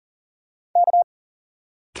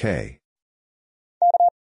K.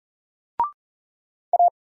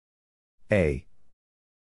 A.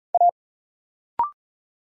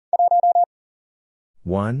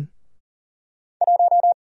 1.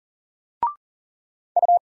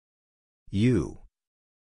 U.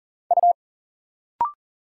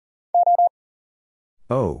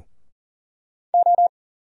 O.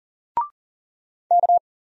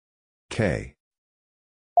 K.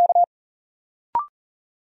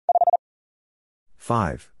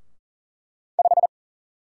 5.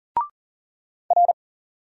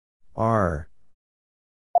 R.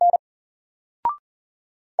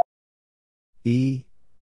 E.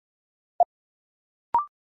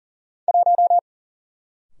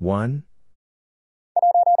 1.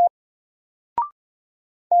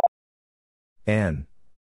 N.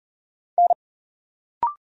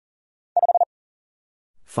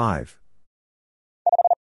 5.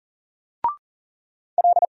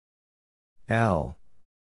 L.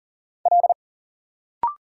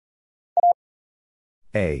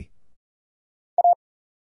 A.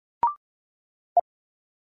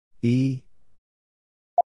 E.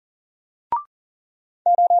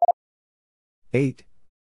 8.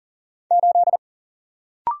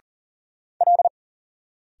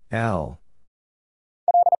 L.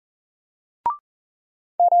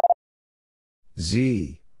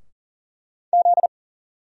 Z.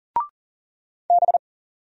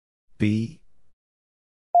 B.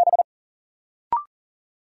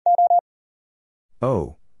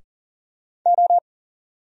 O.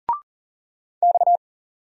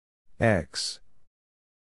 X.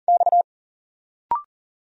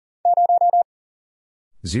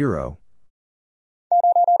 0.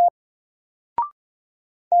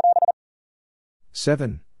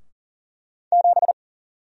 7.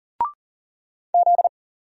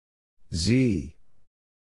 Z.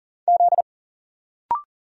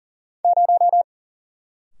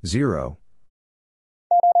 0.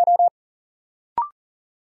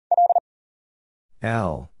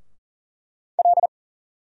 L.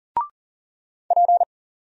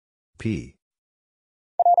 P.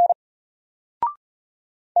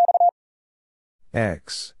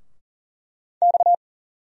 X.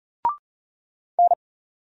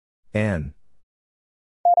 N.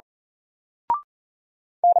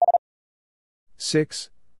 6.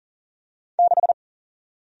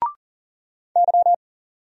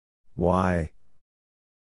 Y.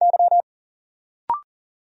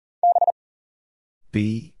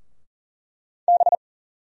 B.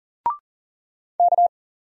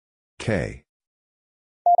 K.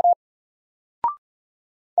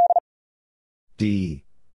 D.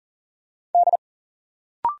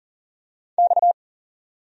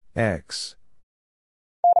 X.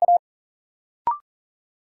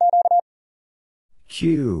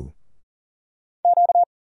 Q.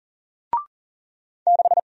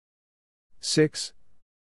 6.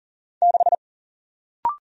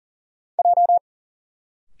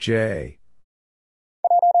 J.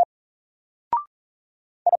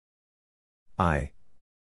 I.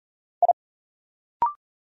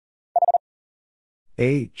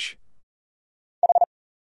 H.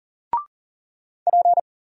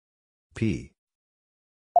 P.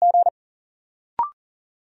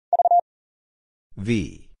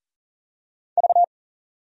 V.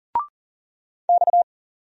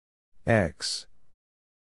 X.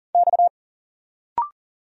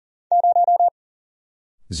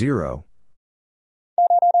 0.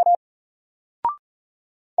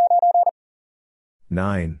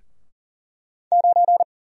 9.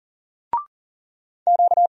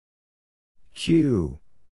 Q.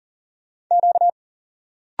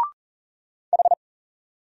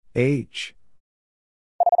 H.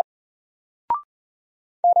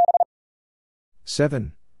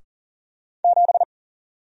 7.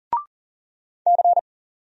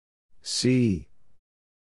 C.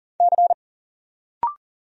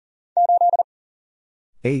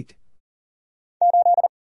 8.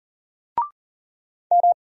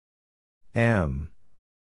 M.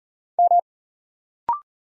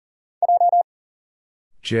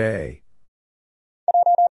 J.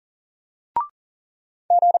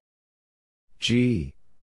 G.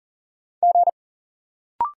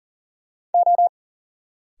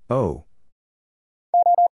 O.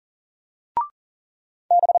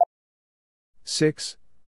 6.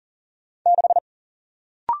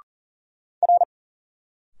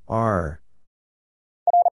 R.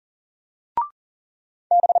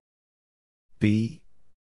 B.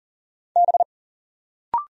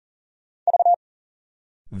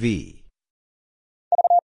 V.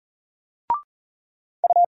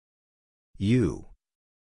 U.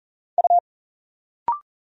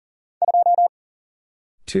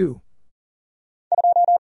 2.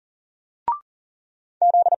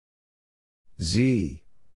 Z.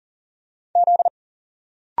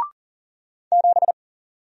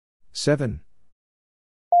 7.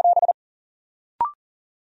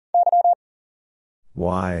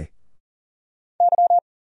 Y.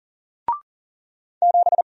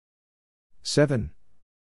 7.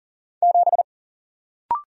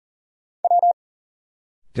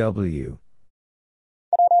 W.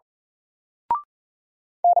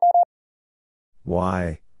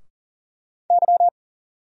 Y.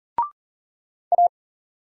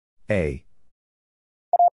 A.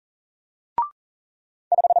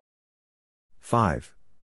 5.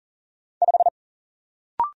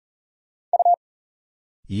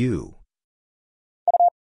 U.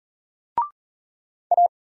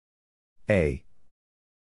 A.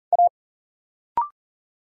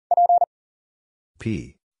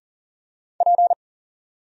 P.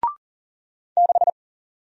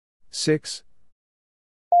 6.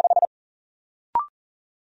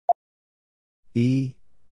 E.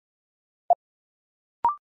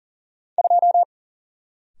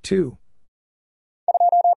 2.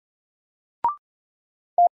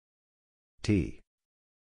 T.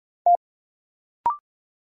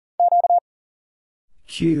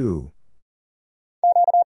 Q.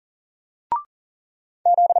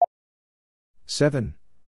 7.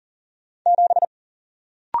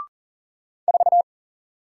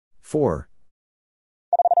 4.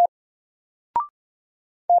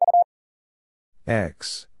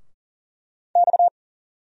 X.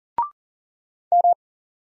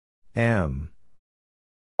 M.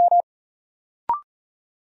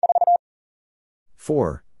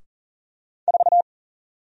 4.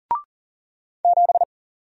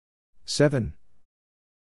 7.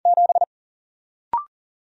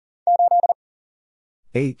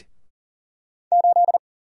 8.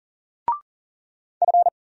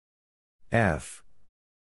 F.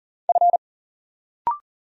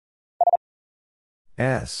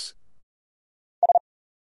 S.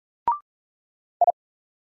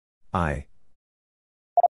 I.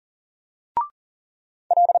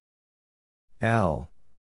 L.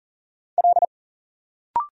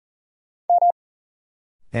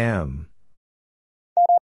 M.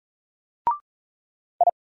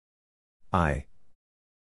 I.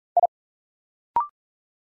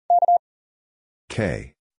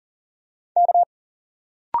 K.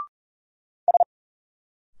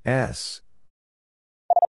 S.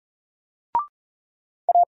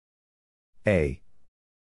 A.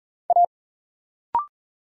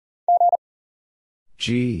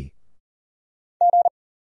 G.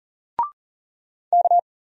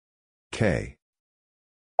 K.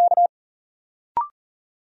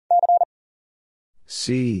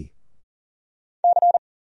 C.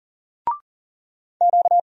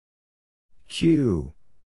 Q.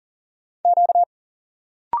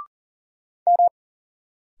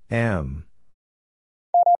 M.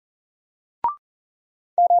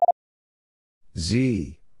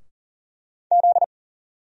 Z.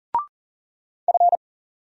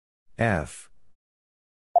 F.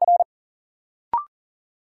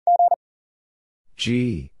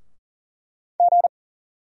 G.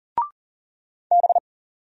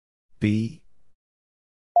 B.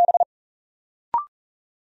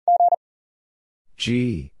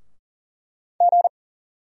 G.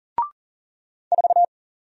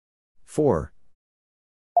 4.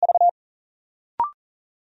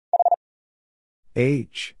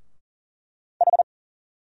 H.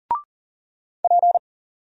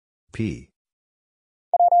 P.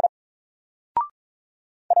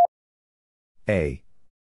 A.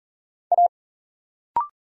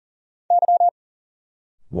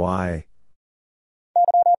 Y.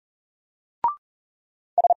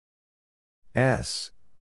 S.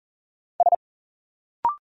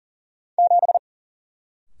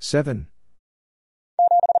 7.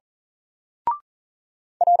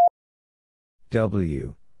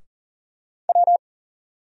 W.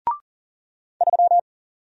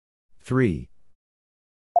 3.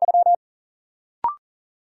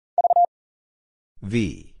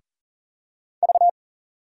 V.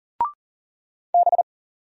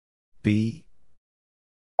 B.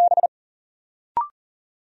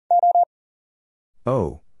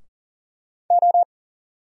 O.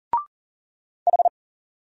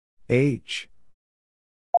 H.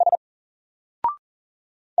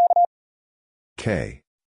 K.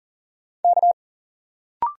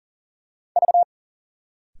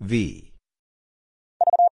 V.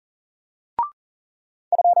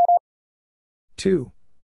 2.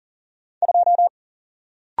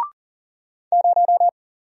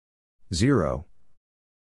 0.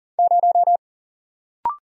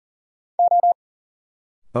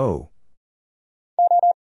 O.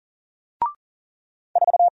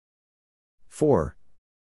 4.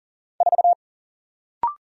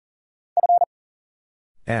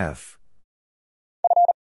 F.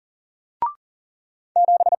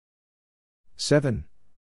 7.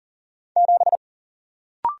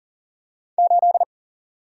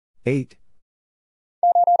 8.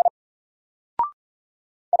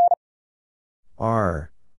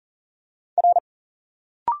 R.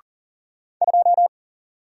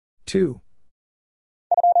 2.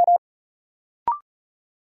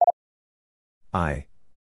 I.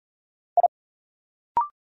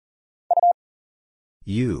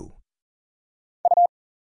 U.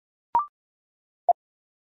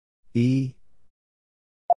 E.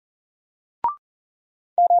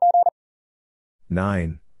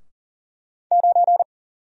 9.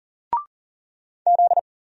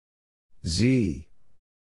 Z.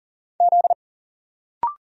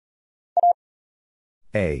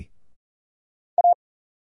 A.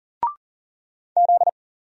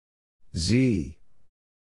 Z.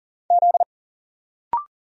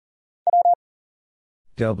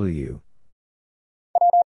 W.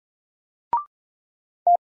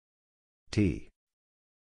 T.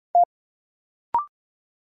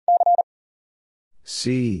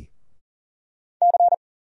 C.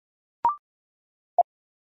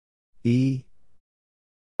 E.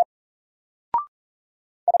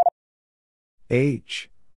 H.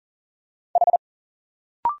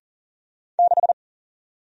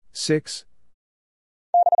 6.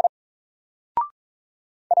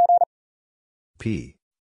 P.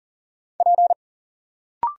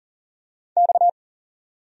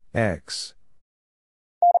 X.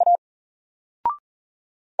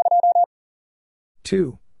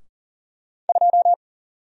 2.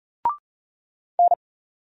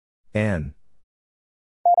 N.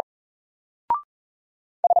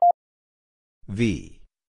 V.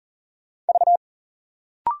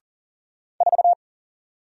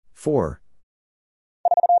 4.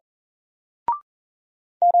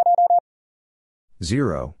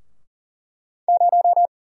 0.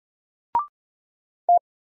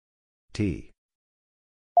 T.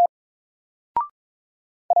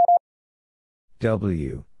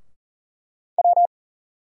 W.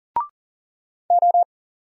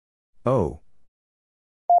 O.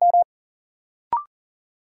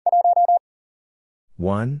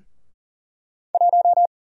 1.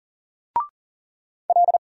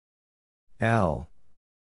 L.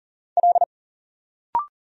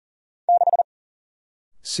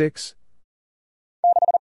 6.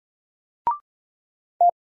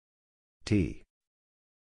 T.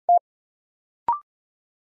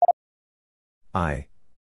 I.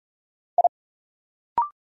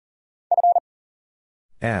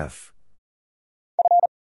 F.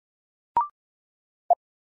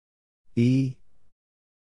 E.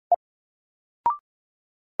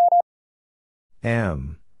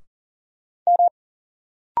 M.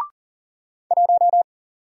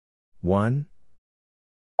 1.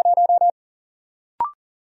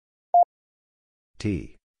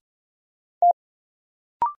 T.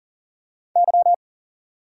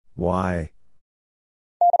 Y.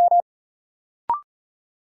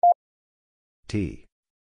 T.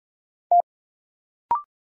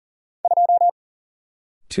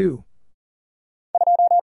 2.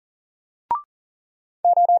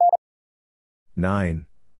 9.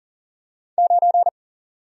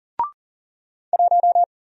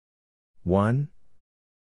 1.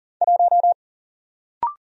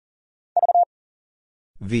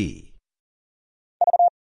 V.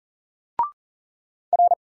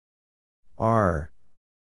 R.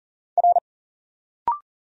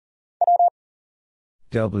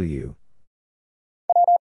 W.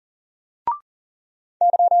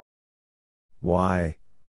 Y.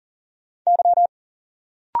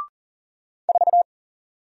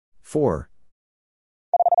 4.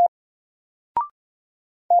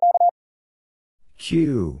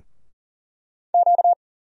 Q.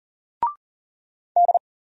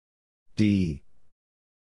 D.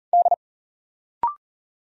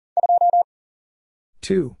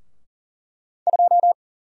 2.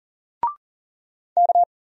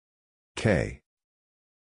 K.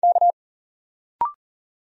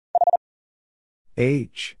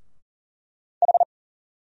 H.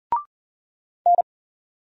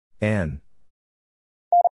 N.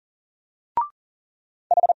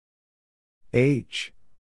 H.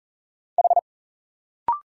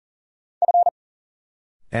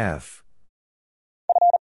 F.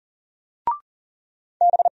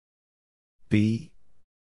 B.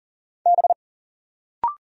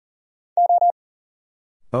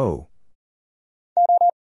 O.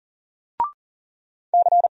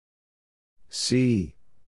 C.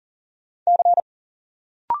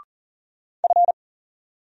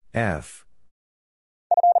 F.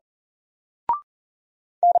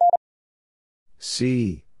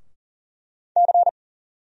 C.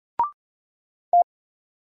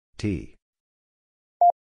 T.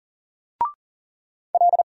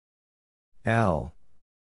 L.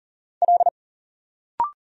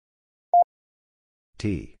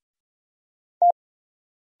 T.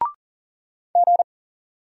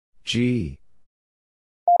 G.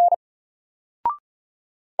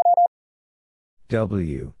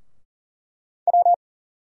 W.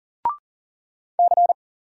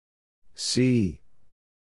 C.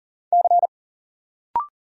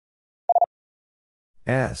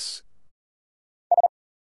 S.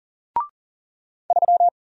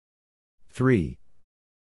 3.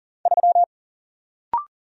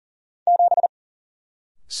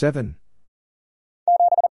 7.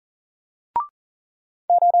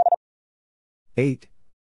 8.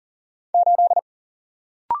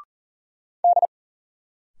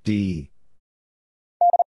 D.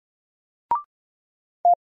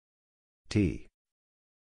 T.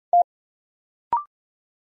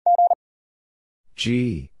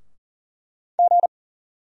 G.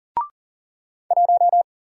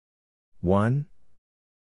 1.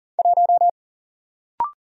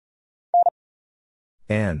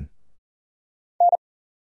 N.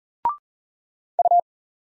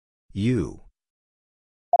 U.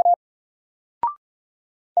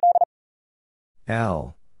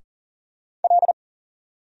 L.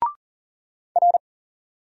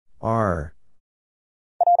 R.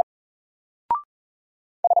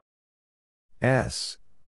 S.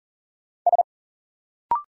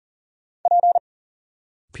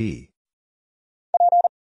 P.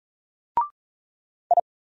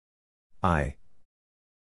 I.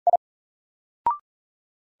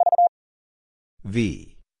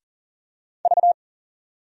 V.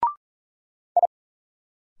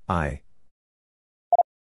 I.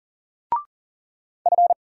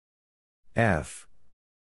 F.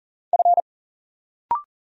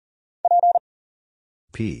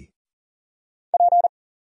 P.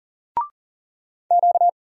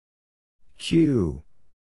 Q.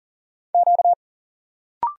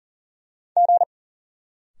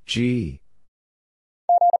 G.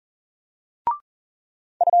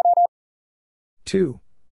 2.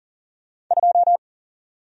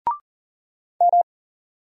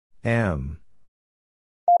 M.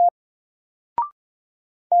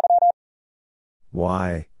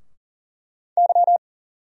 Y.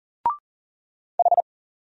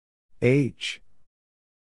 H.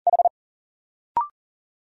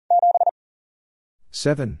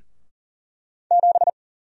 7.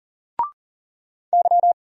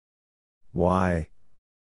 Y.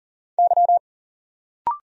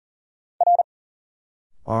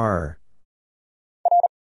 R.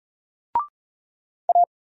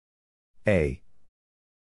 A.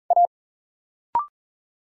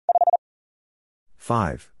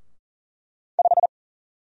 5.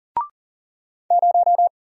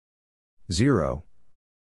 0.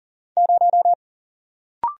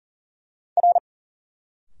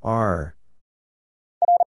 R.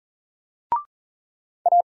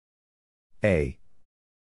 A.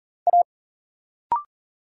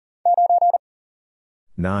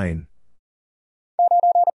 9.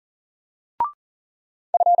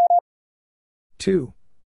 2.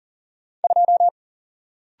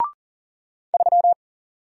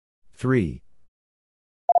 3.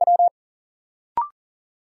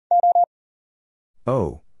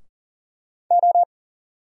 O.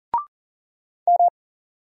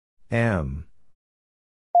 M.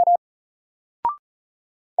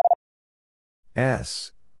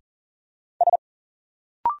 S.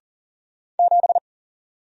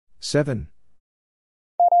 7.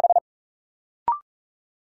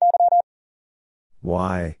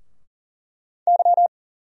 Y.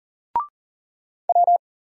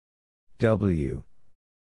 W.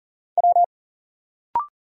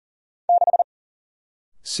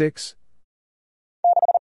 6.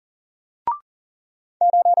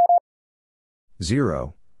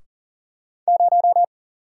 0.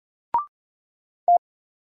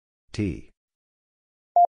 T.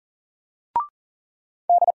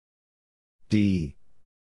 D.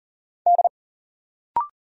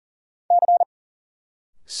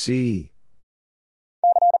 C.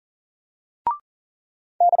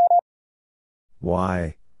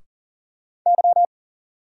 Y.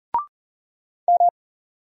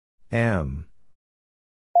 M.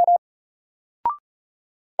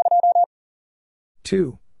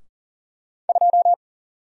 2.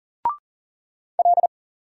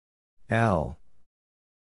 L.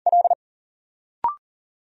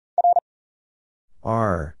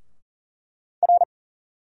 R.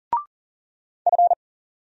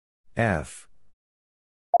 F.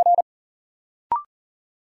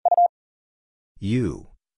 U.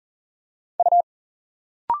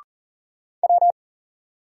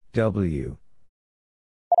 W.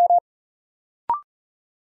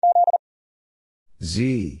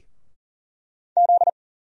 Z.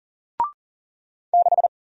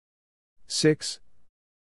 6.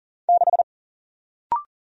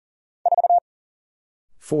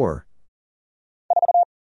 4.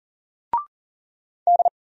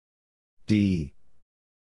 D.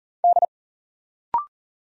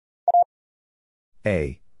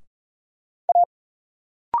 A.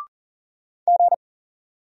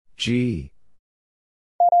 G.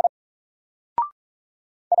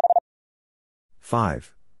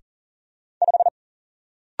 5.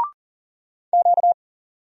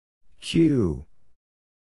 Q.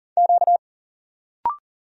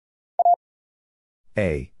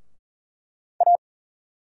 A.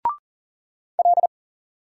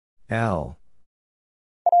 L.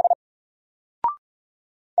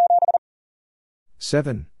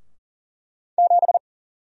 7.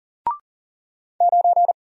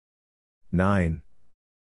 9.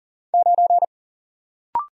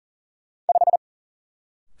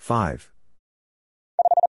 5.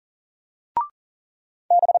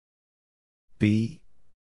 B.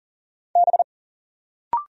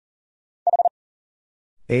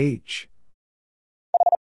 H.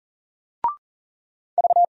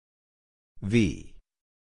 V.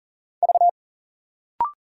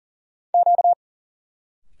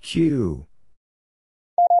 Q.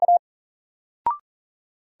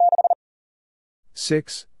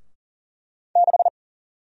 6.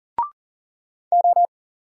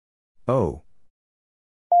 O.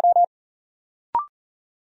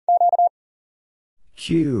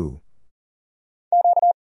 Q.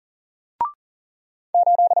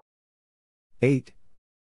 8.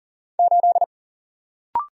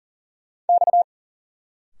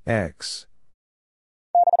 X.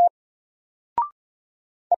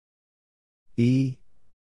 E.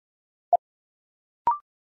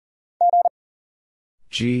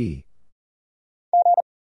 G.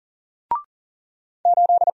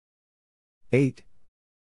 8.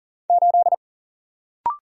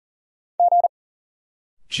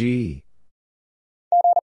 G.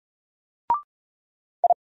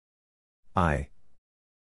 I.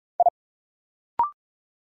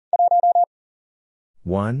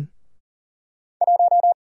 1.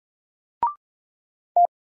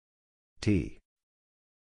 T.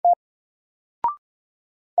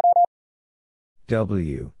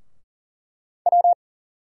 W.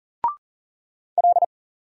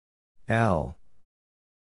 L.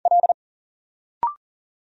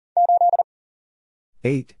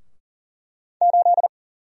 8.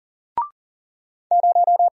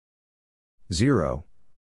 0.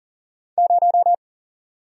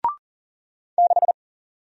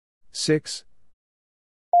 6.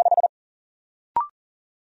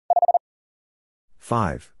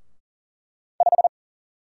 5.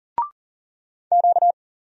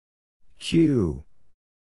 Q.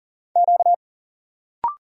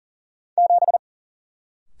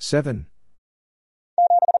 7.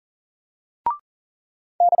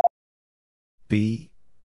 B.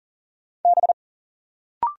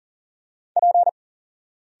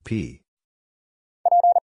 P.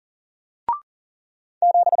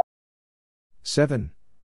 7.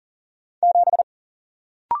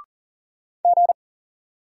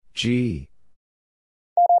 G.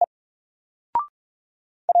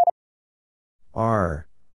 R.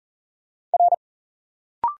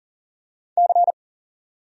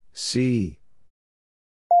 C.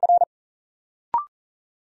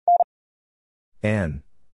 N.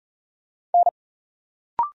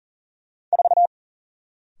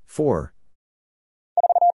 4.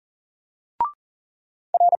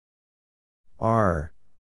 R.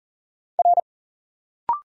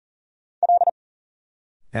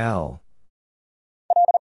 L.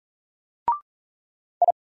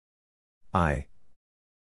 I.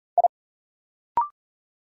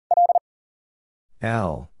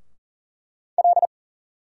 L.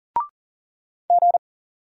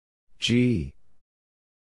 G.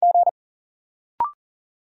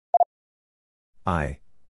 I.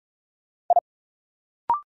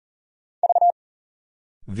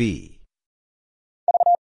 V.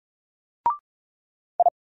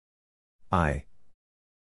 I.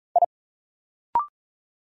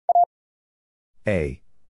 A.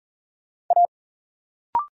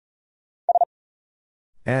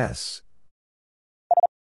 S.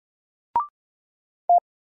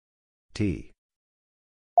 T.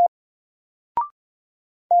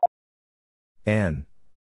 N.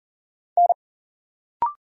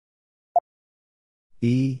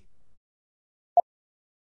 E.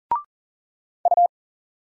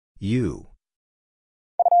 U.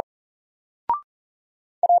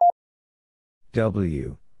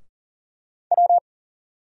 W.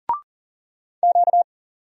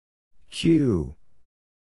 Q.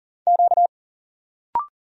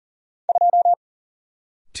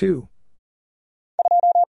 2.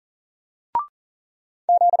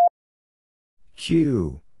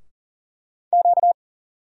 Q.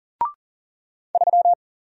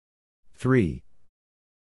 3.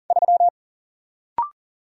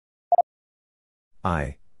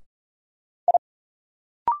 I.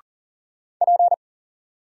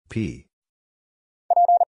 P.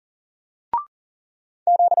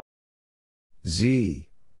 Z.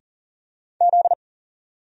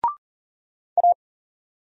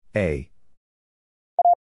 A.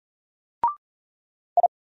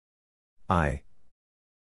 I.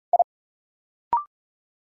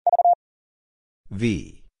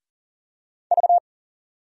 V.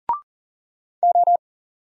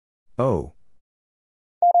 O.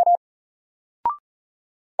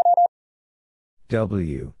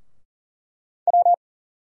 W.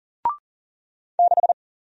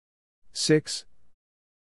 6.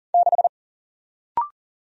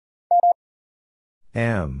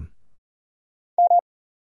 M.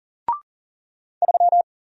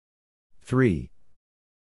 3.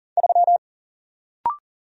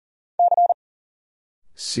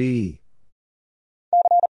 C.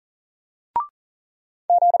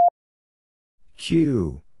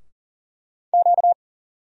 Q.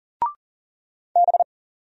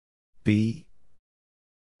 B.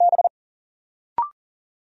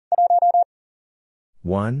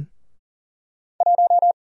 1.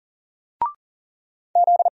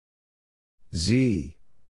 Z.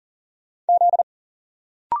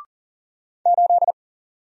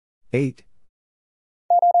 8.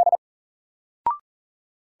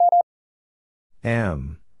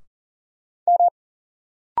 M.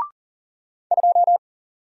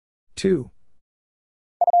 2.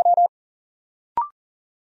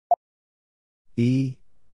 E.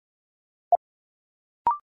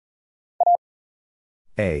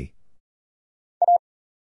 A.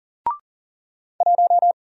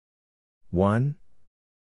 1.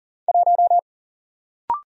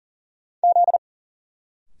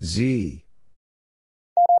 Z.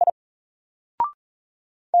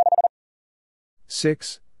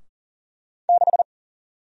 6.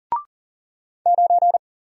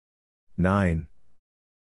 9.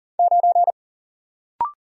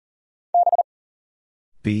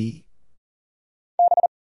 B.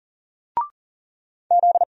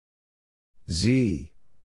 Z.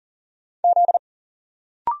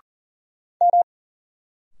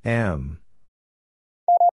 M.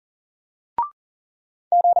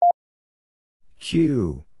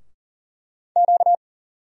 Q.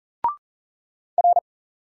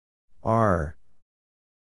 R.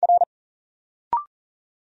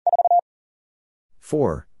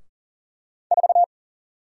 4.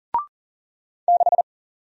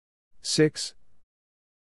 6.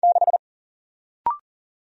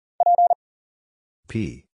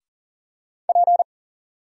 P.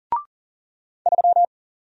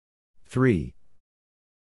 3.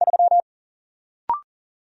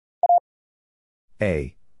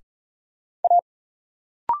 A.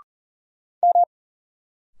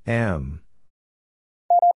 M.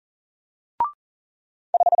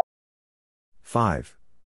 5.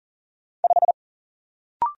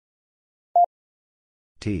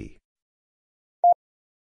 T.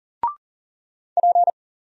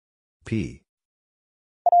 P.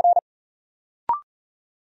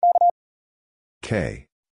 K.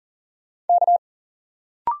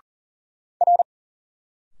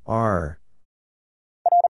 R.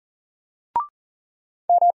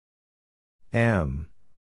 M.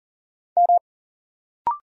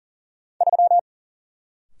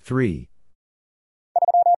 3.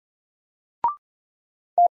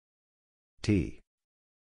 T.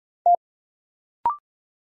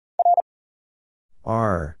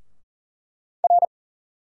 R.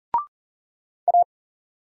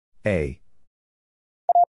 A.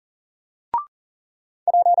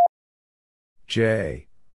 J.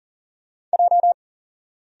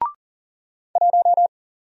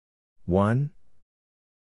 1.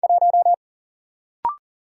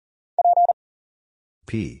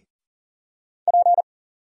 P.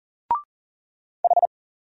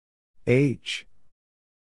 H.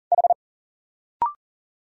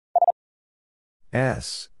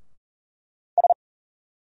 S.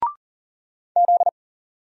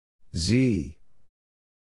 Z.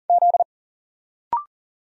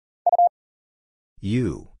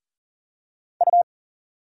 U.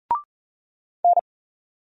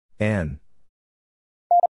 N.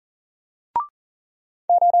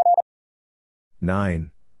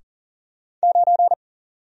 9.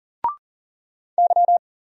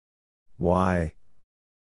 Y.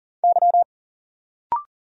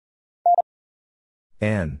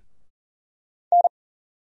 N.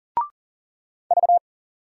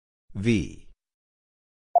 V.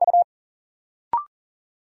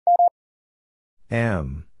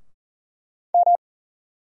 M.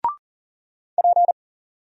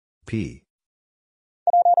 P.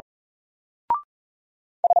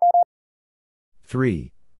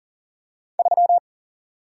 3.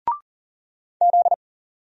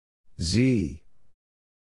 Z.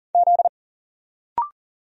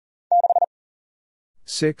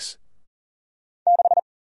 6.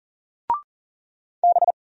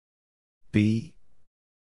 B.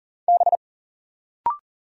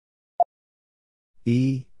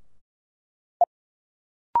 E.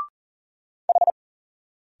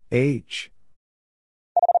 H.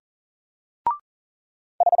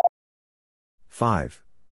 5.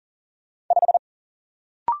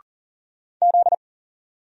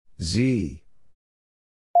 Z.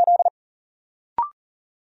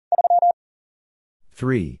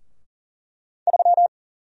 3.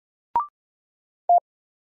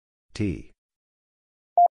 T.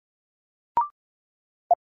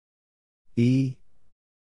 E.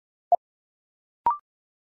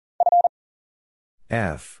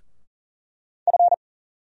 F.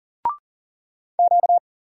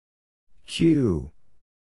 Q.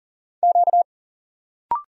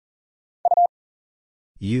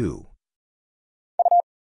 U.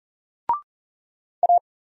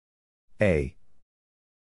 A.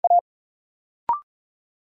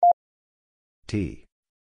 T.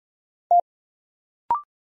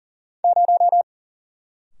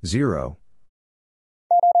 0.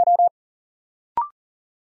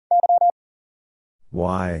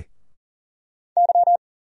 Y.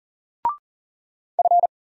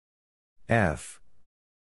 F.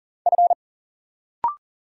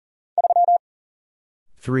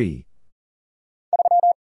 3.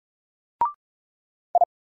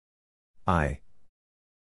 I.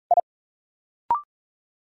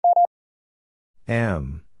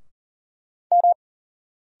 M.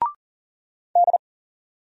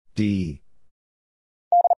 D.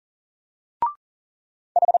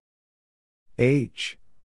 H.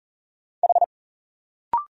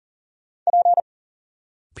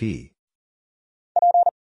 P.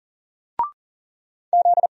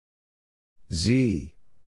 Z.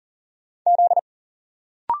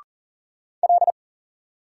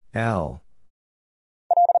 L.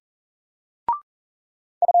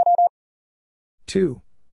 2.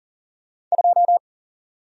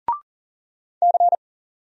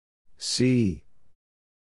 C.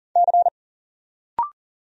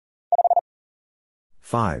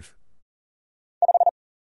 5.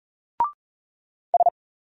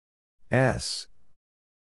 S.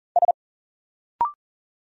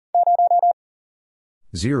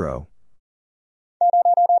 0.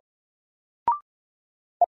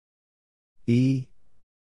 E.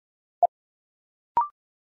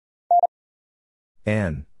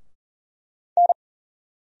 N.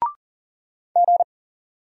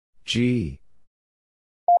 G.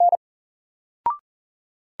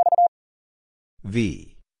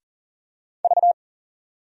 V.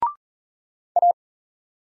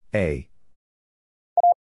 A.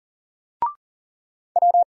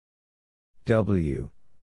 W.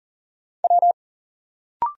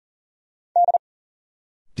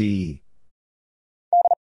 D.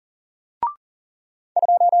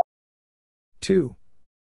 2.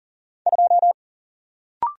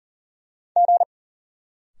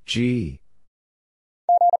 G.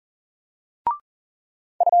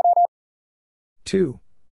 2.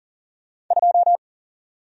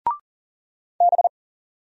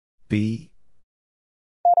 B.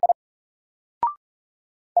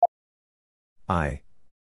 I.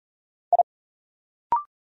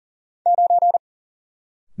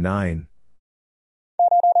 9.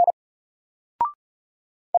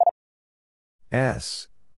 S.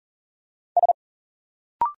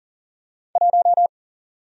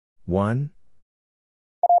 1.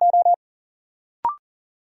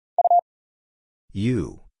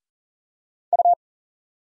 U.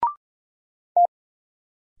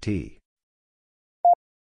 T.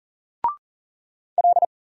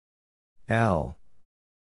 L.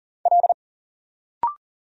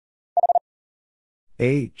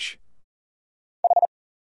 H.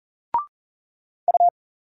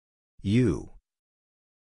 U.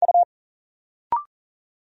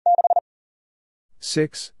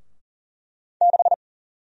 6.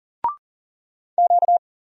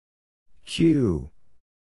 Q.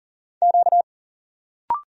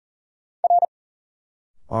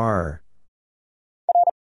 R.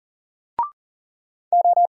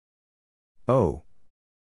 O.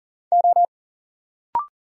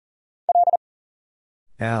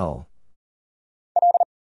 L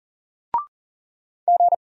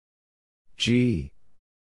G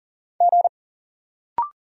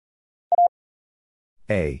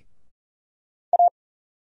A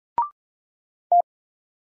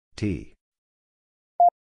T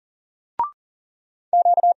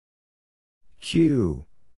Q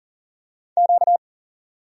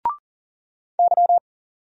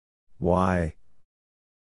Y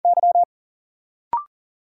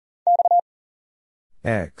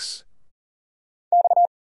X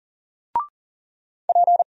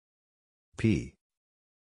P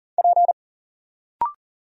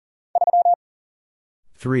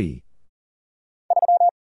 3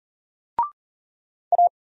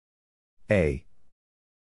 A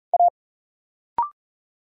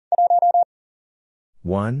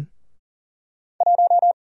 1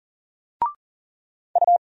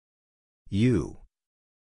 U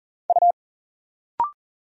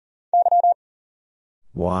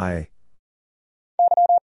Y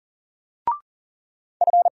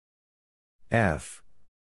F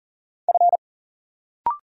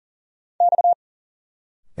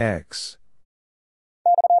X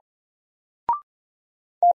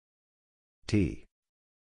T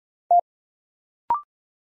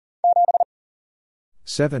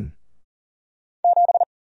 7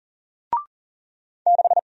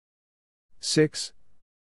 6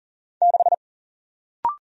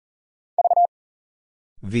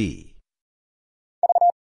 V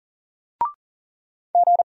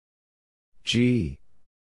G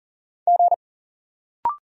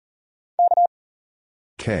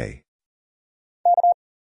K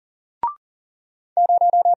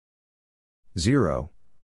 0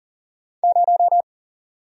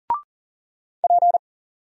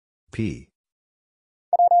 P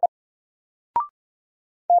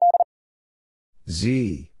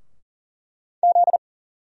Z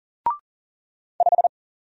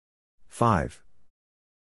 5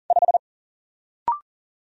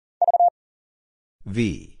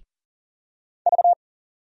 V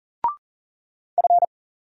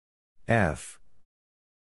F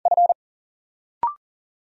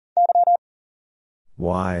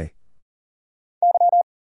Y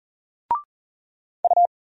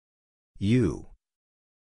U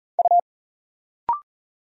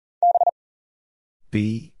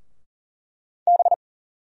B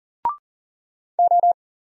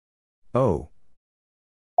O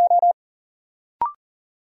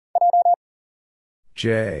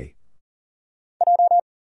J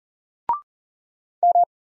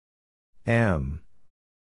M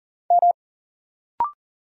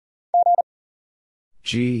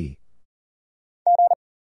G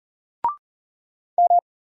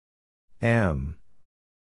M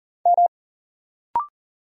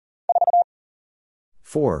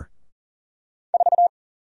 4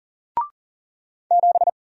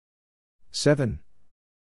 7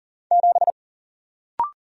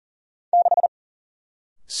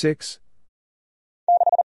 6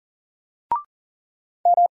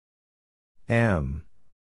 M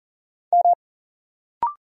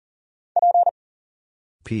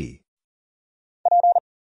P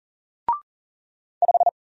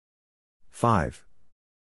 5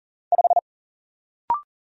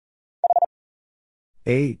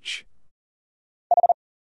 H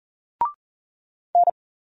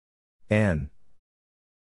N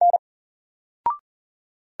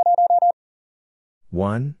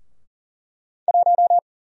 1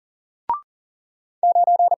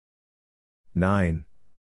 9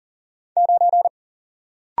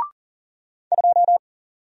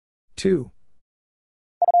 2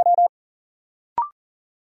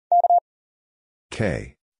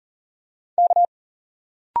 K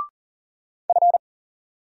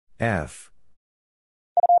F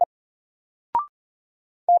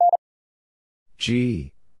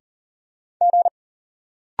G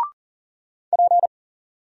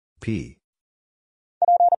P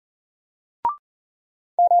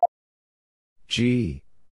G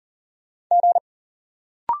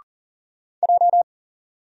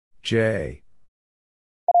J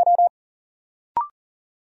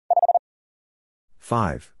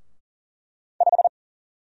 5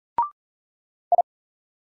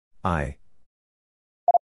 I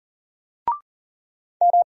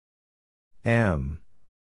M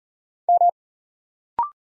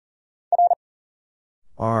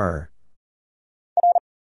R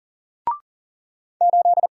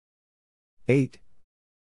 8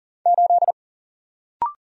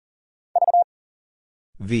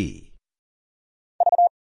 V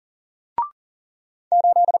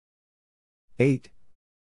 8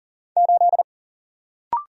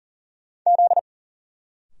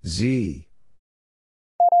 Z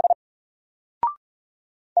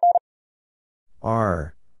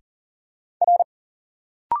R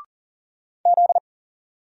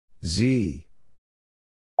Z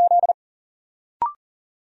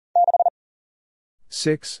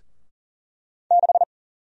 6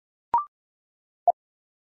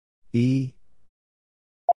 E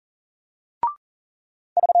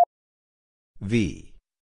V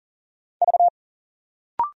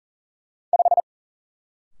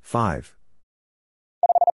 5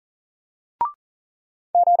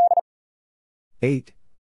 8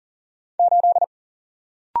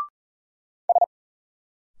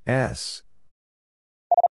 S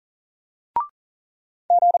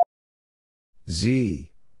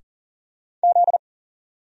Z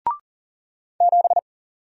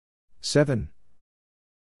 7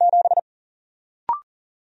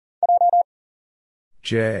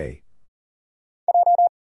 J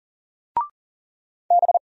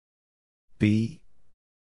B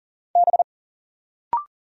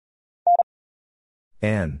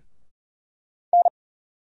N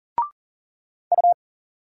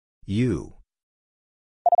U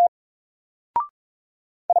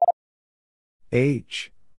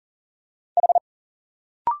H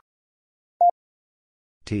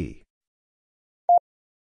T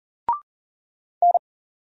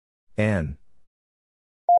N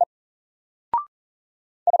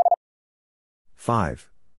 5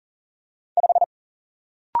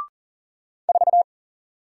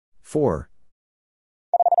 4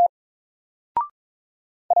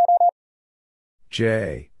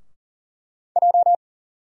 J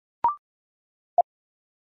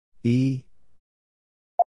E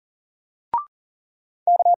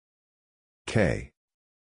K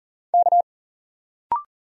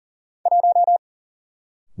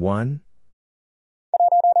 1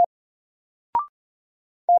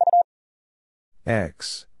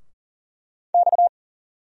 X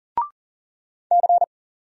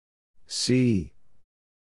C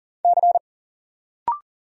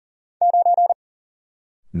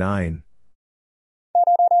 9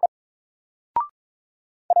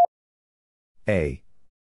 A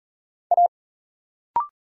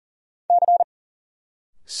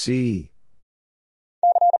C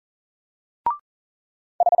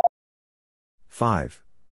 5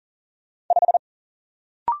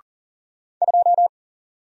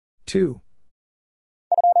 2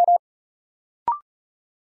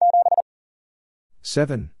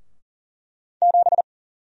 7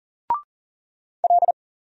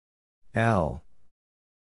 L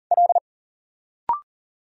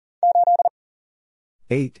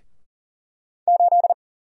 8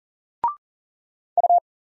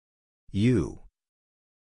 U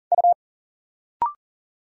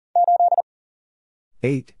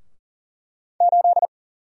 8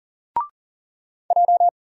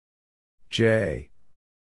 J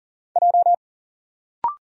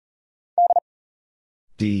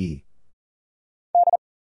D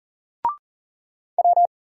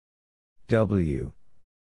W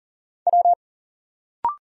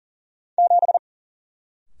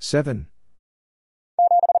 7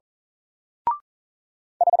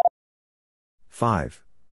 5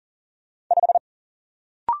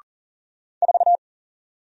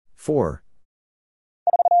 4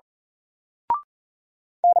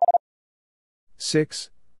 6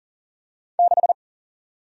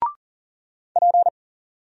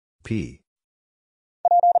 P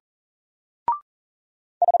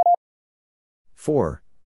 4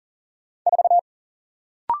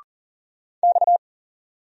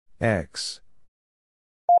 X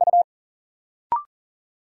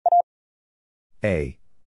A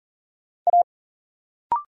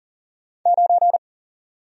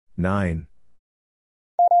 9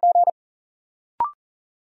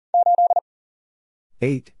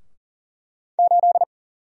 8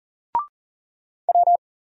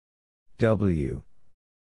 W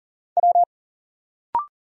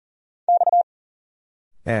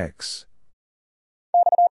X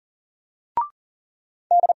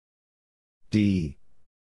D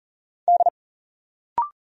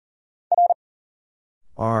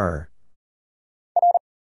R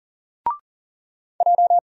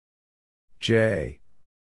J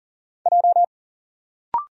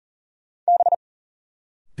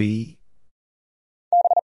B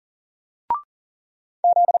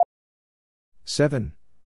 7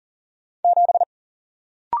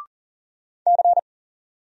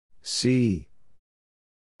 C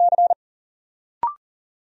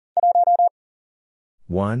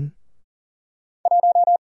 1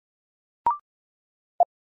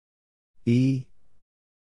 E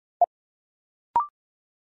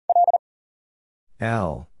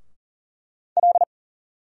L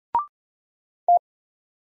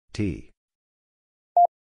T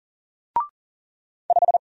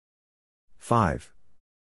 5.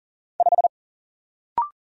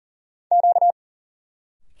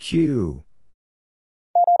 Q.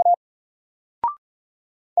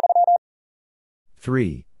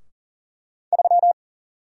 3.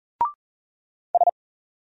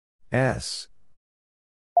 S.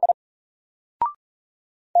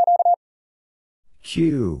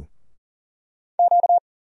 Q.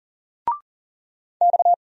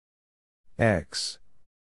 X.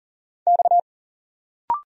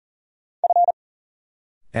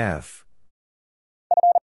 F.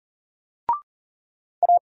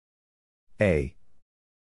 A.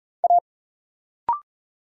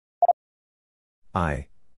 I.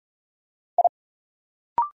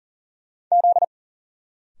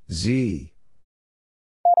 Z.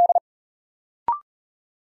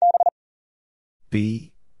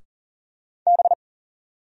 B.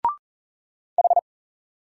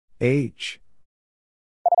 H.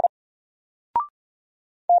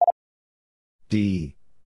 D.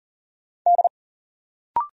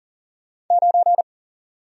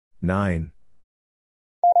 9.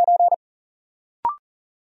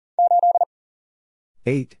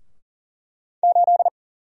 8.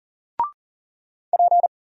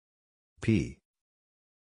 P.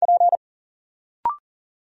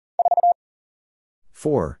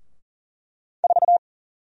 4.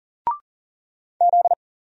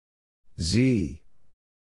 Z.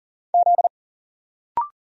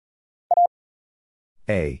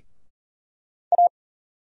 A.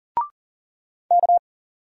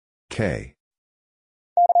 K.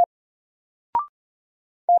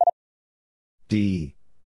 D.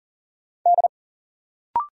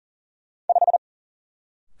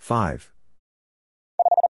 5.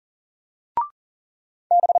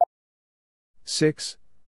 6.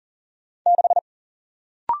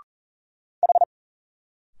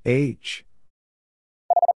 H.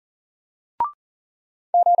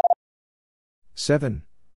 7.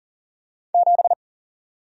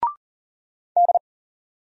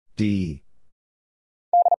 D.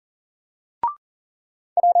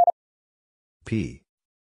 P.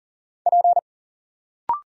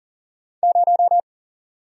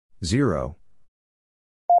 0.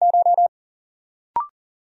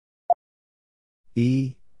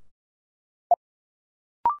 E.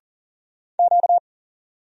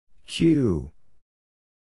 Q.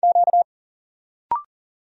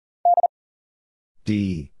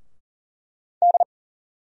 D.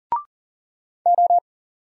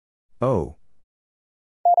 O.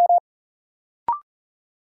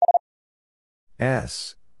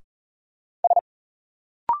 S.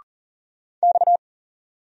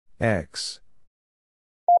 X.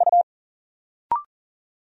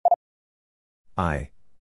 I.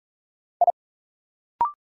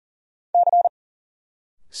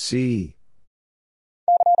 C.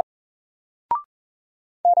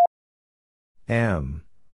 M.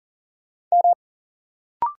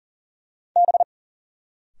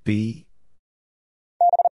 B.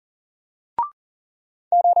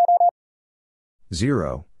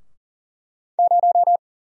 0.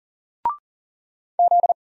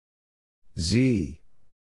 Z.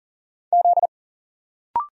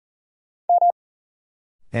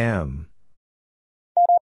 M.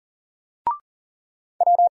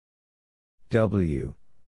 W.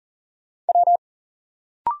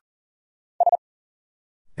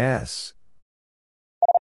 S.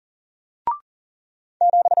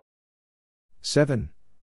 7.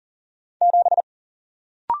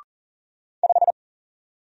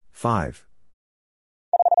 5.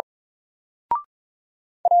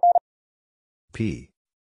 P.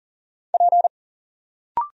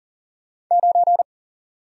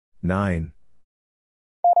 9.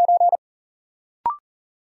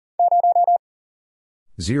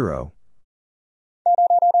 0.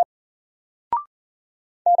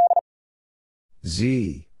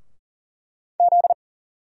 Z.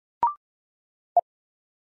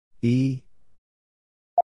 E.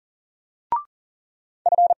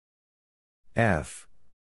 F.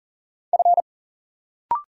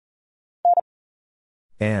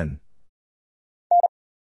 N.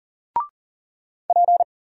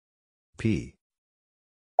 P.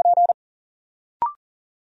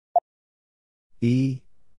 E.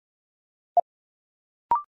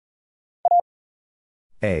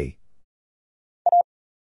 A.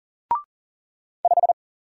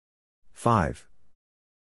 5.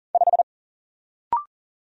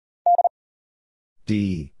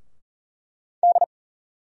 D.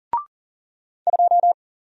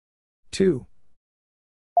 2.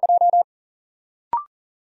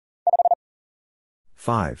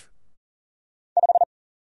 5.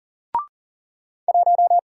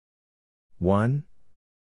 1.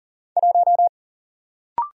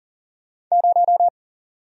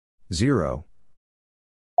 0.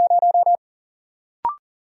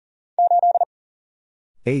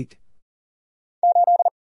 8.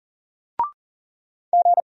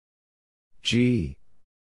 G.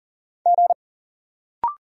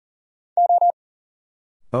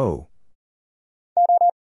 O.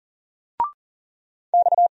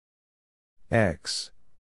 X.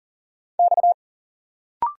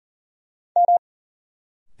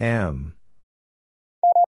 M.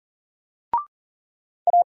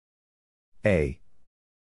 A.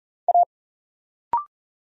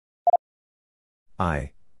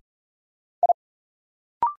 I.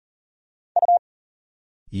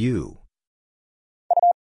 U.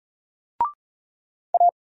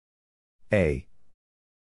 A.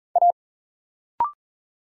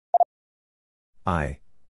 I.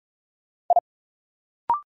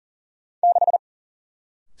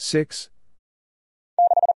 6.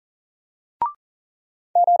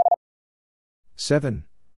 7.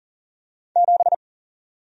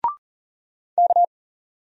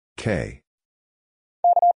 K.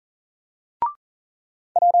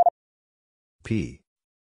 P.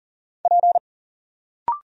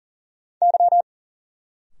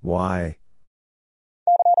 Y.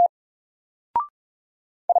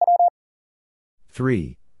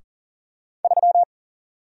 3.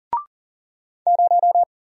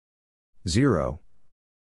 0.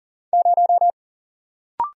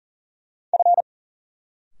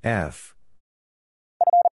 F.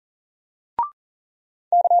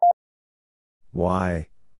 Y.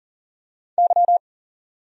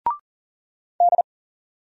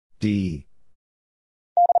 D.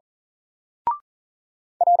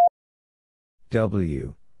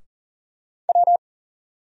 W.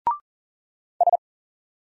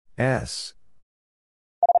 S.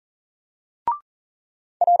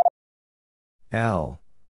 L.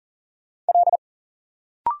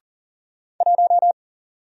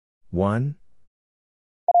 1.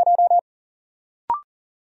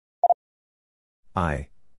 I.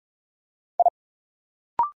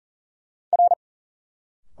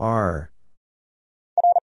 R.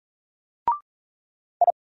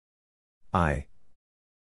 I.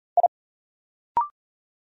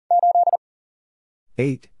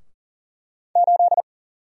 8.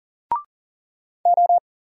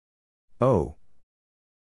 O.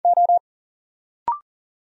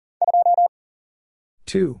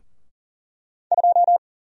 2.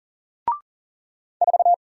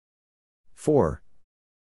 4.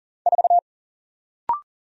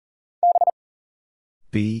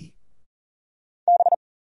 B.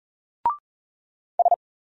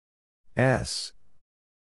 S.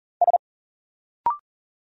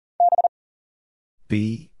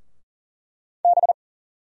 B.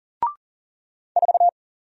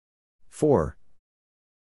 4.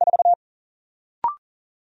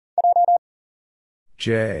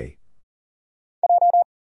 J.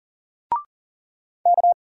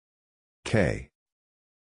 K.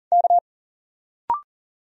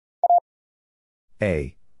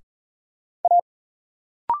 A.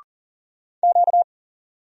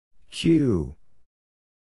 Q.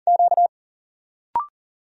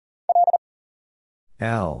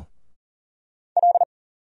 L.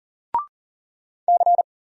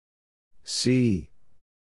 C.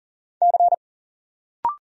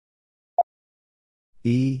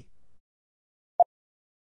 E.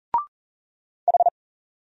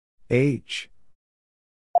 H.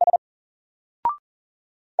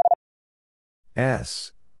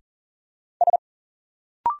 S.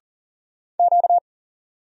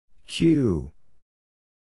 Q.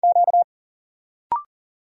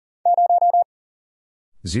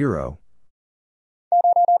 0.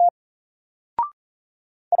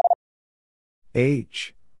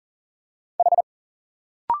 H.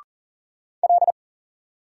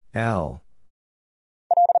 L.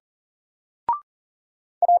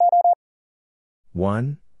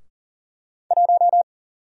 1.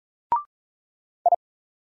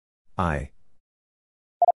 I.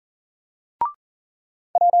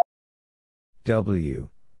 W.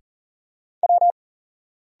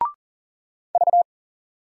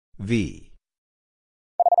 V.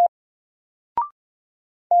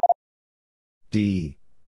 D.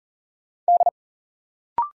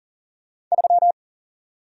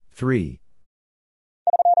 3.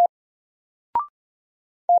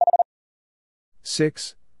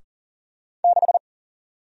 6.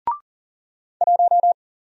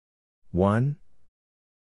 1.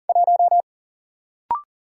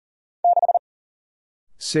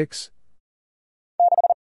 6.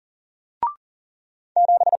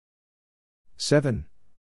 7.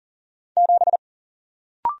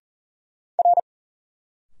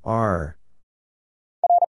 R.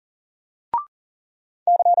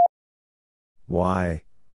 Y.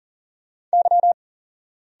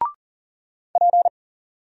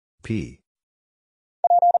 P.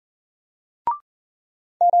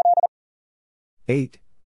 8.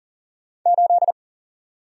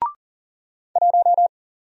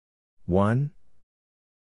 1.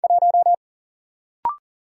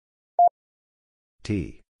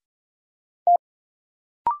 T.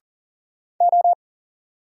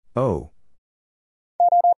 O.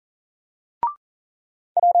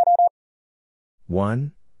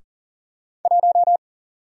 1.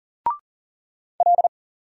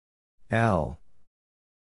 L.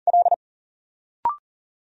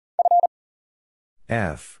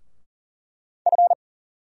 F.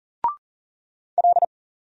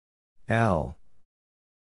 L.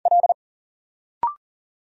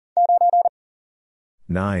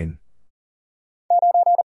 9.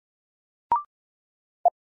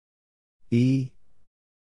 E.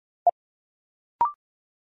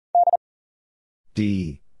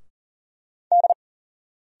 D.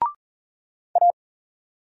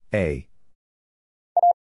 A.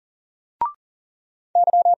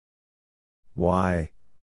 Y.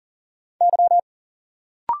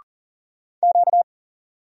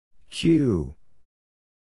 Q.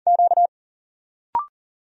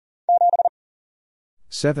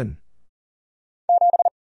 7.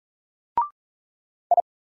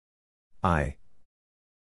 I.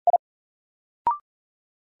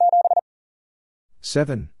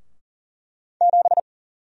 7.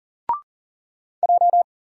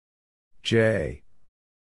 J.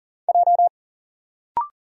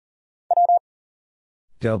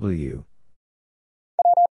 W.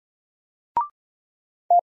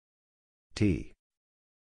 T.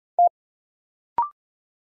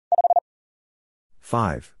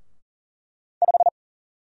 5.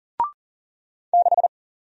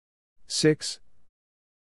 6.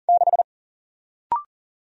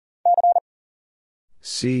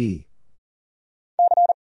 C.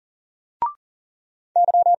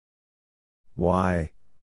 Y.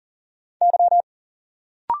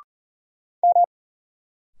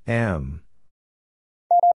 M.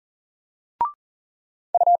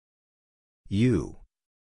 U.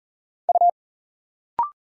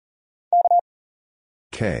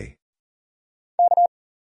 K.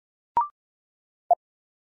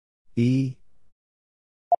 E.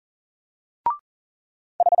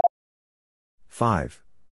 5.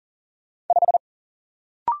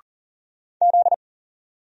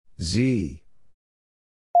 Z.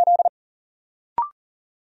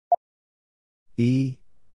 E.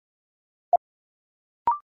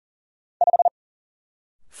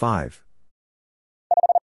 5.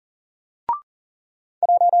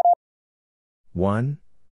 1.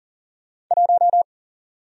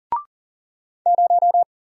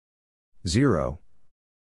 Zero.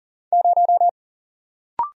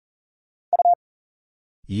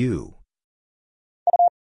 U.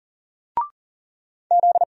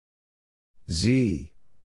 Z.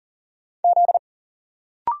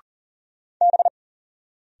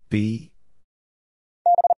 B.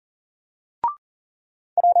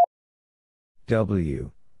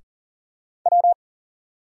 W.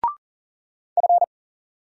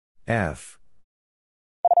 F.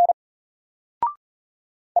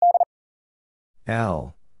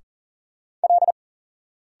 L.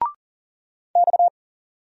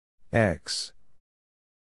 X.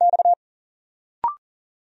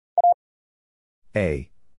 A.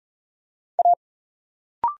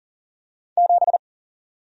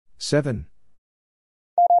 7.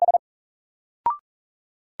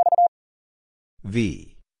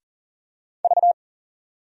 V.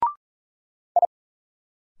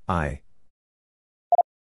 I.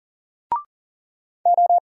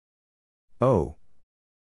 O.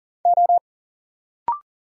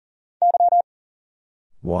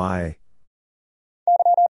 Y.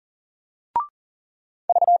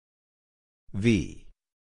 V.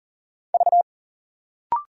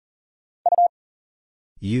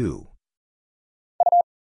 U.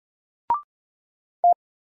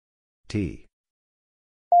 T.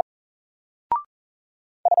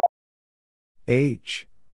 H.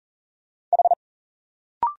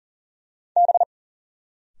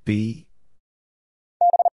 B.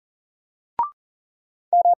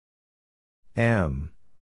 M.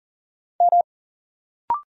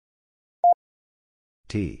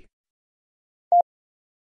 T.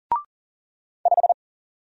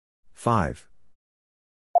 5.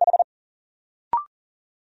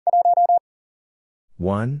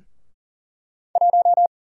 1.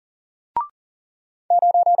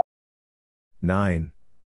 9.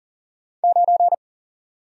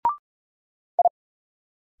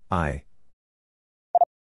 I.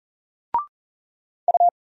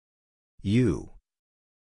 U.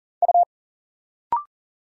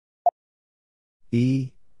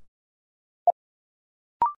 E.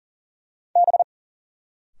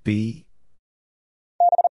 B.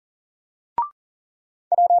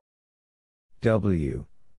 W.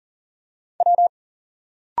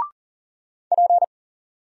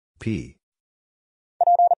 P.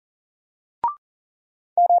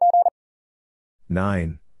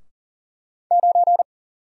 9.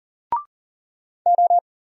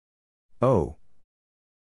 O.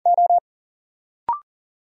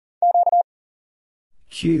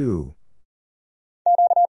 Q.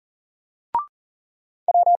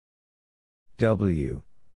 W.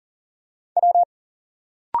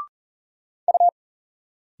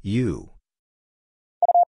 U.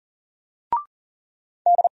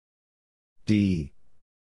 D.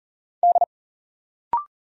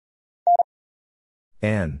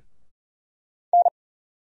 N.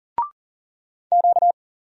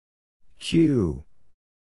 Q.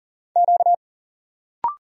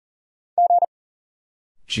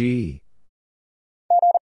 G.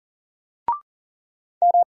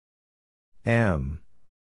 M.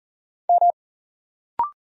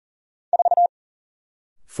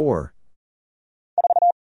 4.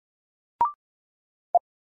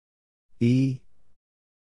 E.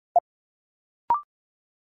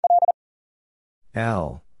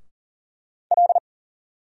 L.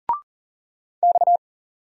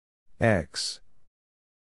 X.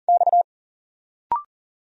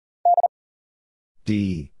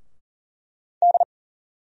 D.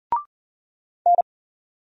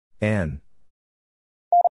 N.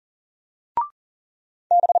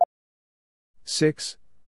 6.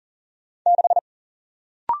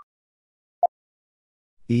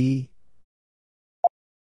 E.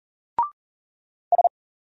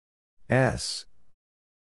 S.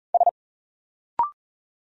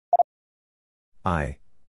 I.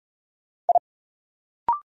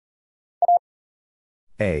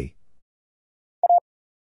 A.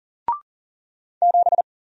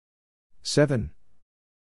 7.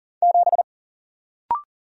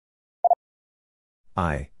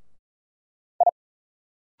 I.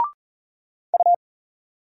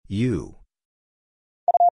 U.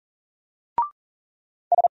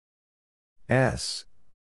 S.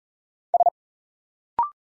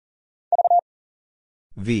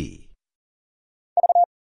 V.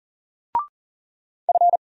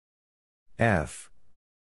 F.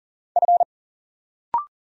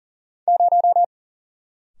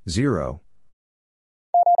 0.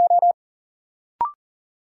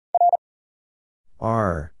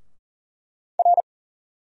 R.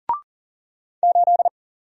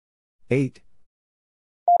 8.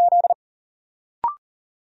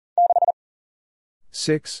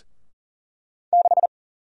 6.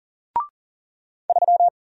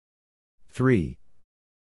 3.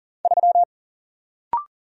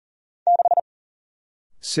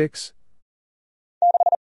 6.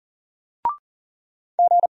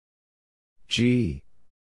 G.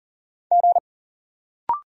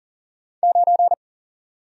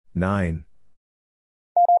 9.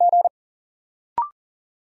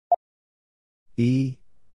 E.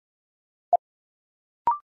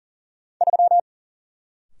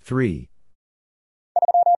 3.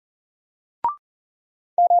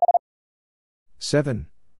 7.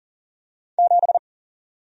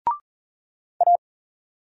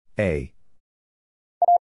 A.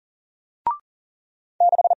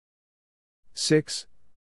 6.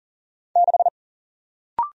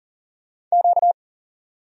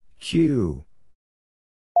 Q.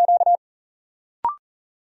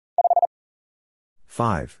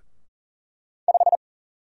 5.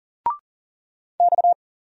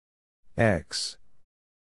 X.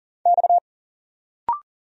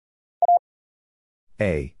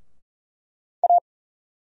 A.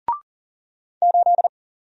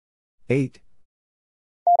 8.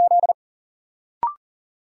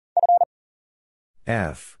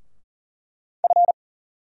 F.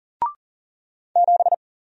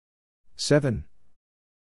 7.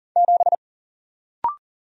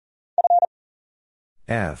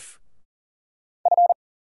 F.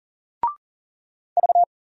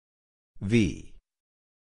 V.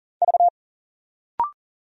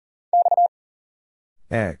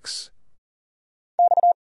 X.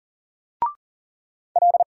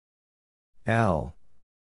 L.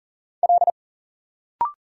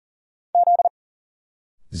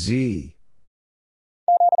 Z.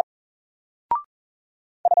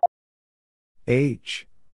 H.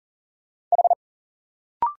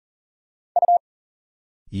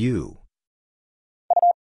 U.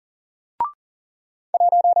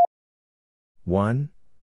 1.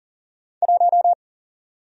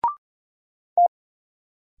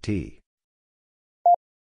 T.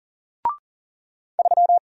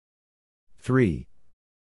 3.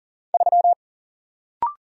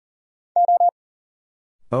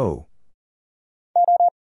 O.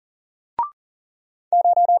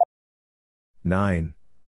 9.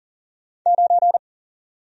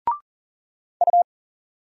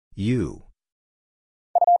 U.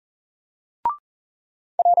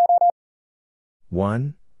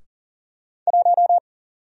 1.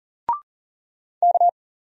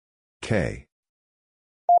 K.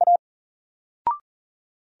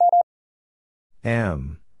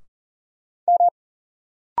 M.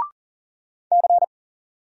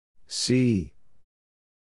 C.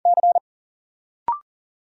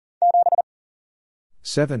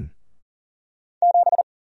 7.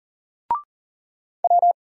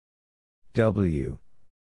 W.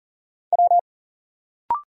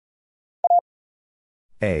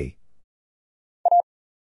 A.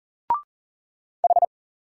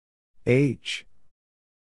 H.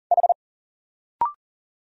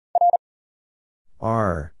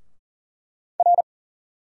 R.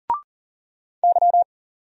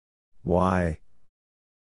 Y.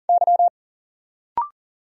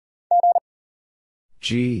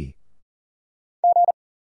 G.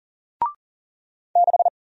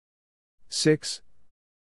 6.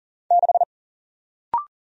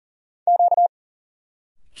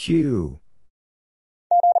 Q.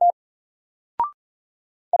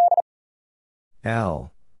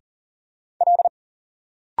 L.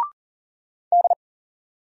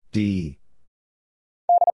 D.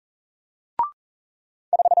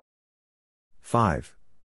 5.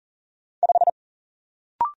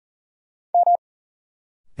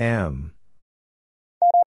 M.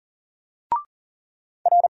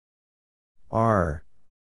 R.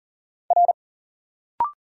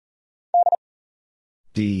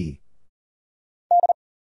 D.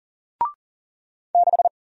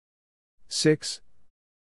 6.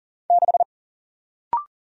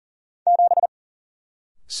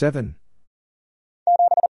 7.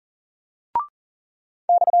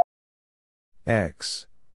 X.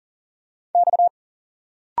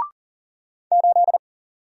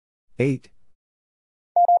 8.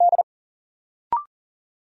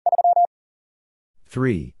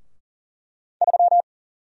 3.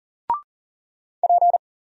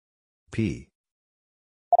 P.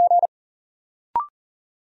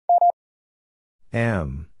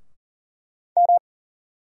 M.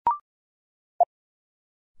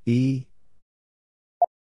 E.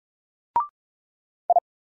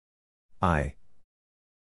 I.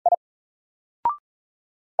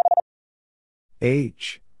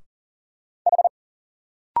 H.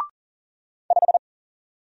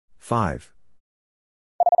 5.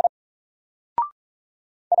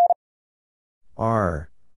 R.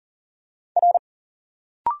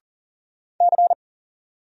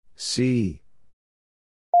 C.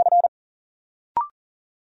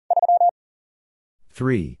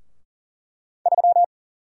 3.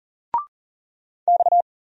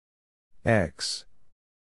 X.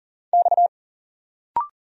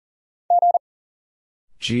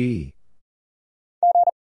 G.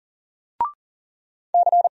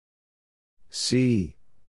 C.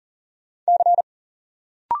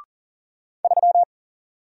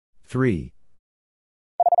 3.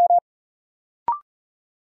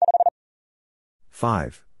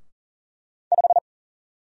 5.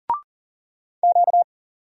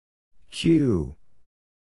 Q.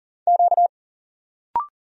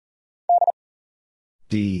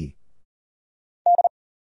 D.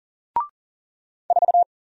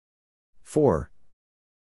 4.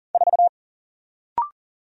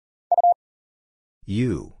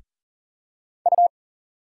 U.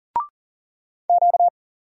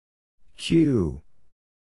 Q.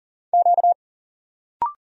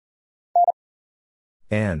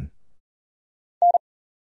 N.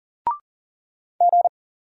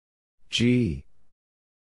 G.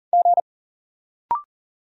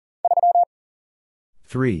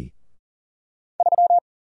 3.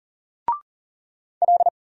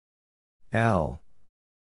 L.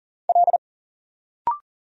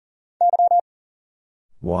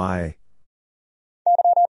 Y.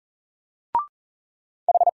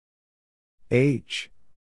 H.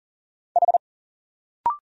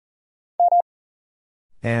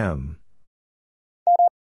 M.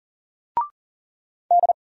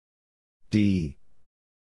 D.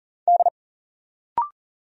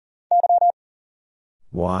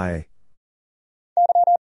 Y.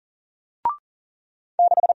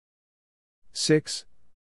 6.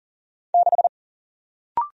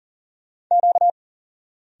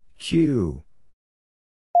 Q.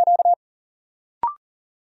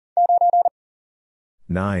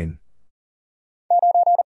 9.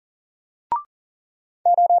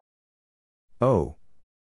 O.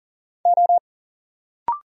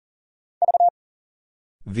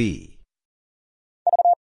 V.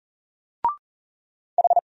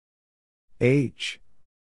 H.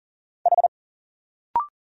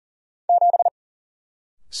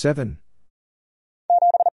 7.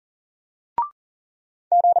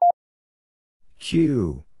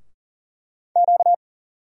 Q.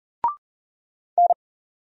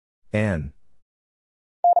 N.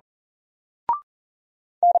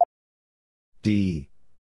 D.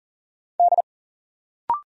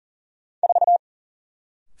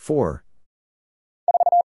 4.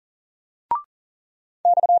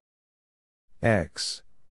 X.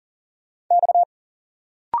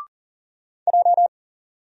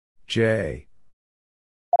 J.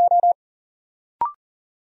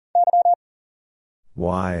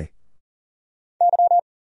 Y.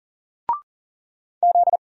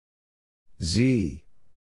 Z.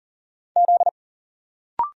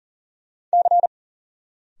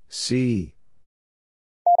 C.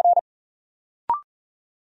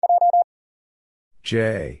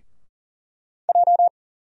 J.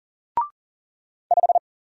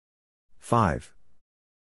 5.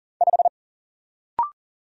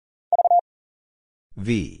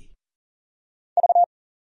 V.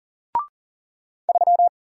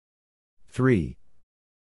 3.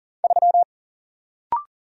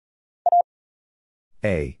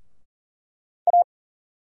 A.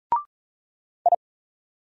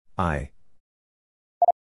 I.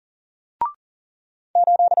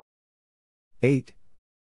 8.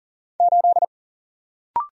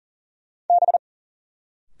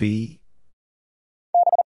 B.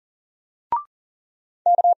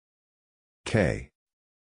 K.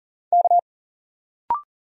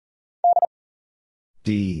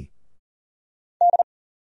 D.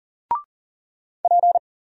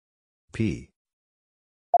 P.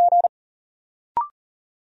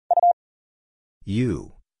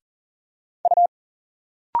 U.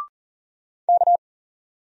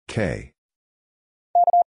 K.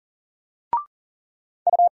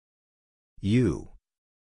 U.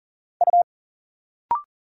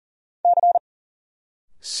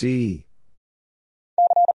 C.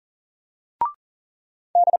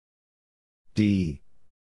 D.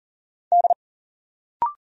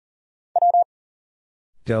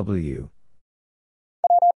 W.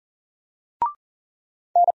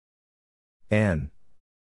 N.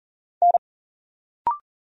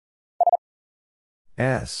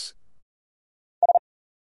 S.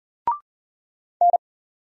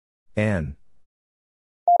 N.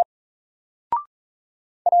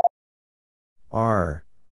 R.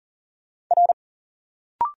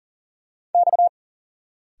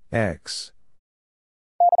 X.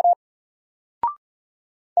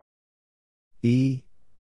 E.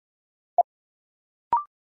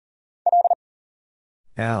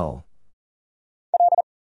 L.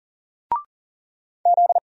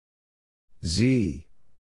 Z.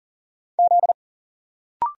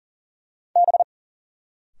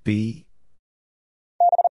 B.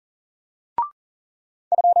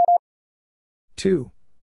 2.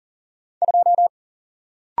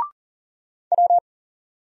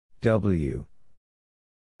 W.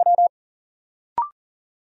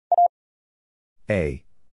 A.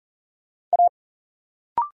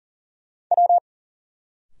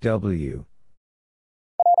 W.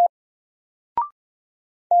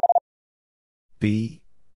 B.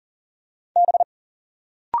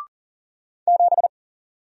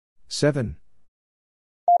 7.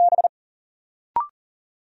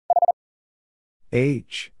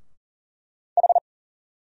 H.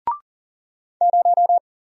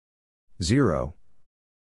 0.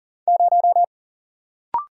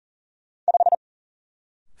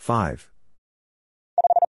 5.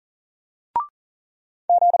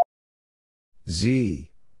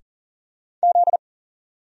 Z.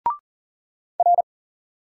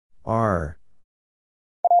 R.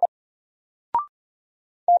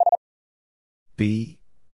 B.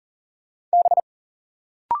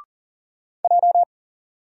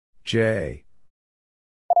 J.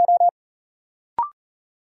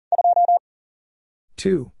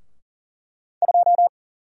 2.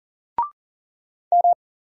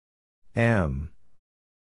 M.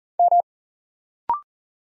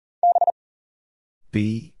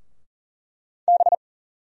 B.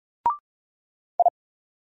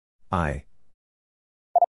 I.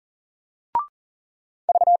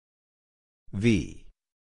 V.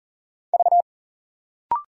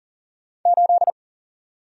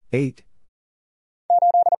 8.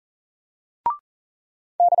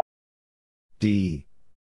 D.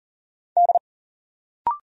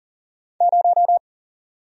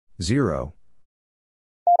 0.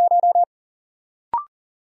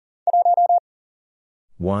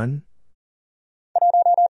 1.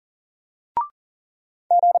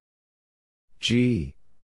 G.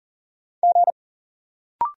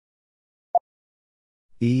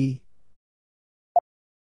 E.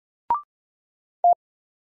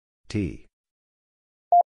 T.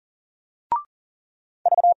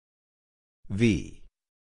 V.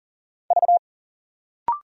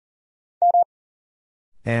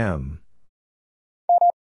 M.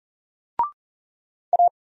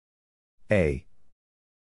 A.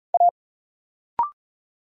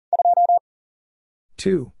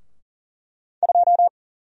 2.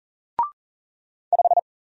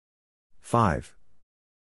 5.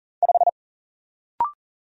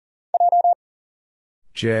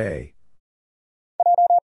 J.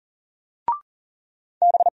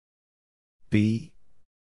 B.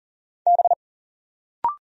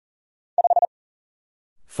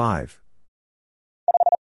 5.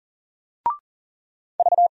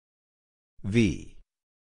 V.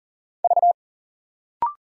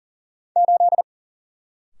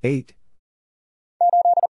 8.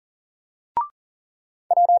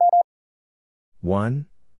 1.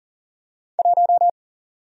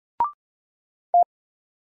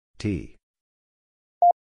 T.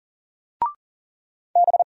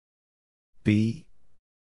 B.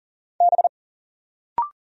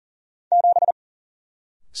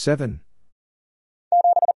 7.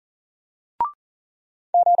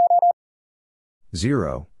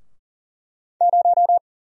 0.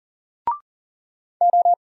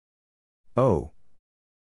 O.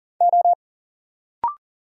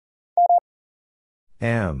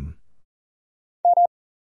 M.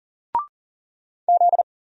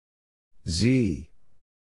 Z.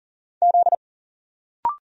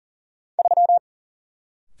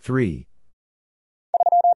 3.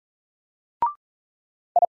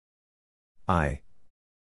 I.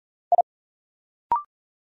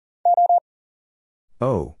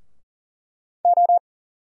 O.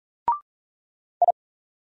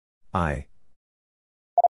 I.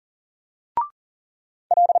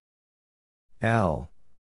 L.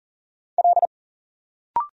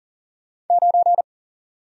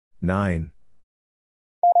 9.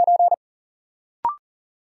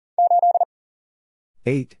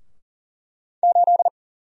 8.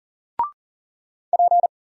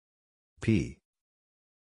 P.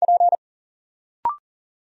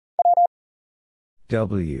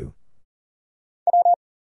 W.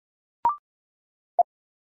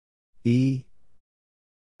 E.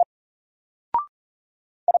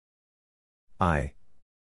 I.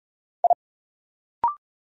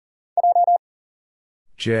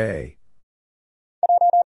 J.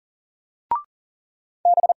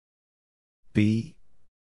 B.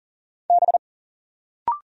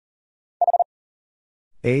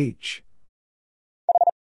 H.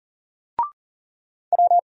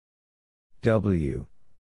 W.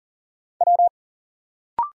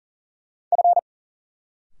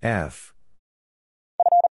 F.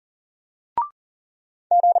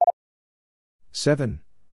 7.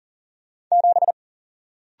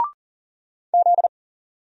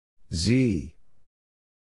 Z.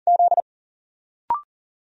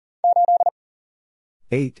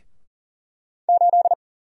 8.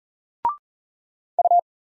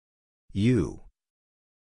 U.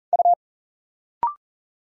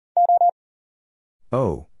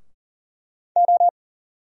 O.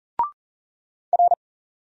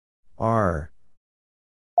 R.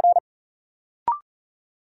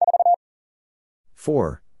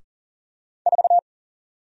 4.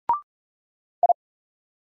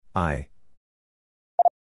 I.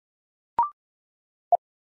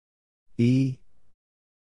 E.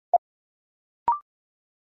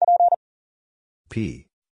 P.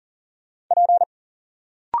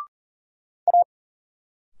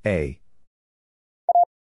 A.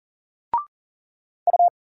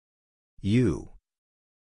 U.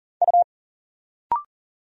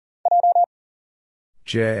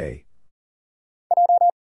 J.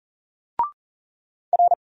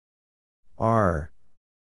 R.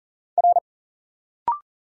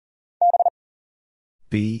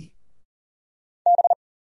 B.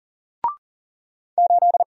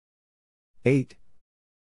 8.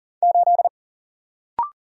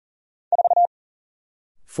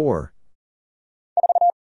 4.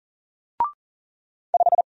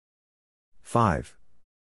 5.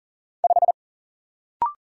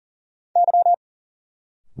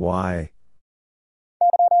 Y.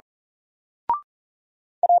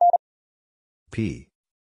 P.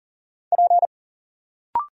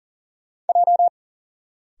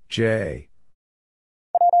 J.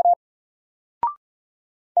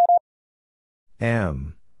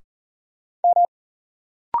 M.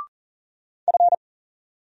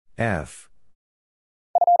 F.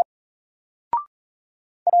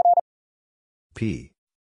 P.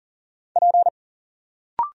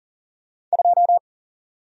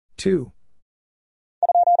 2.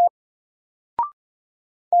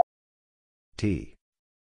 T.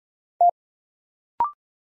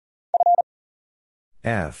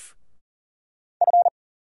 F.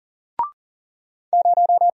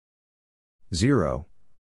 0.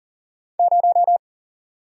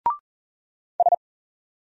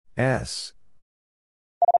 S.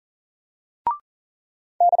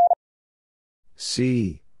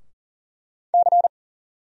 C.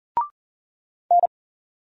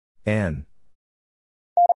 N.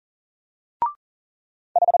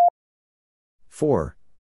 4.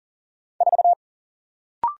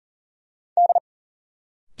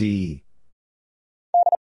 D.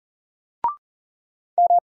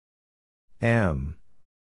 M.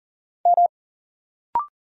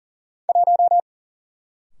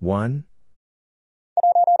 1.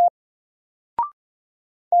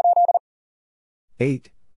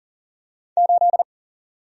 8.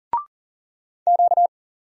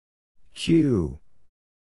 Q.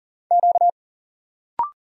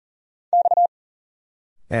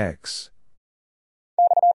 X.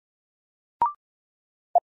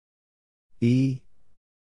 E.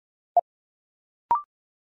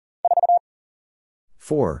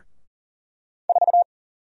 4.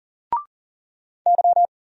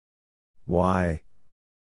 Y.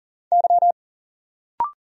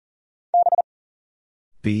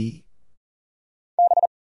 B.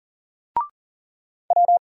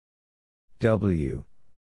 W.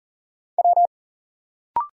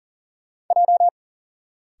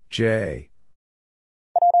 J.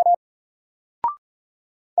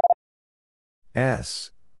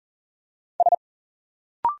 S.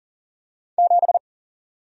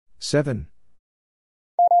 7.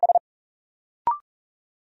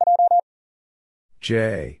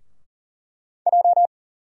 J.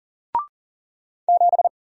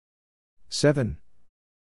 7.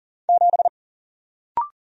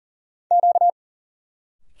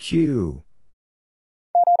 Q.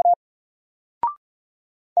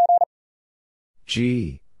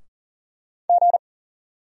 G.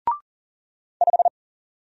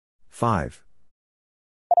 5.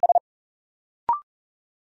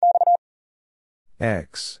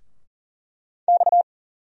 X.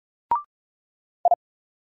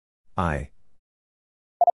 I.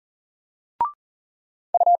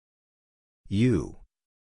 U.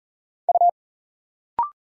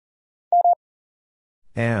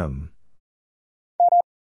 M.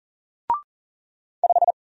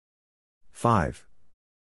 5.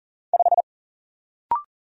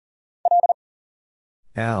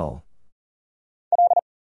 L.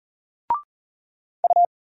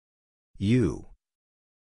 U.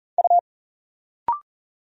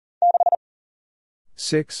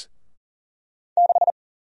 6.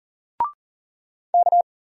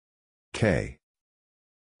 K.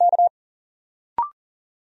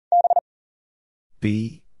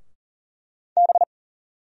 B.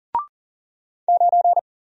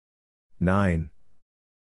 9.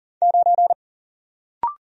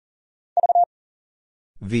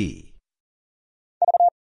 V.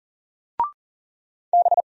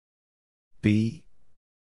 B.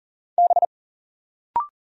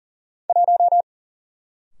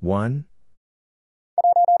 1.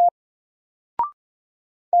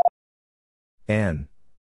 N.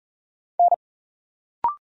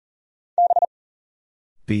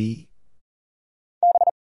 B.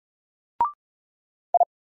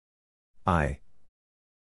 I.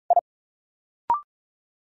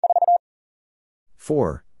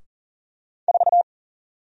 4.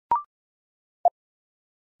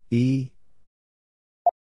 E.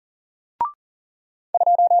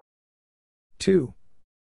 2.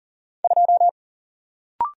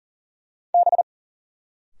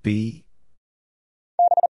 B.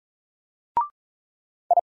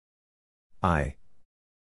 I.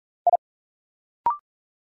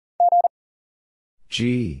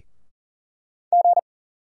 G.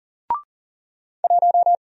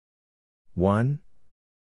 1.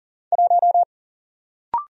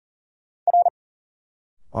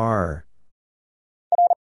 R.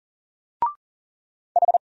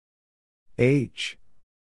 H.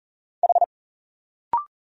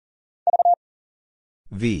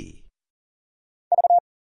 V.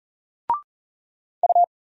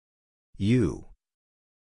 U.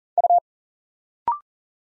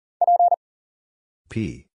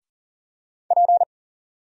 P.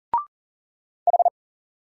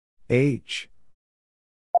 H.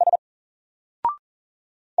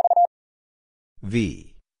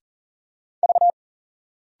 V.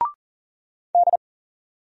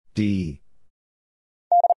 D.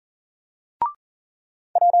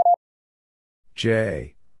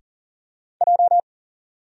 J.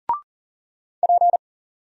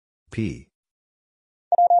 P.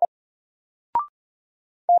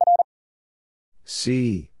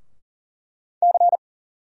 C.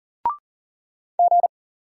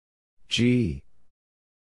 G.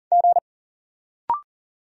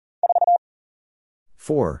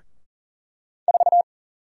 4.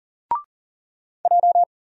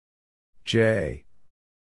 J.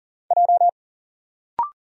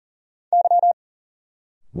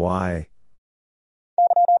 Y.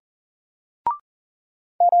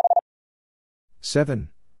 7.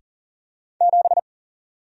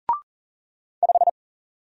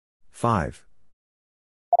 5.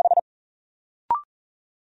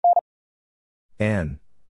 N.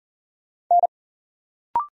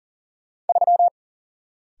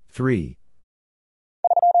 3.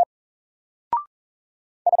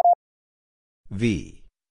 V.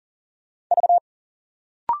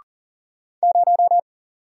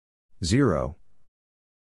 0.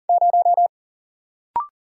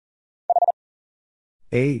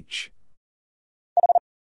 H.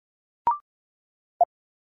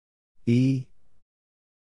 E.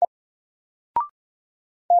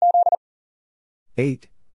 8.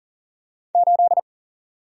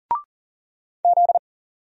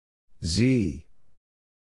 Z.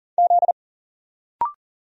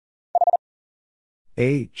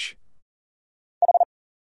 H.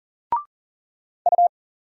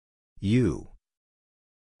 U.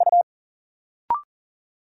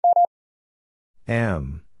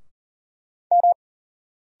 M.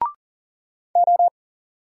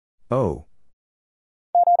 O.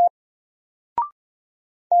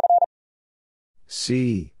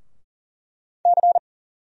 C.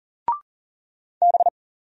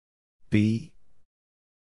 B.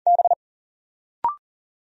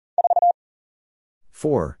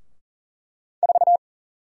 4.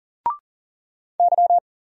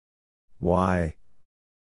 Y.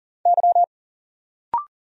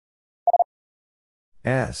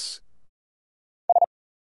 S.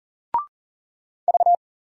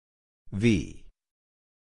 V.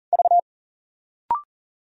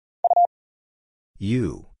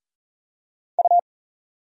 U.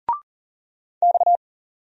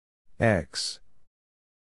 X.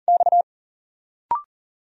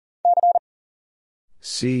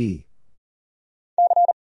 C.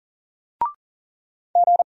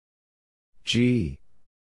 G.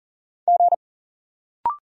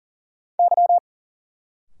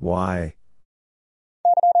 Y.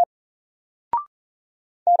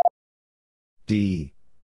 D.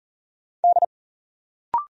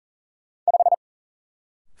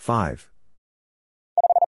 5.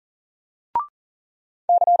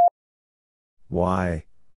 Y.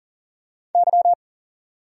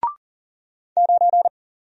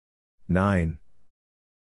 9.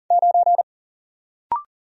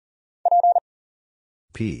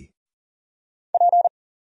 P.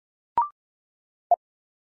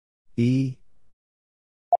 E.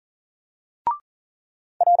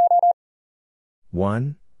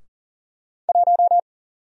 1.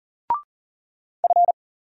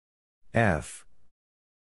 F.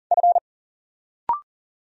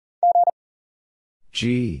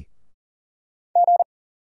 G.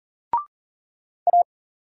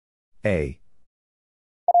 A.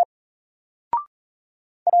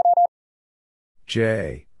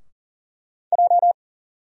 J.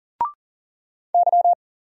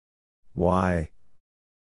 Y.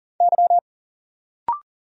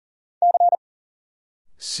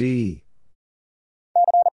 C.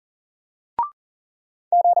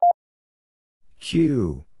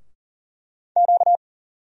 Q.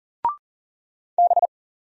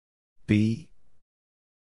 B.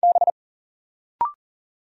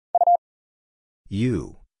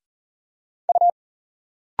 U.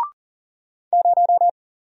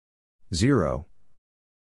 0.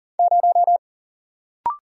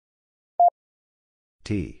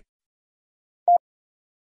 T.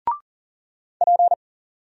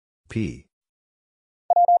 P.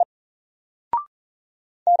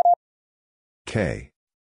 K.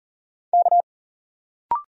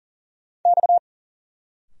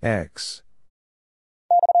 X.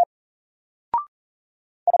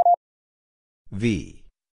 V.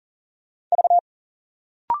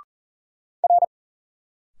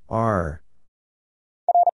 R.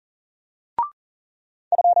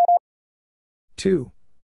 2.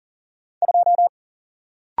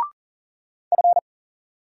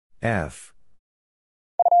 F.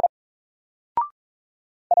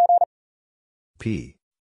 P.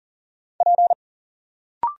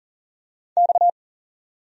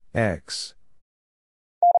 X.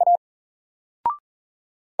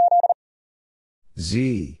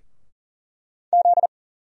 Z.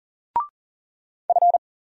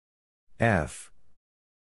 F.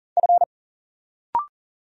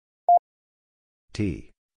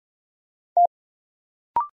 T.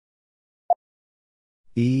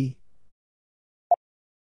 E.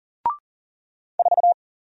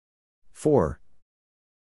 4.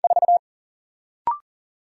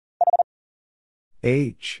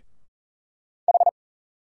 H.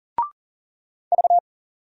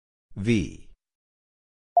 V.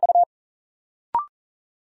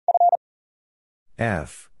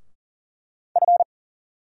 F.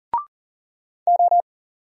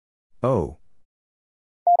 O.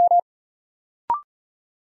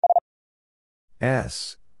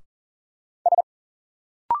 S.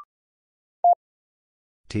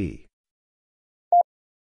 T.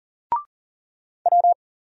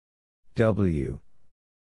 W.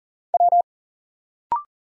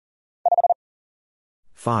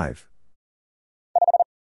 5.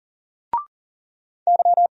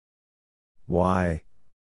 Y.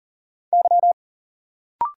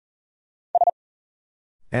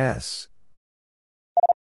 S.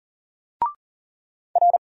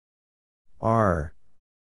 R.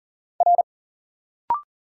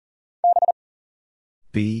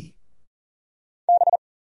 B.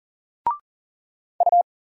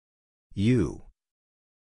 U.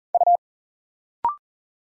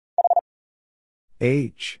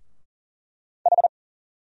 H.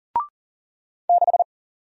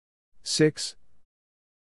 6.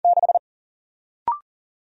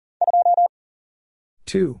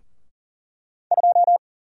 2.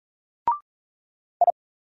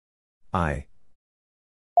 I.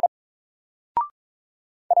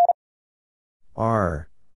 R.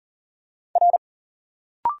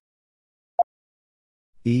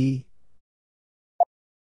 E.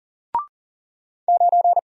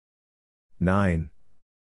 9.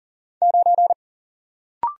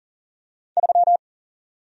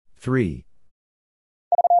 3.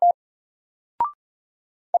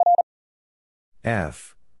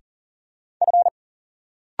 F.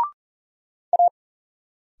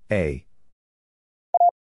 A.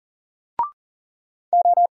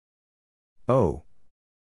 O.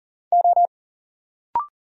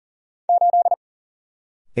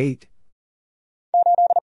 8.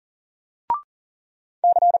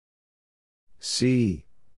 C.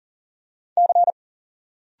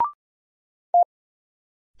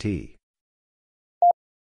 T.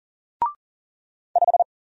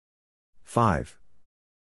 5.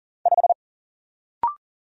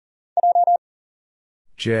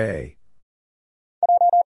 J.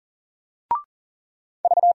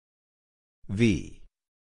 V.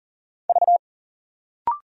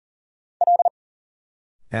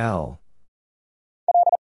 L.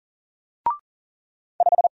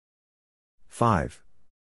 5.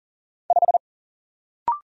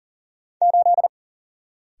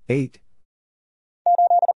 8.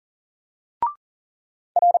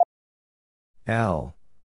 L.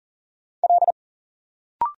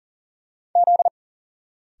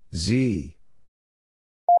 Z.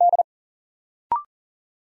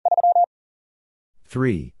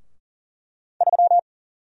 3.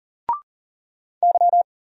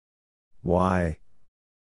 Y.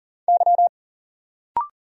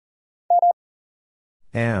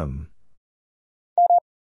 M.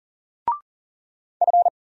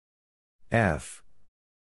 F.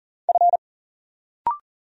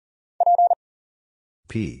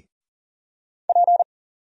 P.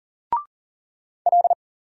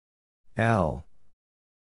 L.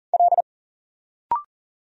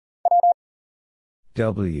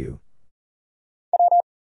 W.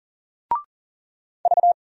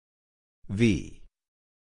 V.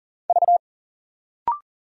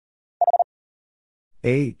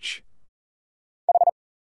 H.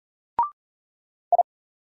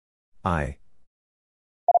 I.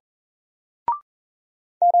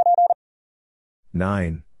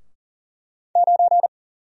 9.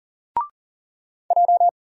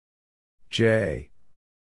 J.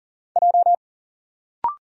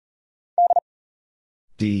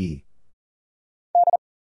 D.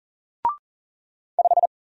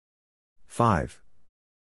 5.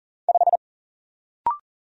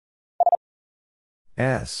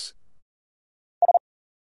 S.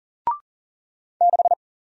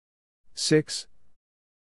 6.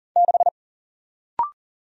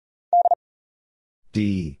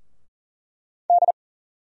 D.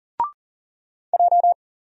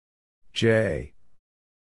 J.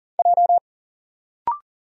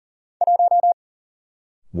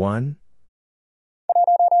 1.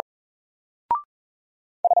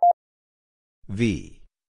 V.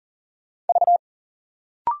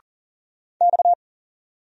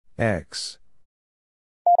 X.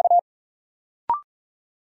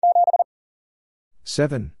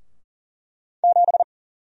 7.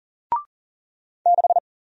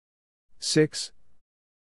 6.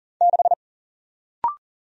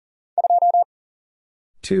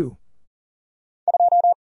 2.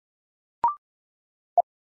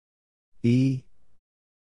 E.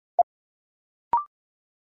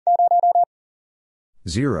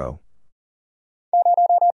 0.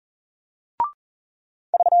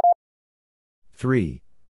 3.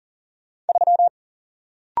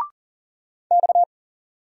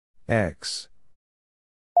 X.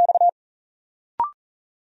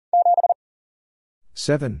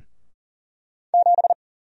 7.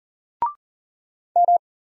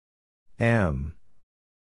 M.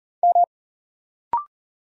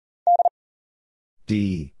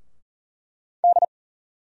 D.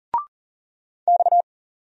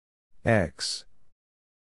 X.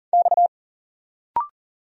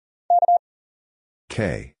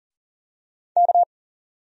 K.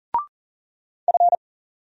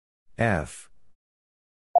 F.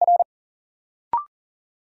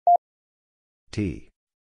 T.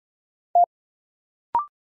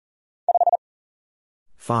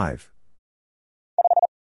 5.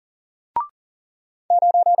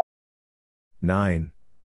 9.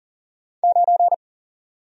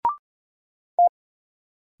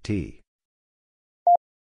 T.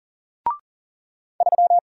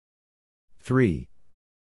 3.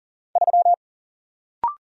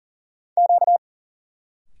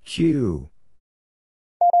 Q.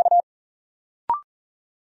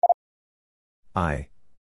 I.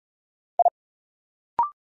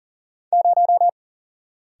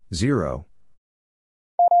 0.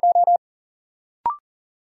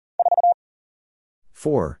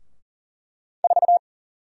 4.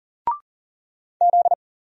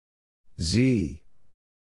 Z.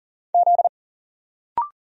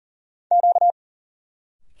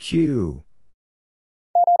 Q.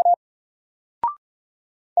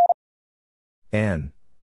 N.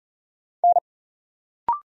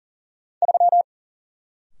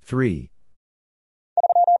 3.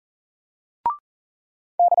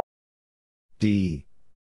 D.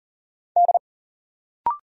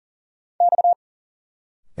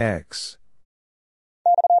 X.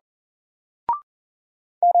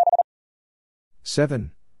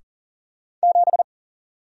 7.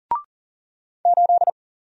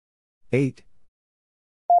 8.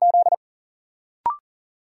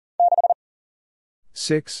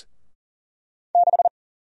 6.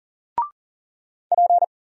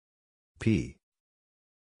 P.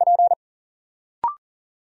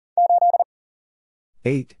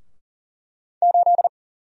 8.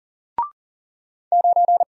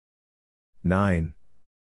 9.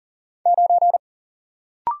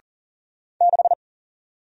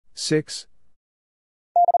 6.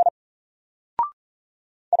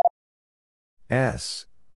 S.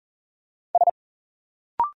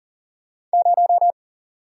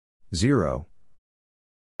 0.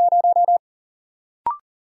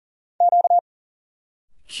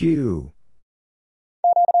 Q.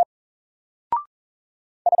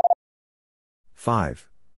 5.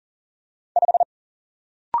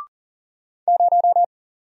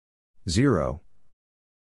 0.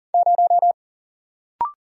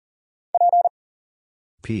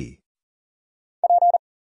 P.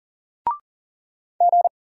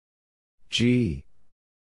 G.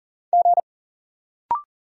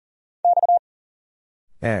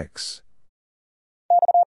 X.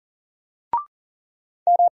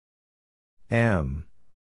 M.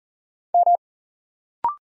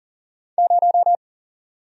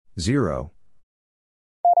 0.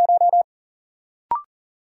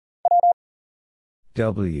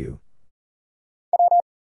 W.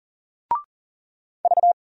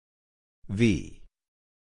 V.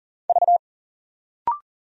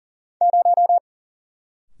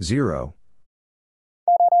 0.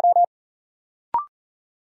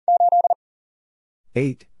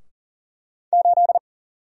 8.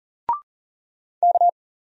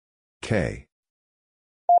 K.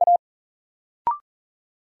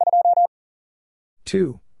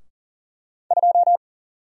 2.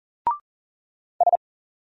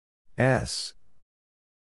 S.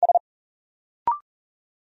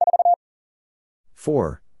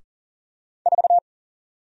 4.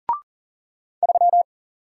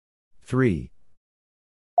 3.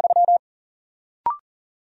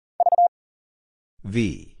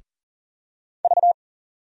 V.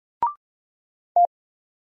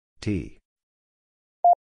 T.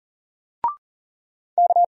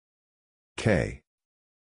 K.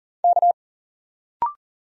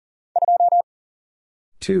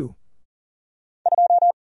 2.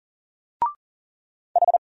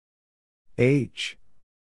 H.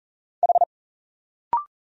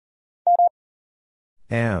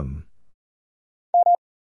 M.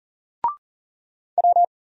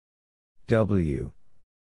 W.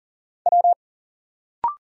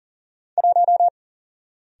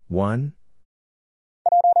 1,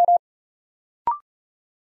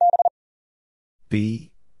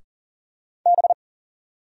 B,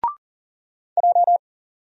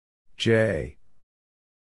 J,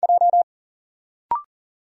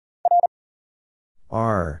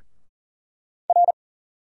 R,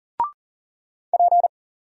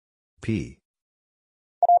 P,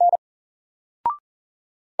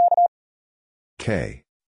 K,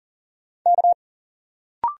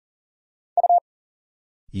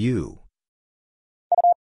 U,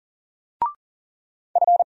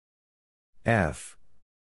 F,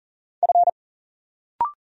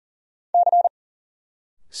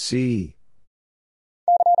 C,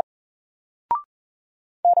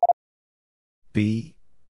 B,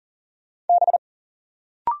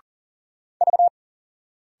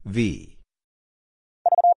 V,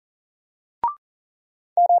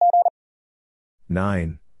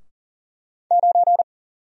 9,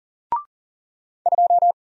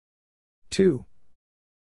 2,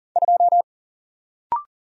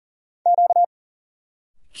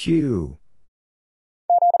 Q,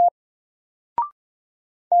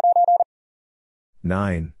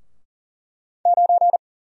 9,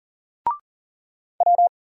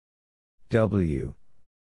 W,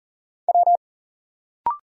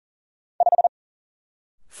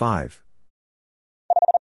 5,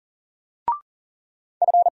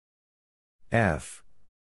 F,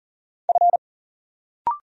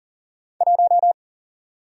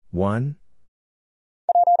 1,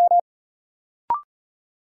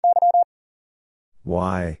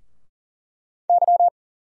 Y,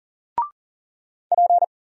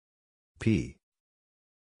 P,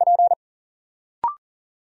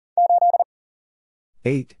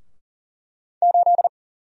 8,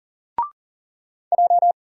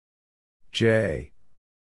 J,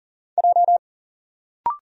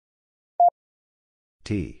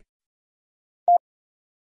 T,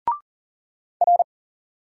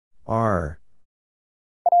 R,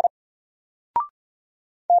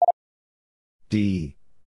 D,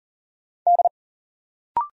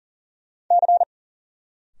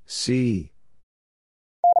 C,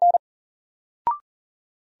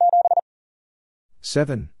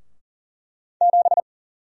 7,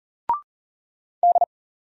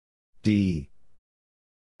 D,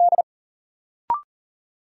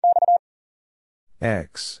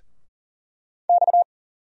 X,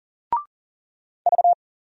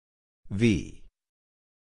 V,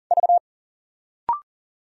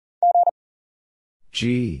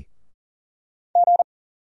 G,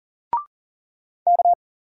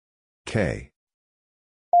 K,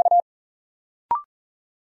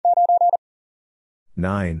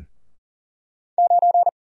 9,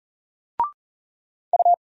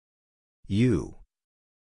 U,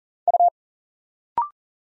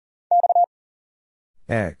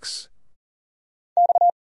 X,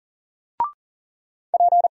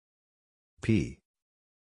 P,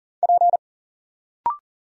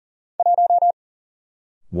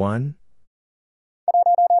 1,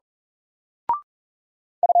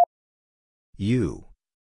 U,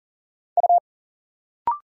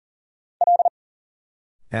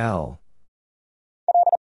 L,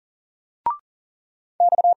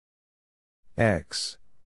 X,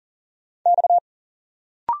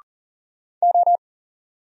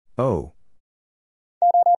 O,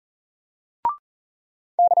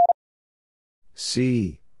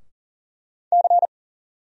 C,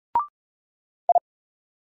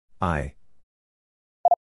 I,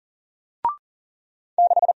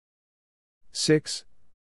 6,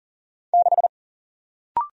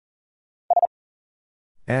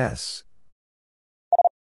 S,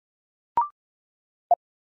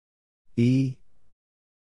 E,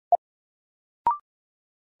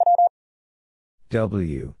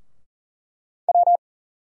 W,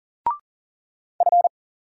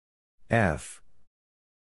 F,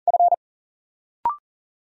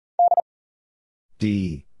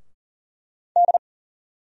 D,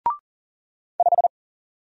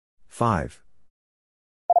 5,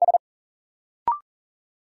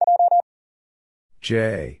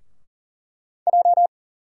 J,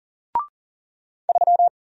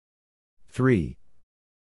 3,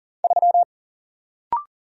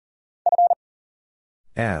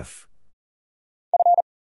 F,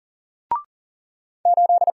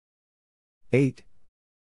 8,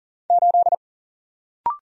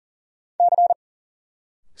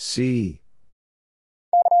 C,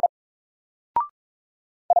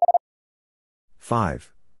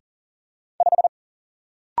 5,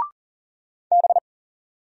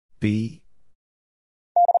 B,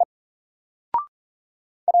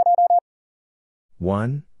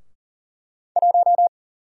 1,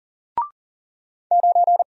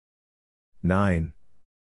 9,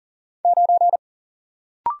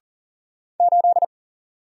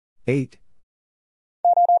 8.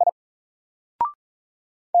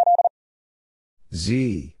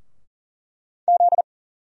 Z.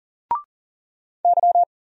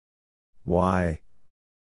 Y.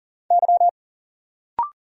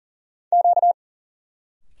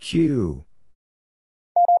 Q.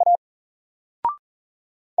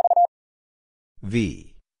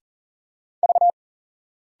 V.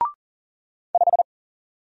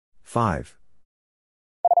 5.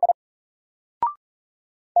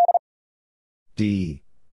 D.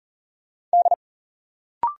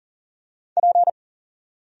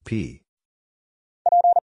 P.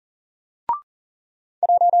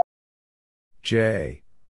 J.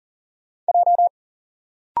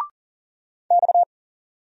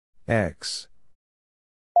 X.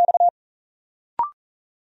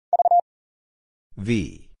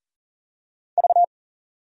 V.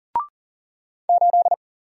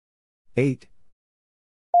 8.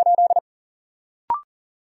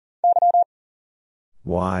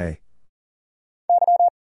 Y.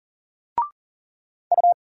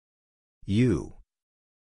 U.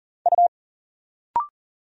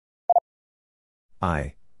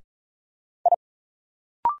 I.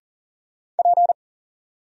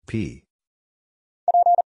 P.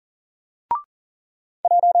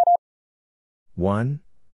 1.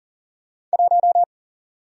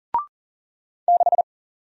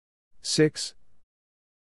 6.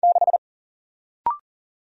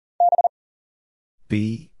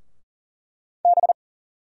 B.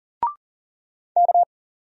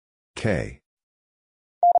 K.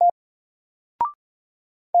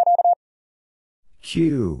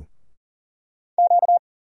 Q.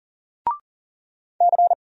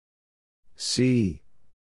 C.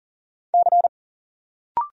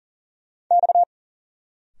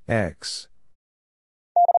 X.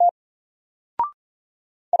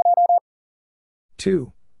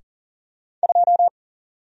 2.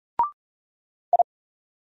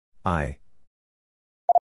 I.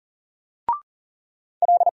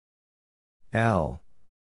 L.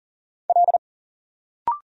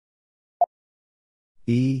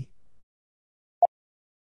 E.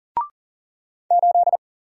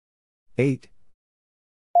 8.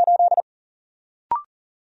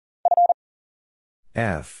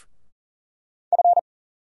 F.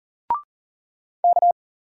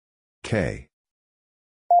 K.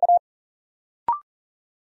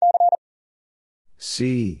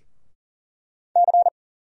 C.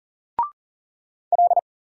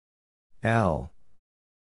 L.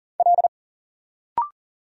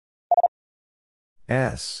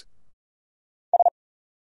 S.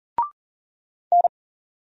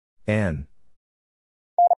 N.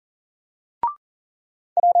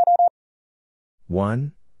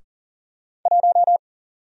 1.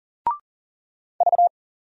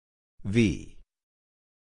 V.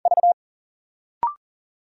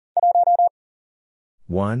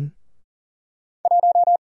 1.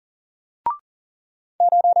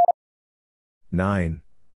 9.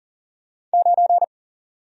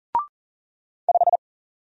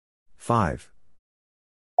 5.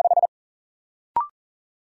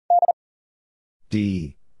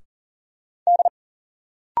 D.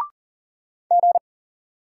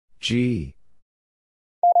 G.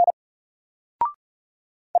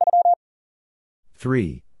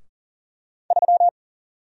 3.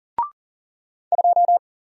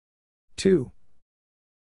 2.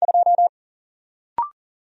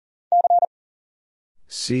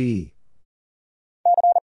 C.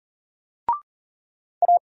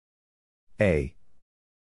 A.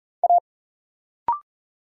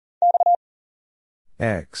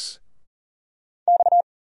 X.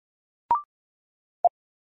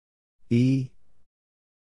 E.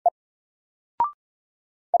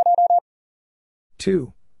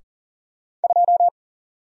 2.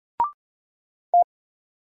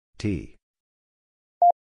 T.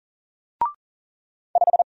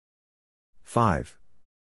 5.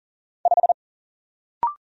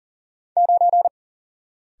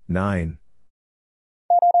 9.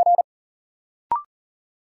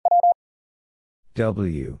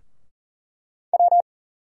 W.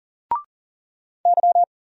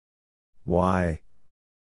 Y.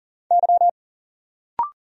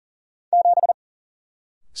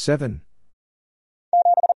 7.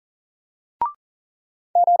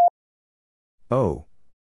 O.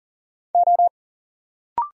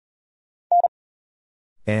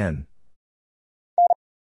 N.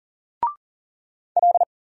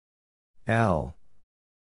 L.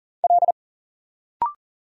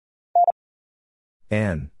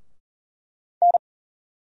 N.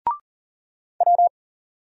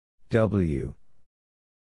 W.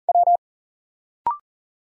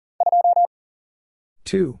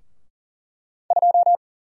 2.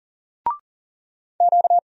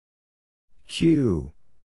 Q.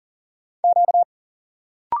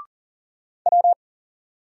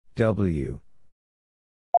 W.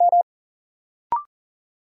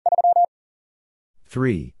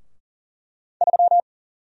 3.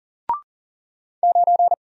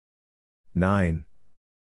 9.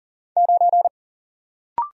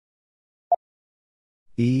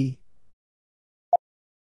 E.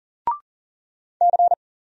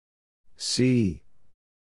 C.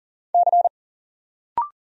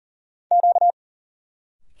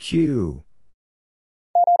 Q.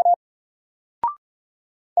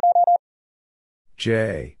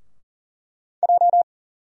 J.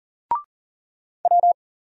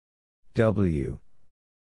 W.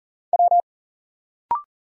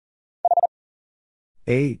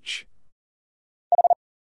 H.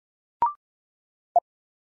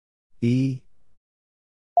 E.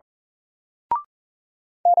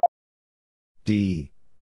 D.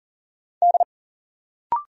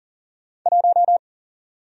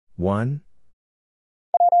 1.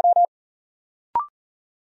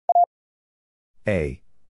 A.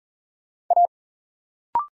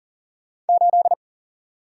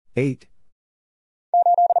 8.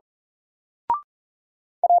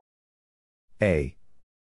 A.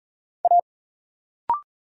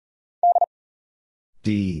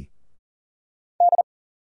 D.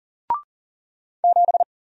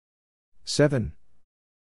 7.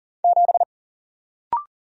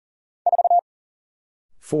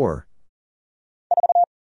 4.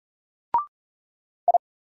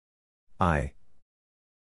 I.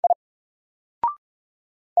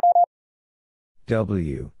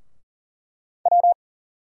 W.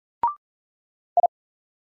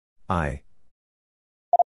 I.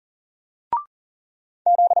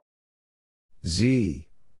 Z.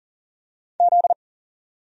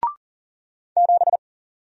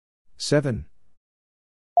 7.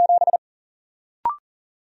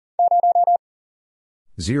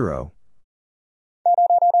 0.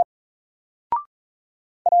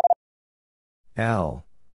 L.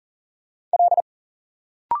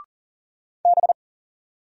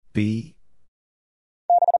 B.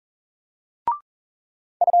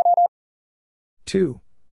 2.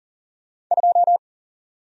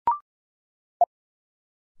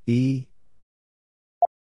 E.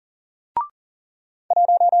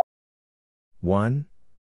 1.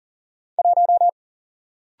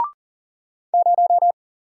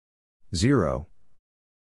 0.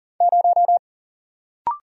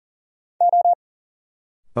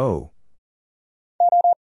 O.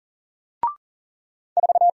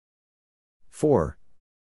 4.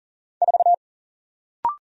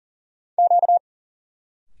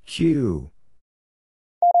 Q.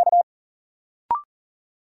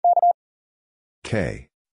 K.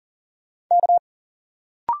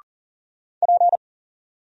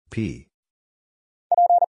 P.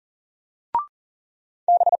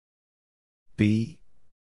 B.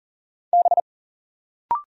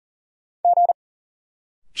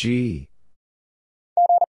 G.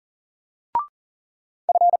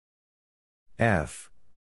 F.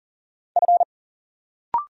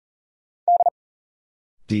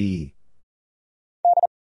 D.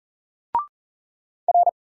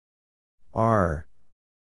 R.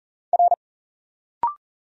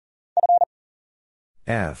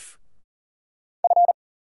 F.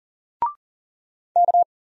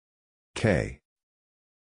 K.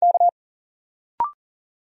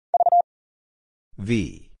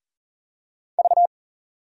 V.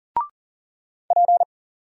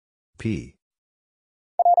 P.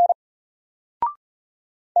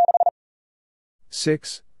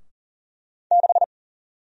 6.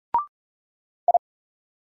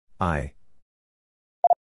 I.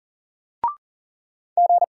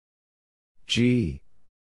 G.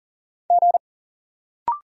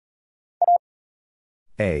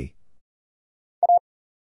 A.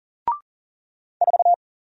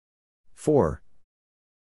 4.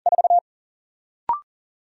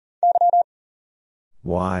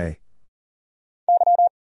 Y.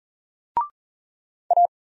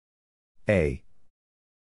 A.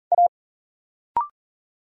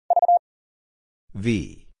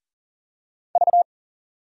 V.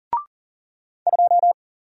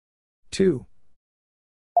 2.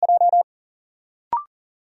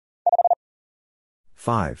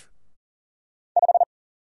 5.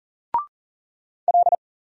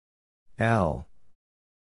 L.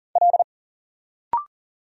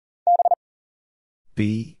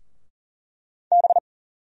 B.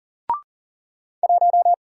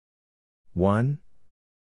 1.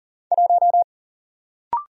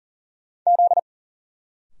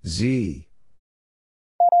 Z.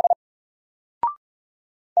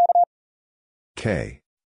 K.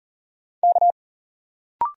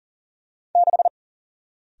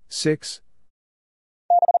 6.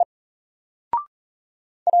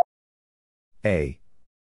 A.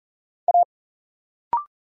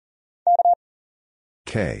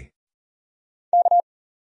 K.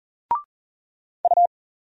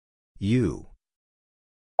 U.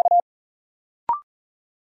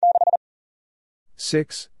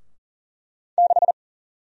 6.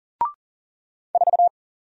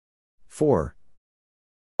 4.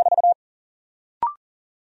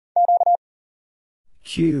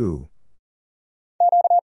 Q.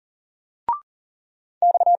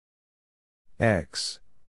 X.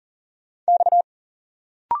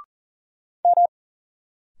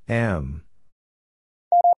 M.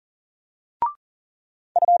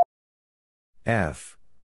 F.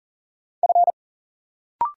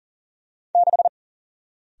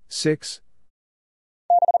 6.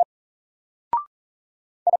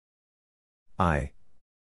 I.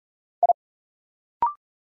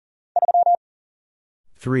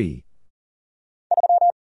 3.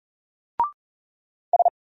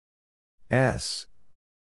 S.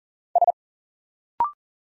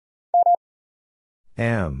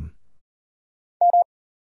 M.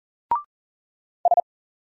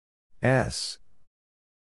 S.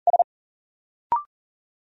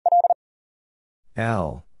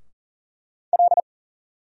 L.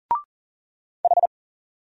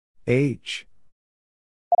 H.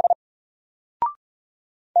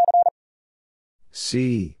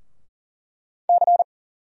 C.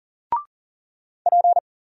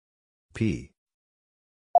 P.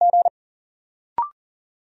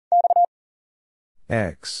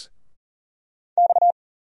 X.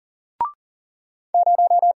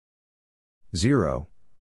 0.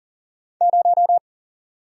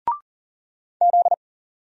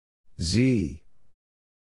 Z.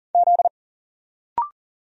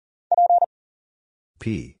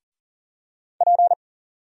 P.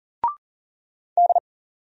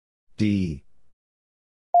 D.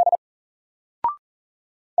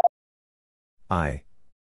 I.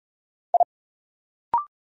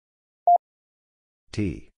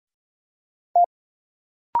 T.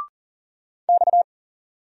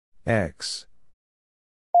 X.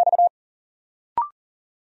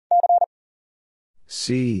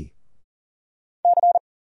 C.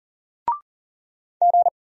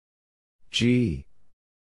 G.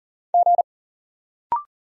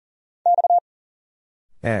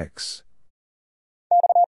 X.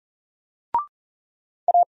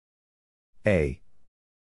 A.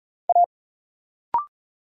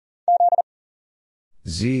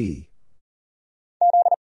 Z.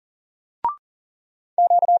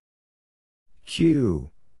 Q.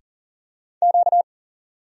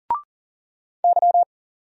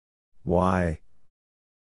 Y.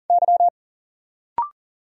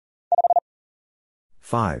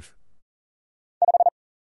 5.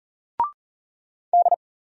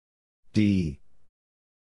 D.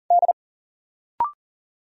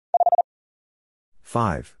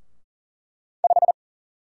 5.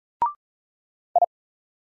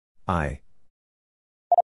 I.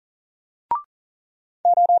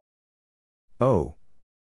 O.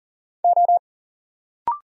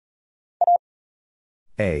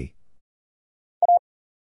 A.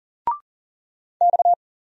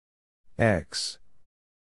 X.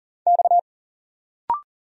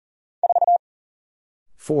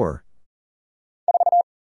 4.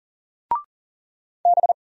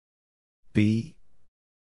 B.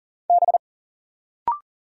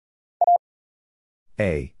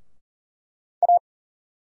 A.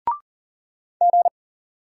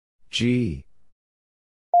 G.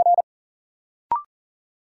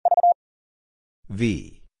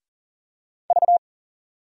 V.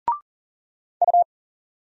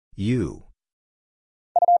 U.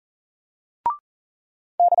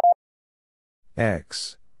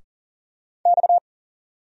 X.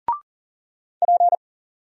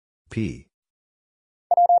 P.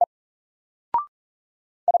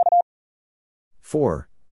 4.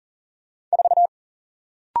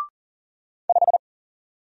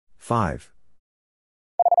 5.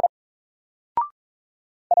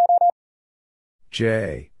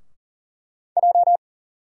 J.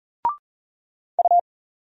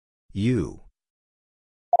 U.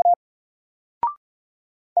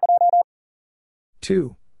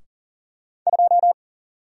 2.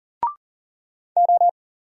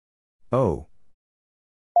 O.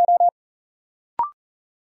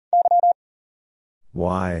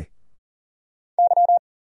 Y.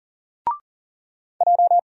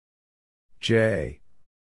 J.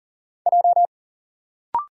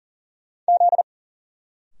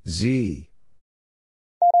 Z.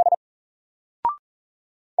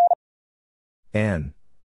 N.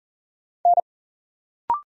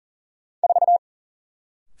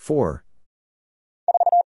 4.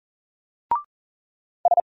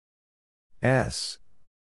 S.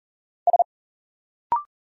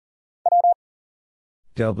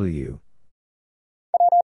 W.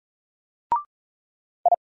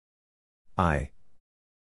 I.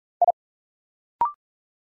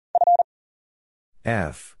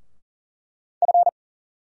 F.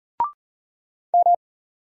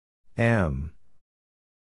 M.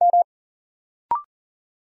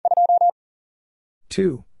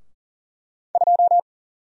 2.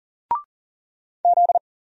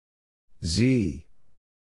 Z.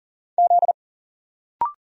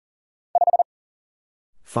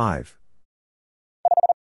 5.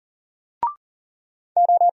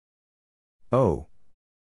 O.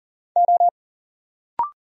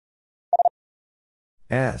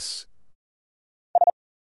 S.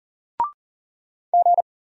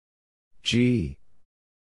 G.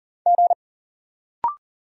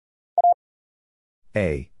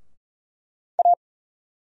 A.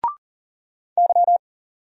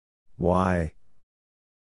 Y.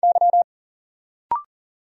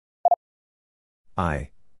 I.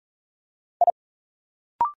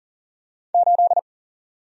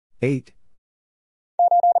 8.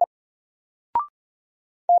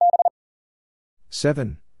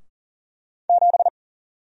 7.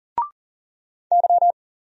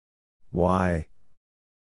 Y.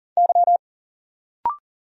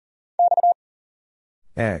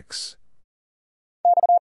 X.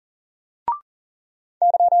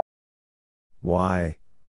 Y.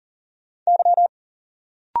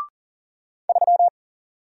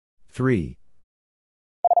 3.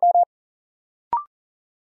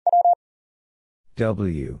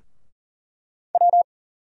 W.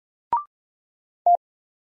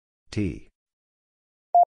 T.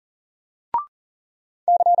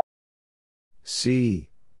 C.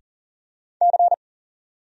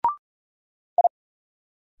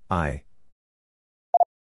 I.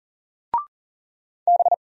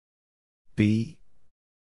 B.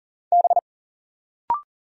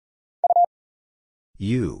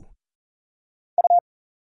 U.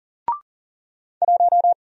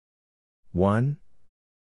 1.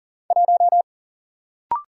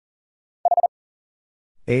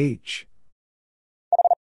 H.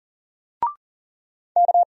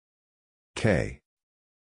 K.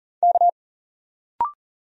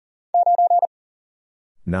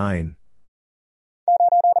 9.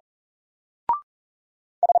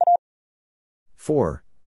 4.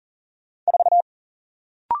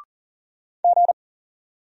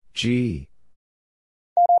 G.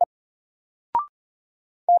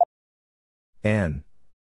 N.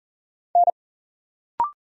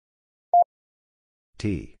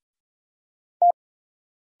 T.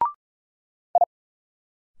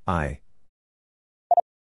 I.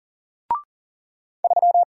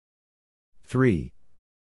 3.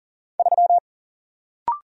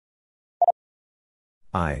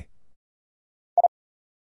 I.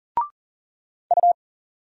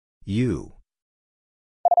 U.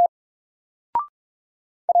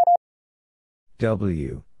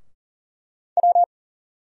 W.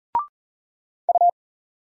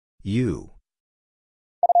 U.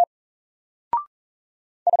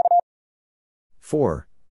 4.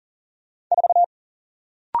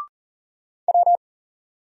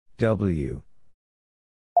 W.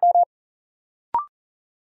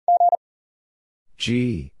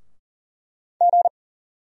 G.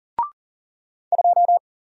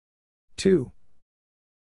 2.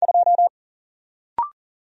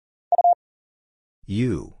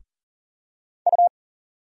 U.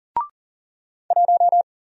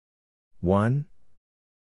 1.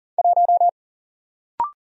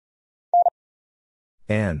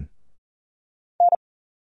 N.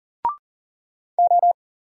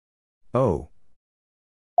 O.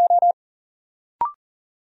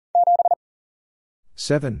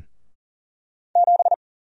 7.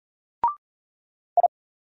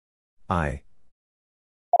 I.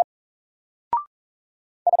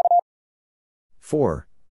 4.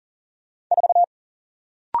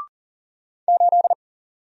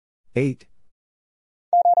 8.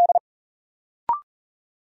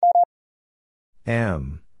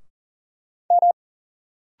 M.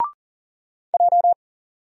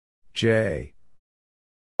 J.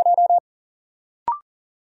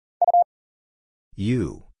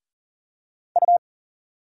 U.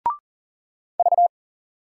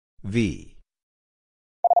 V.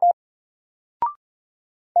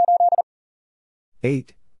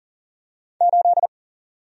 8.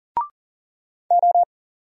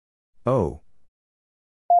 O.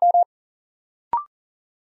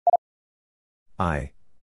 I.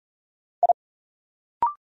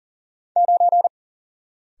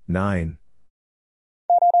 9.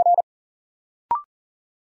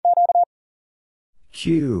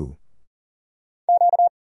 Q.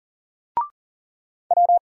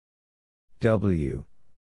 W.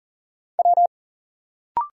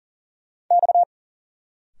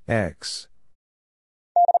 X.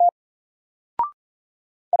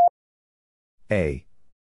 A.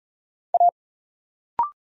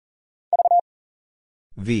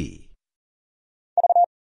 V.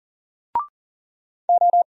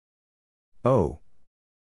 O.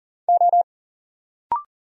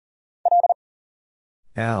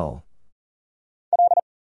 L.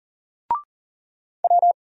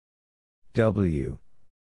 W.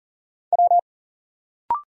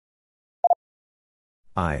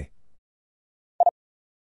 I.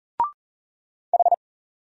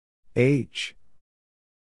 H.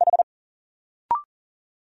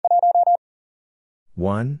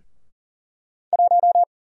 1.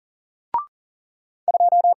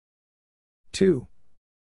 2.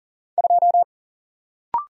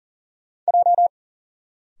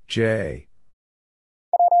 J.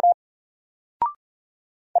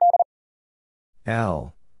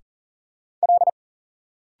 L.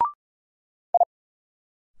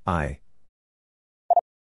 I.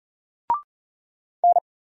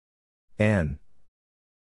 N.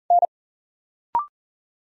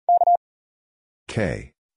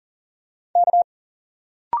 K.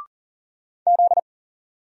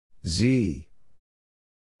 Z.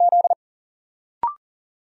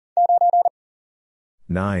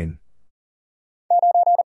 9.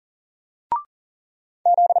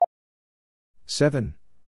 7.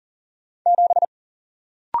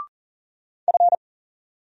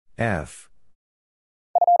 F.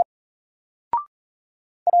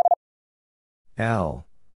 L.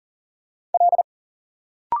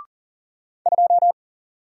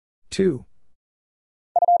 2.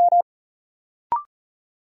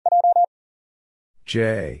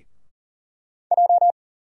 J.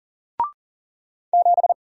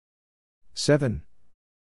 7.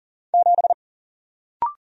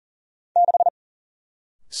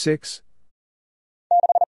 6.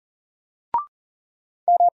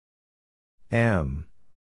 M.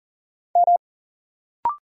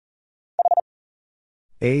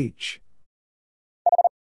 H.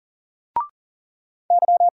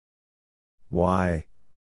 Y.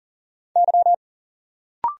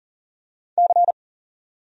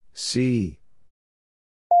 C.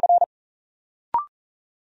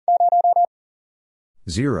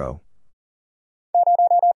 0.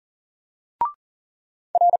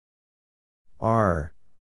 R.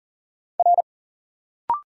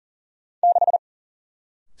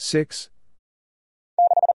 6.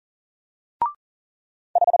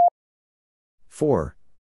 4.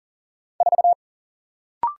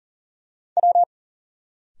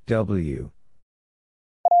 W.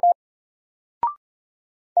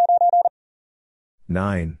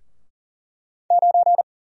 9.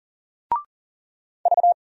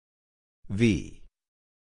 V.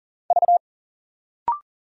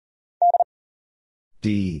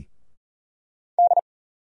 D.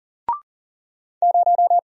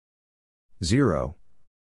 0.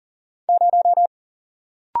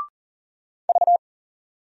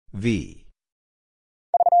 V.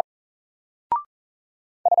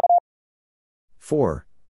 4.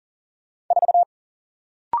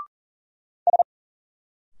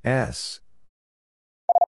 S.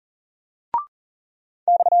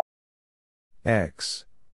 X.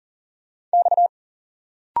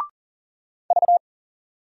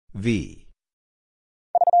 V.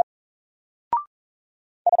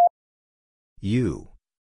 U.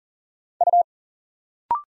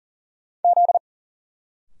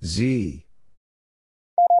 Z.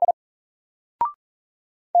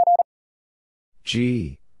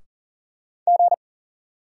 G.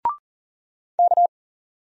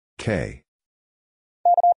 K.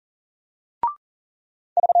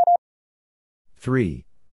 3.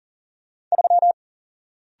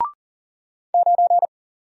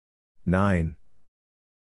 9.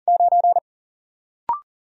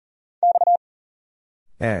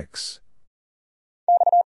 X.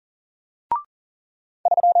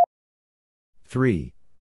 3.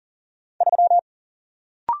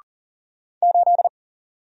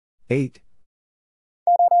 8.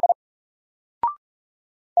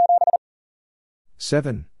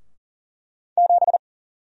 7.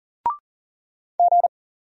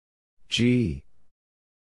 G.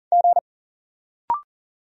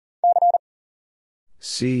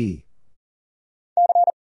 C.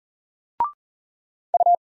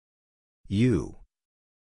 U.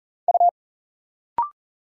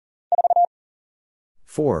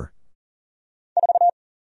 4.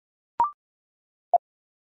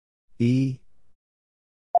 E.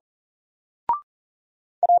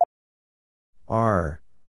 R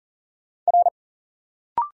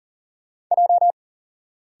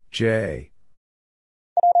J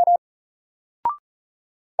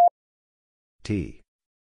T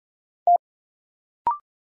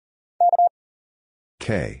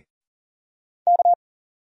K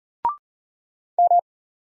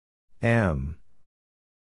M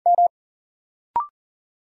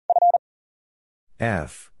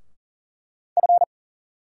F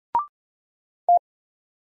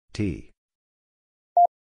T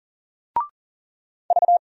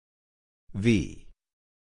V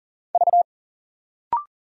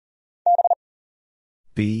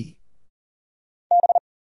B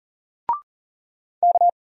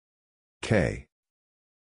K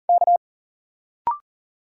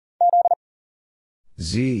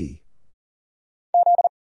Z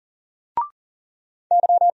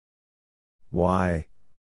Y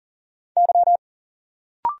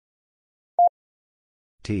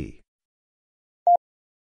T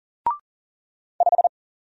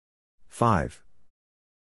 5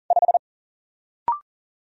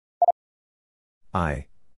 I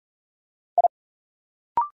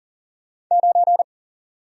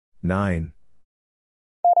 9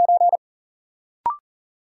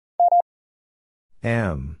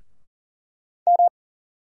 M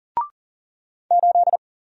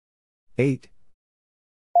 8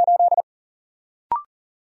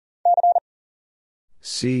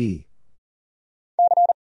 C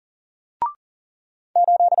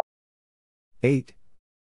 8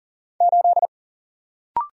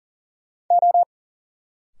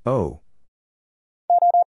 O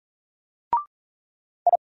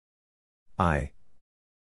I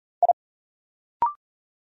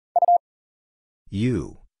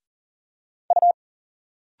U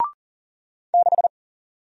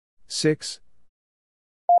 6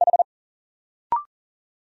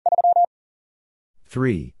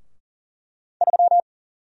 3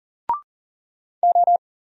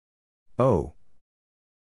 O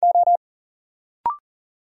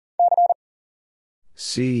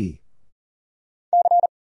C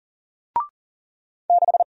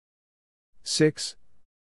 6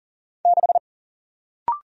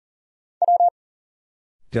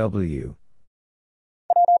 W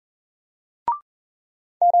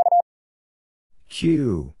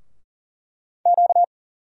Q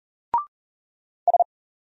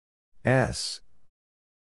S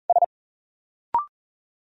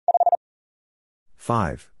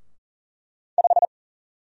 5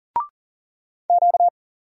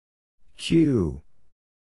 Q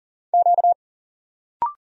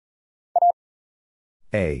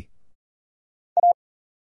A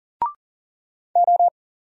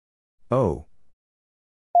O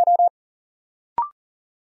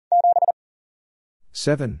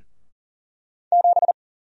 7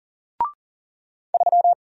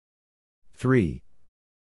 3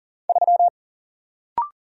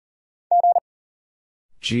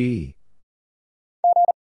 G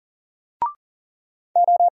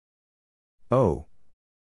O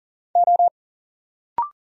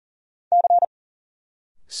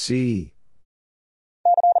C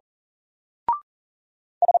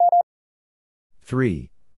 3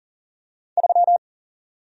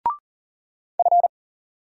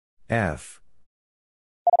 F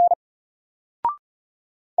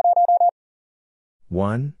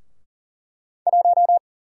 1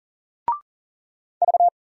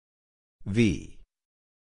 V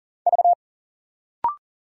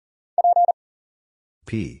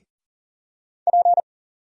P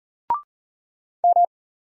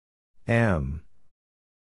M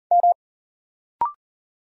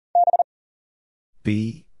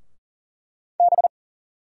B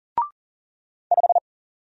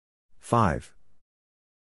 5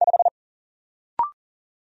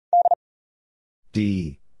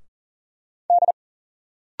 D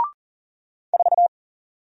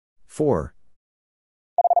 4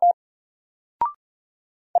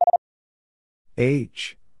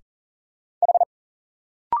 H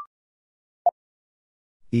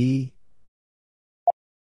E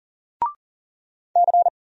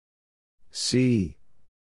C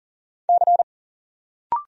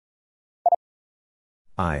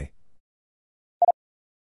I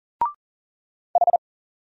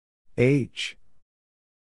H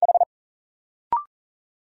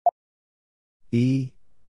E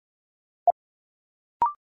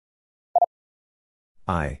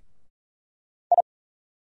I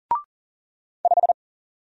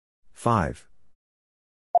 5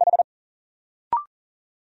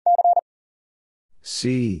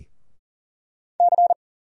 C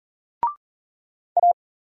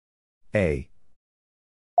A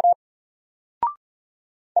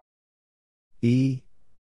E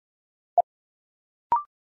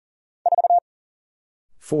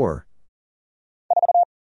 4.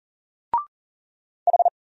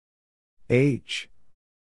 H.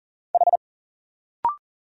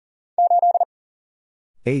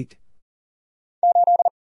 8.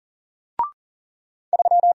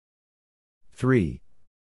 3.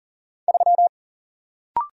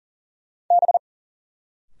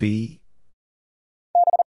 B.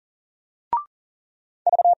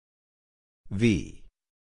 V.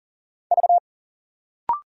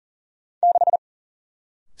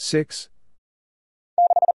 6.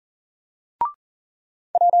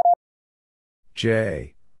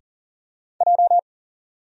 J.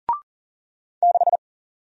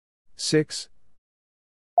 6.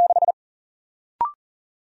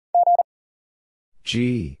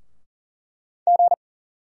 G.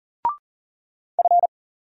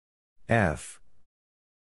 F.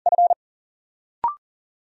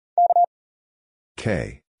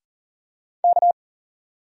 K.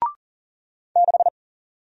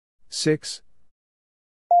 6.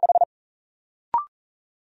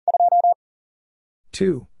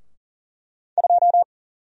 2.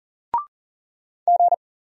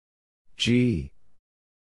 G.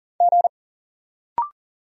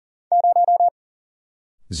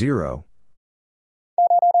 0.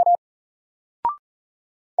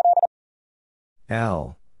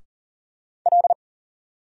 L.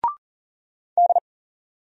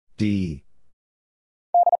 D.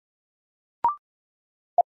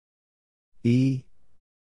 E.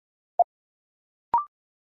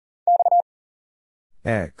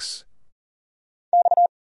 X.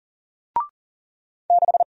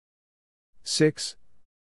 6.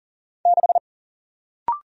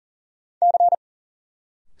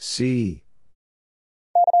 C.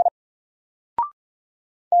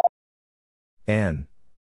 N.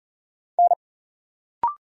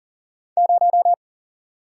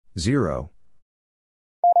 0.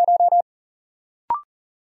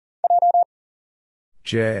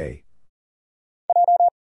 J.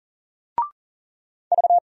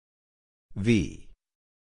 V.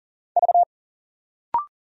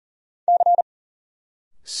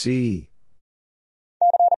 C.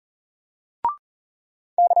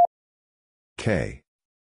 K.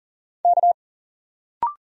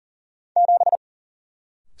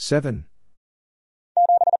 7.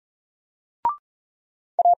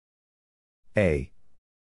 A.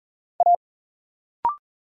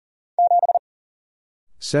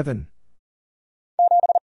 7.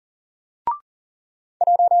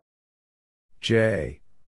 J.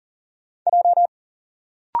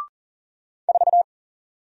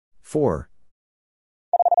 4.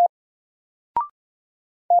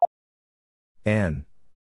 N.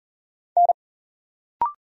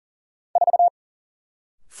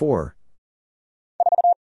 4.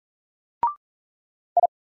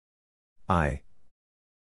 I.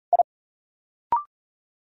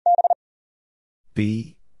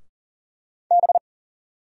 B.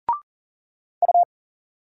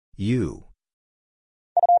 U.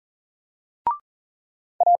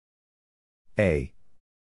 A.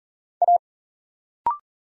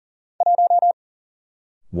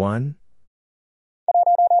 1.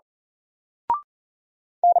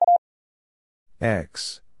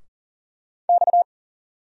 X.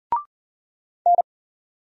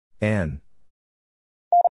 N.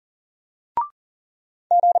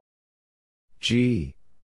 G.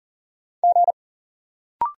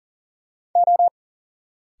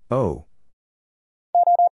 O.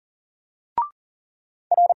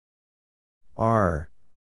 R.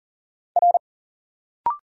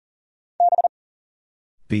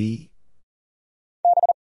 B.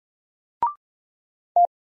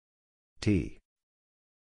 T.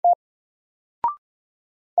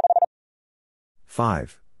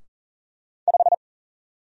 5.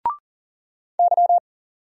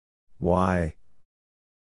 Y.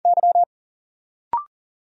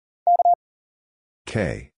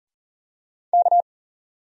 K.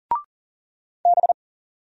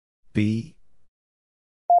 B.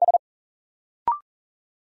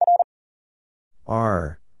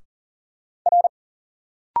 R.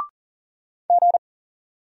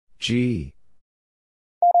 G.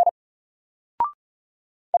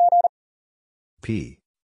 P.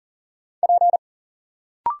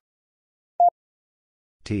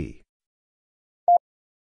 T.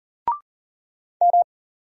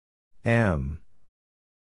 M.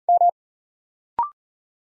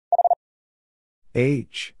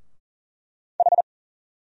 H.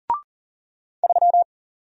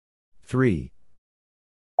 3.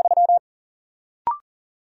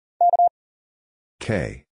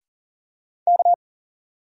 K.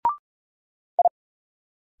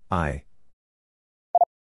 I.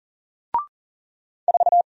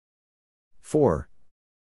 4.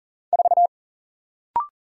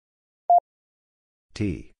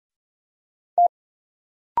 T.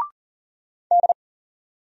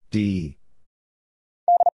 D.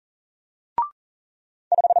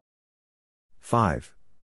 5.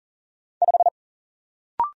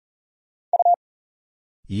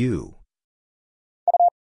 U.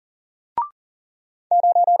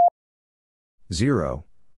 0.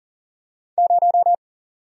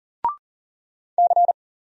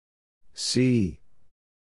 C.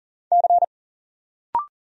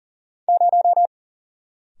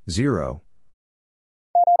 0.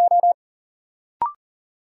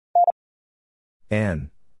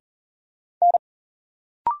 N.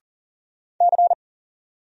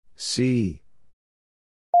 C.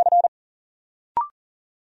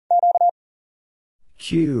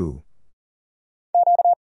 Q.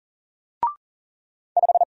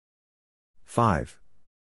 5.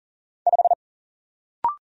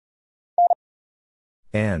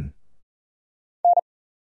 N.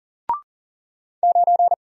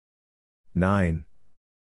 9.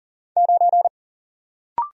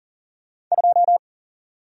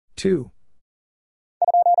 2.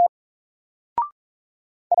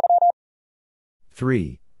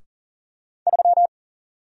 3.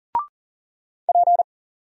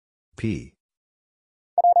 P.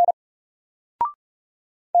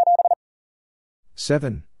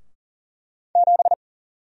 7.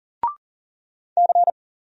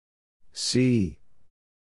 C.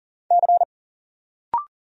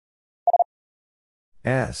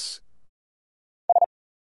 S.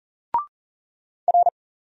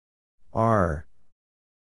 R.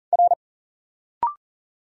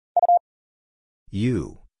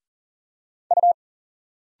 U.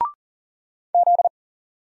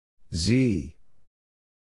 Z.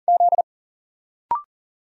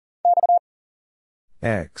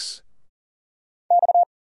 X.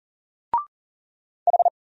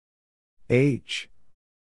 H.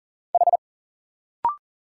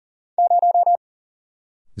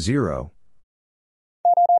 0.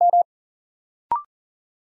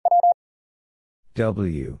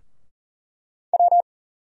 W.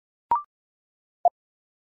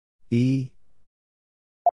 E.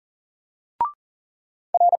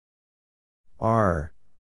 R.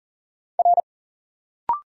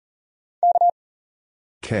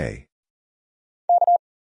 K.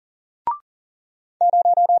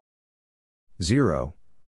 0.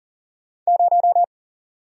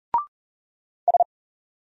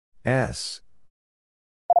 S.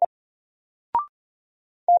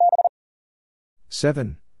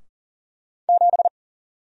 7.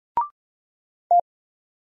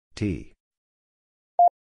 T.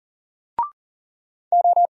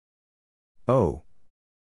 O.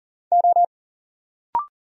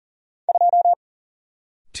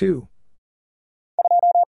 2.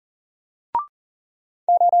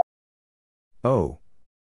 O.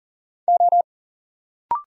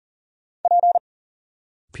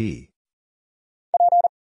 P.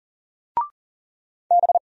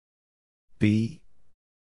 B.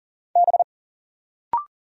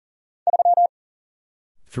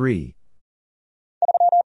 3.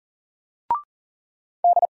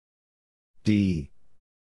 D.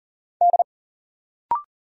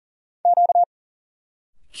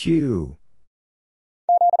 Q.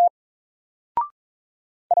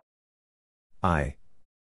 I.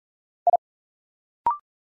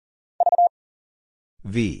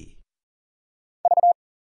 V.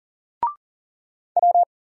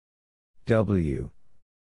 W.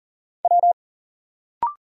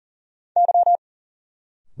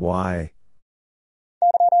 Y.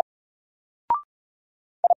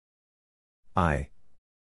 I.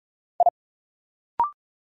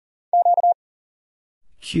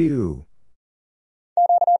 Q.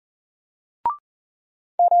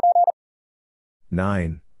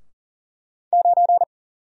 9.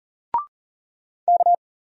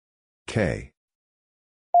 K.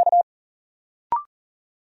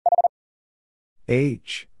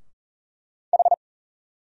 H.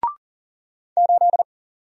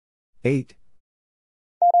 8.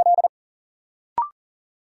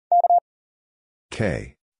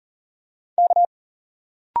 K.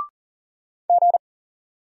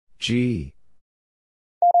 G.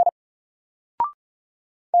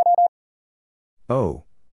 O.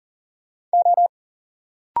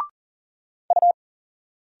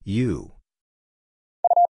 U.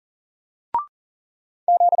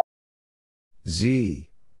 Z.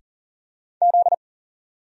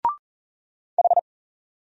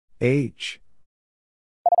 H.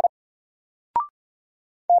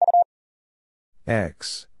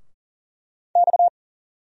 X.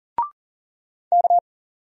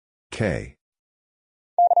 K.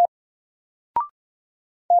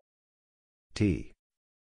 T.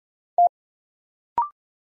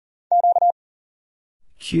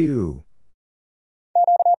 Q.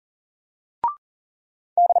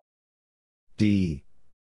 D.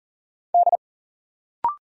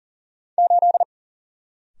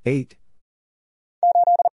 8.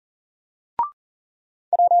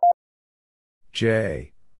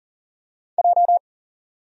 J.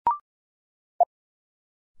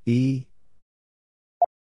 E.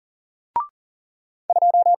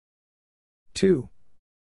 2.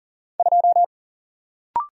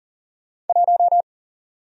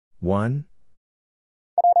 1.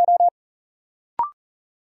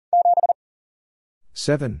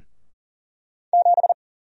 7.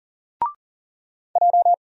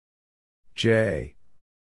 J.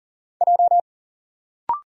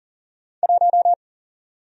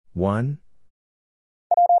 1.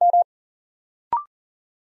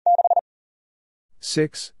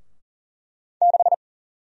 6.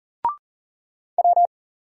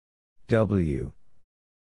 W.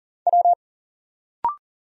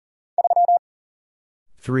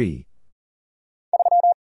 3.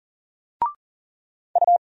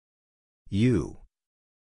 U.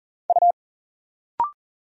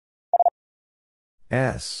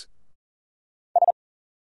 S.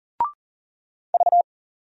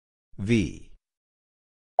 V.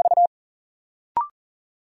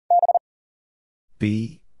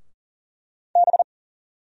 B.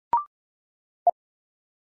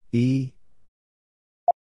 E.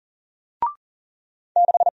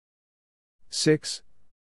 6.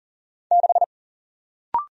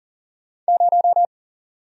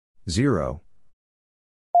 0.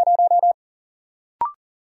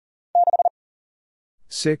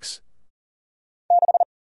 6.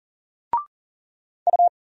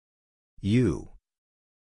 U.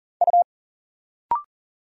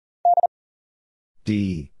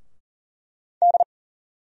 D.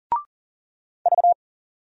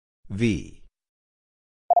 V.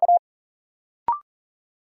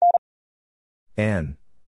 N.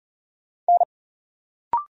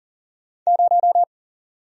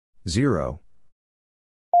 0.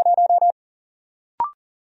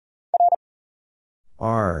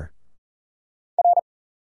 R.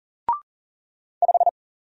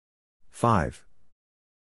 5.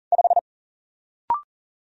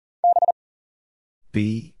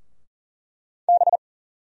 B.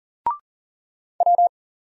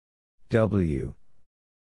 W.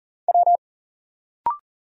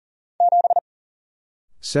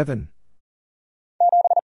 7.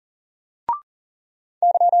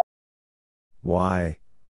 Y.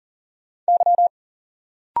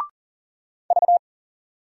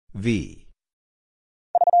 V.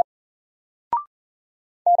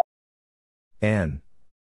 N.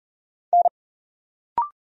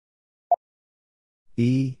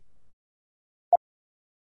 E.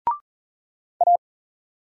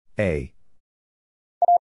 A.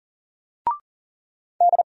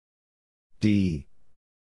 D.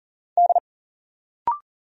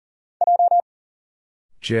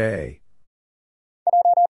 J.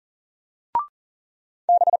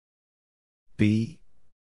 B.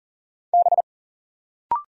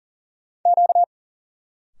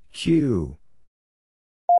 Q.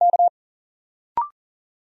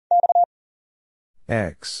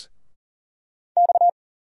 X.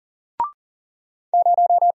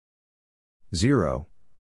 0.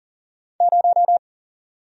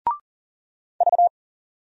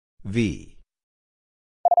 V.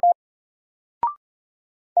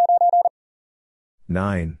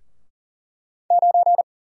 9.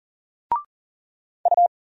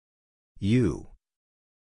 U.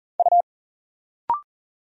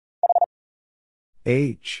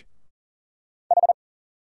 H.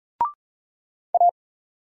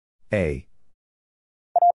 A.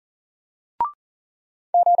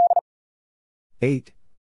 8.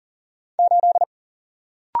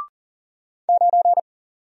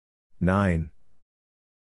 9.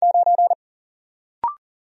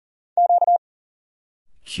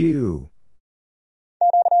 Q.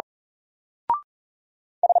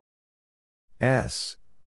 S.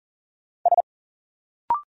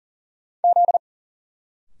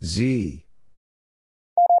 Z.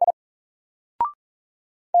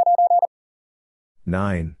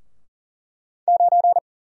 9.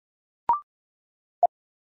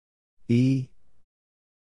 E.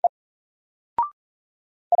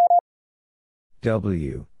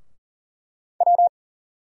 W.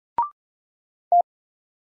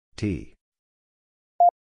 T.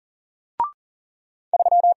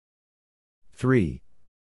 3.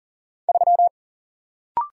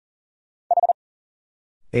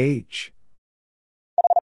 H.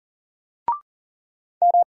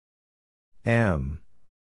 M.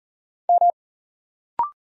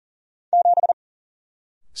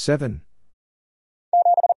 7.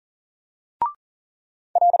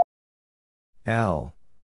 L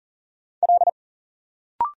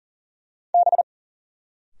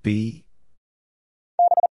B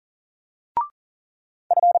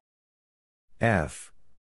F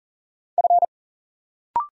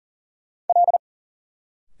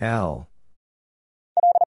L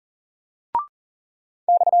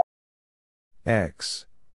X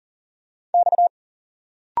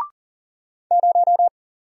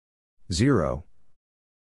 0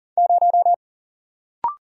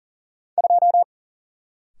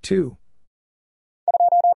 2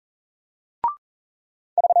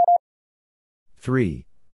 3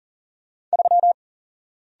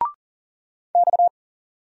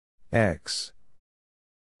 X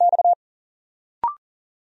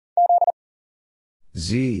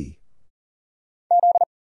Z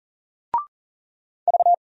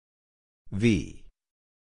V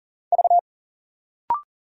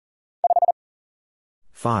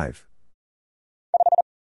 5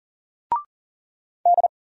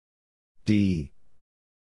 D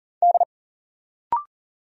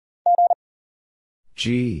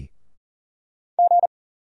G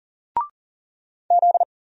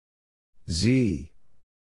Z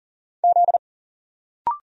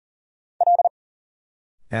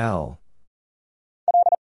L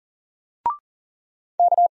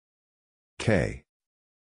K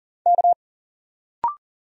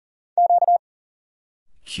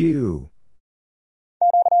Q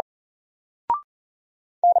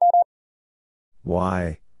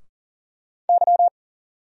Y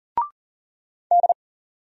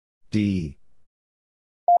D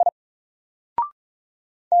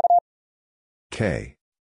K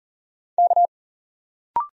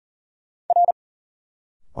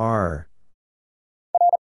R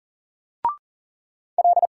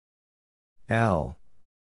L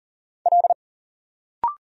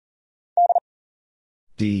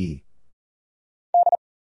D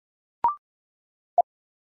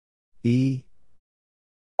E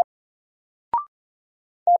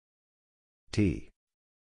T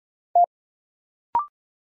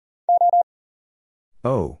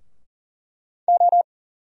O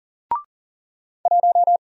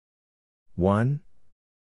 1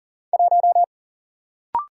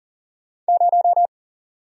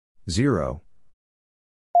 0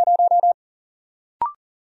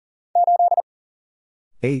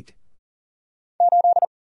 8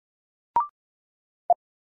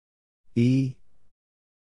 E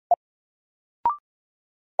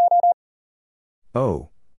O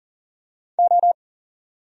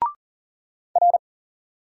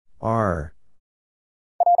R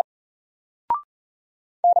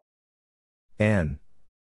N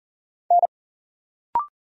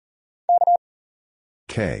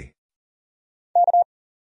K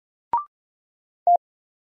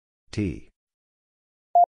T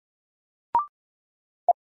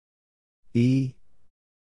E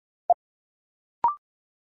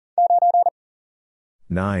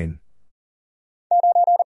 9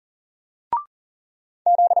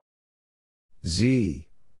 Z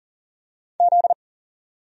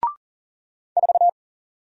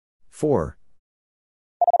 4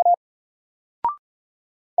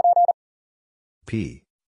 P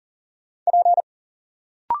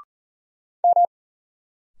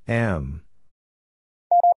M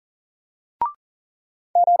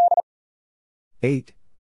 8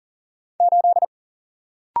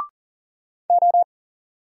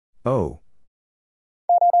 O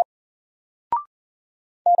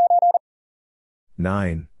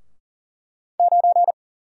 9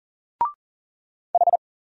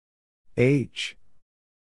 H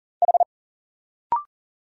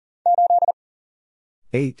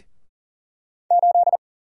 8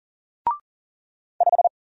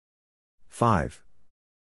 5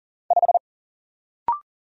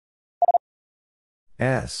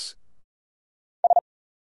 S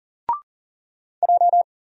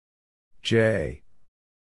J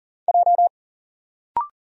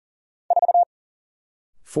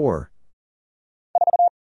 4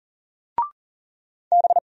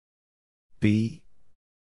 B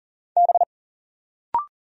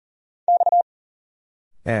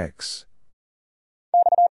X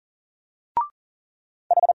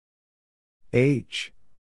H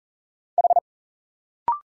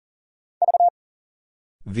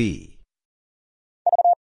V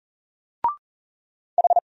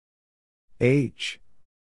H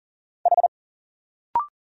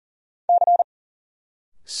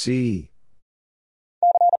C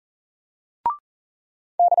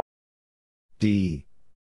D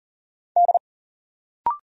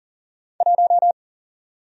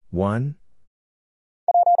 1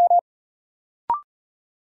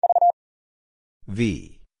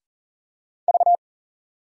 V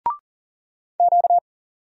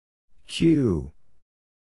Q.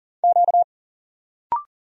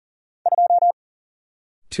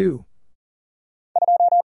 2.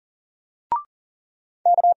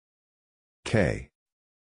 K.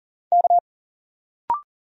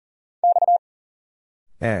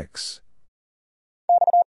 X.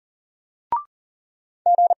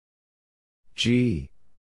 G.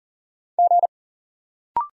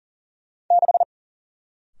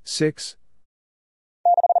 6.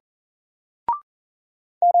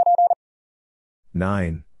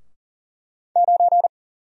 9.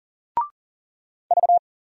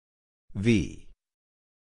 V.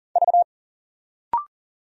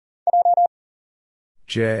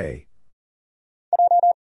 J.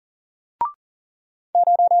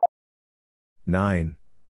 9.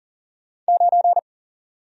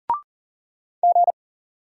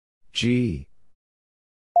 G.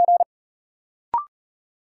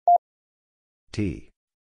 T.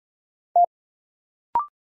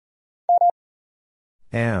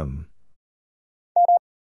 M.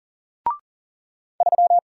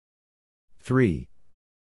 3.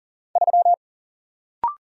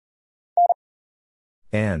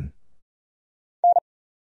 N.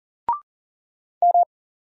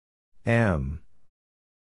 M.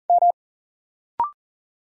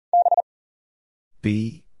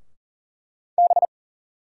 B.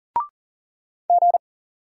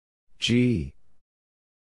 G.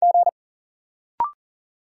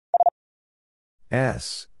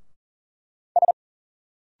 S.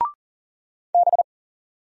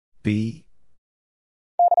 B.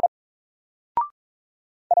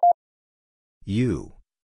 U.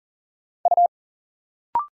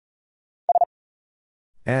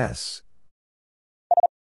 S.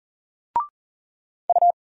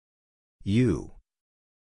 U.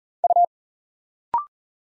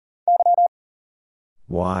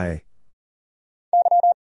 Y.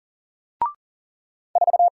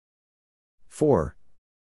 4.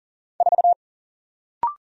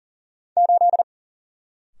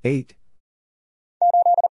 8.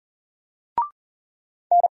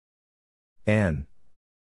 N.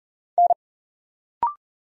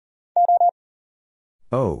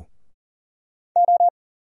 O.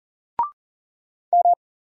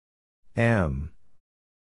 M.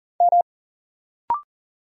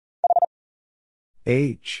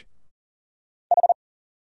 H.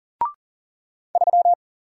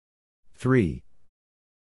 3.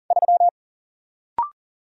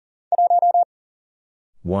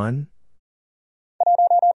 1.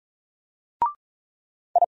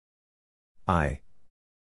 I.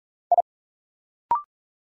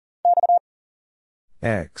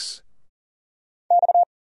 X.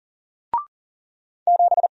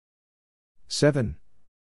 7.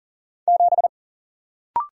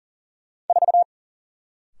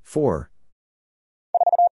 4.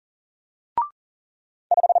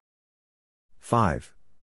 5.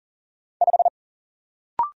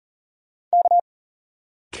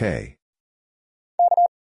 K.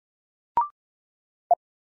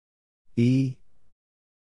 E.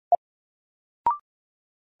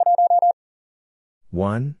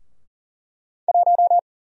 1.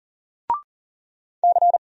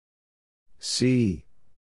 C.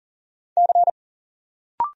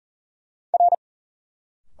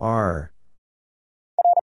 R.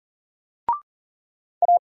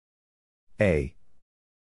 A.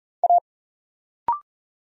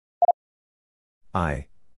 I.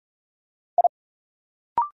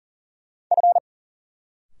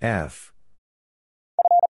 F.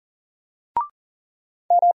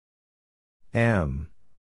 M.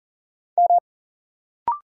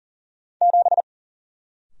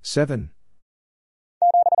 7.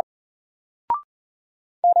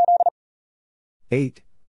 8.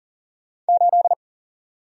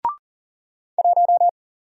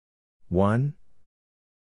 1.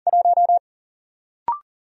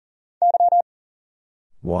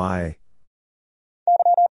 Y.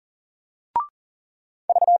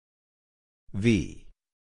 V.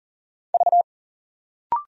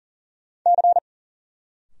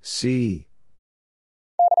 C.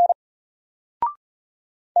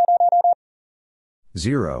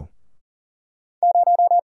 0.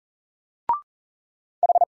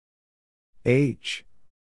 H.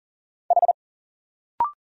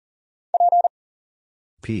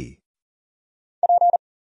 P.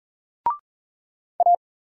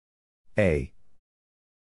 A.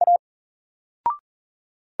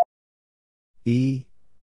 E.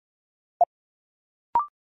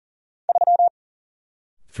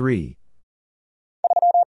 3.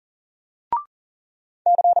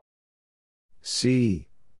 C.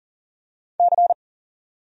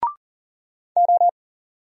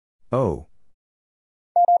 O.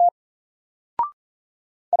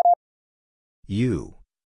 U.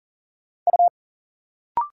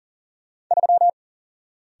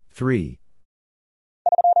 3.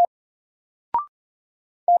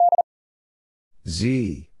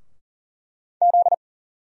 Z.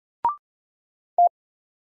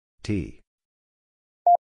 T.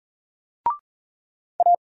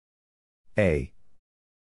 A.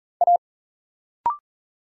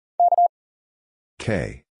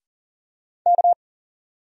 K.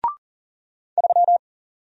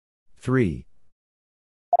 3.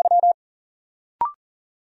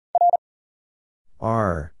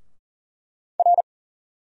 R.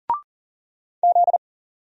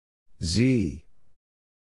 Z.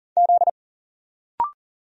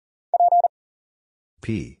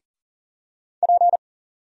 P.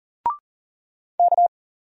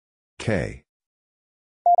 K.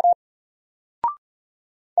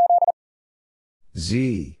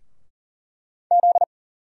 Z.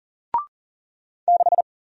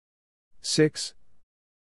 6.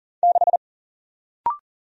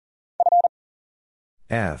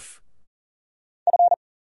 F.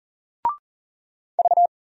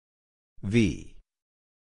 V.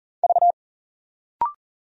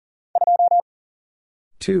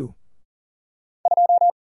 2.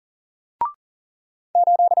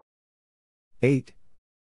 8.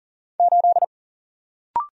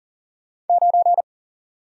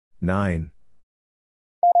 9.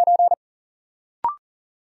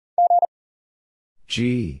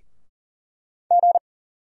 G.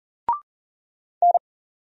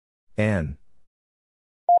 N.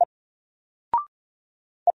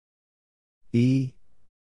 E.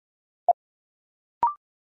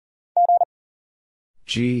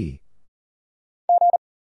 G.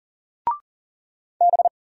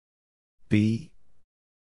 B.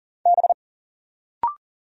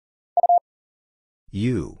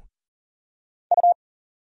 U.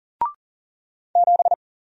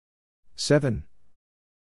 7.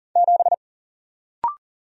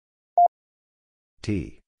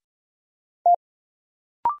 T.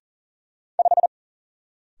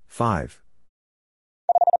 5.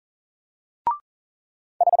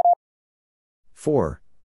 4.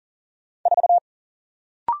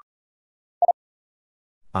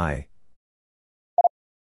 I.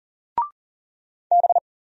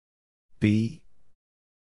 B.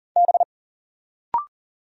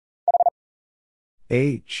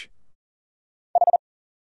 H.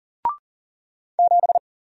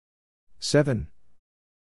 7.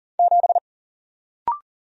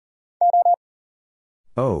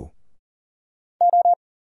 O.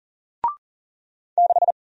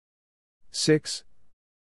 6.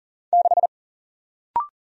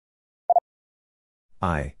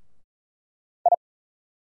 I.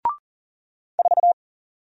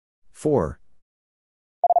 4.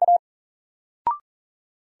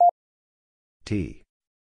 T.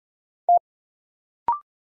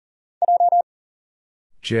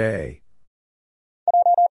 J.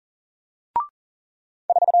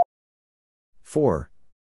 4.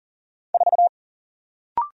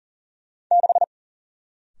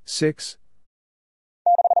 6.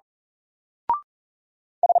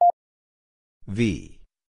 V.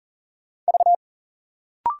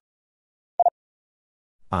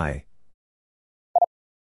 I.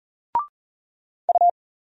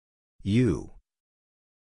 U.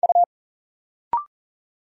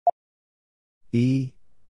 E.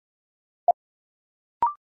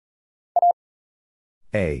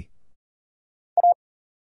 A.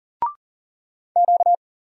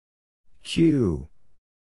 Q.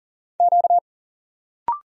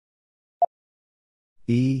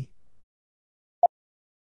 E.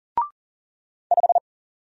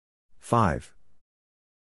 5.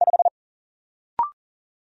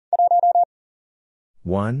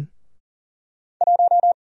 1.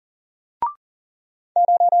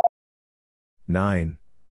 9.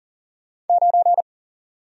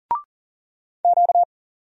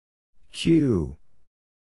 Q.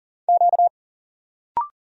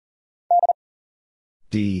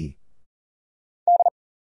 D.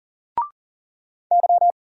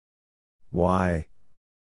 Y.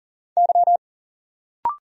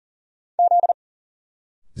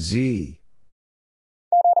 Z.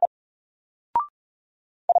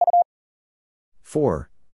 4.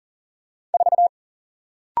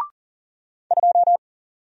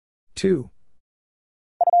 2.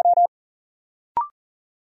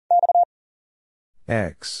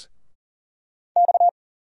 X.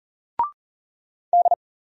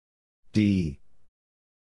 D.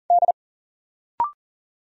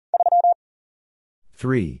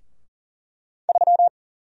 3.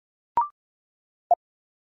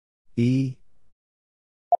 E.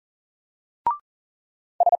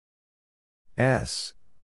 S.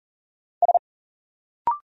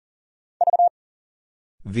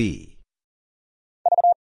 V.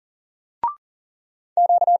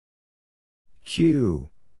 Q.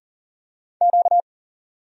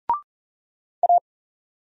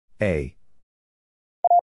 A.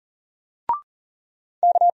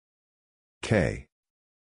 K.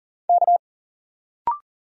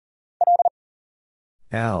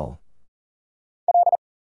 L.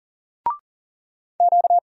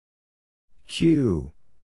 Q.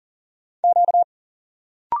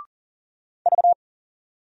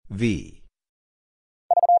 V.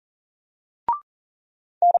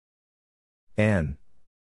 N.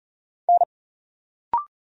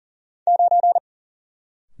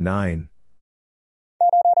 9.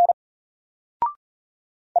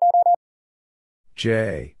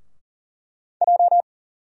 J.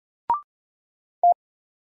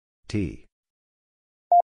 T.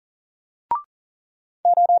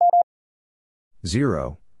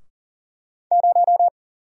 0.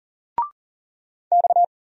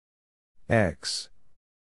 X.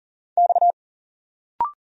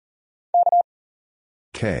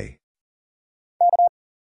 K.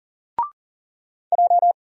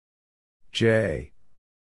 J.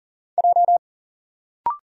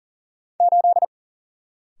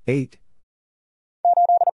 8.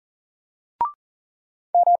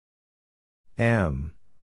 M.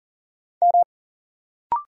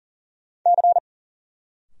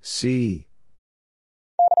 C.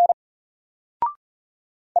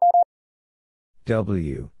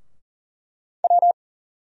 W.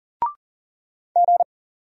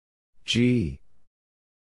 G.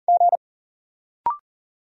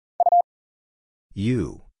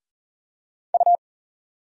 U.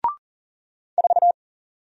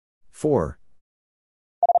 4.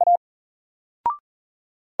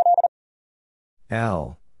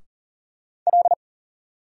 L.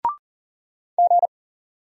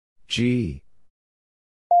 G.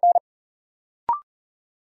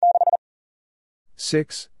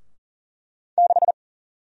 6.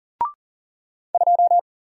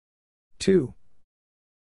 2.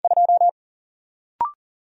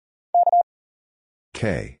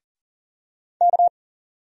 K.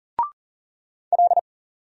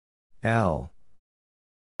 L.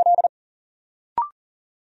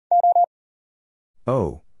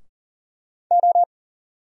 O.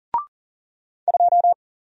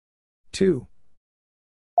 2.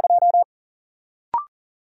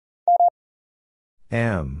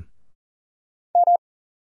 M.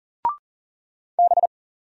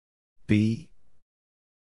 B.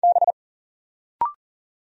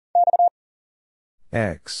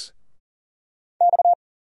 X.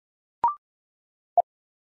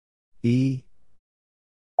 E.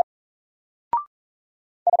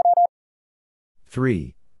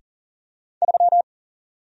 3.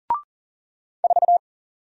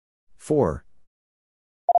 4.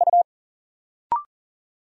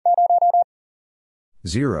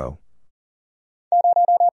 0.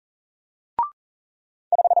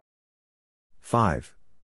 5.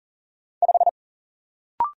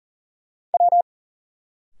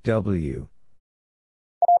 W.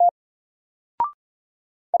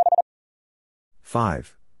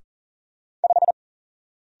 5.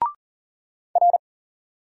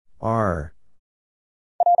 R.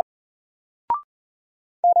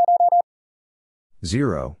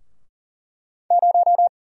 0.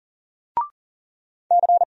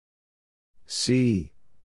 C.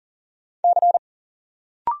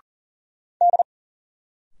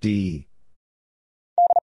 D.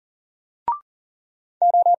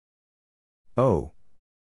 O.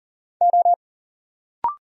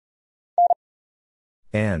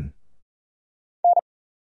 N.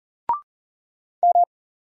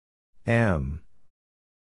 M.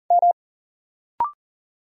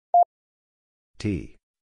 T.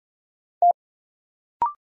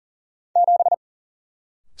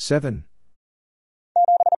 7.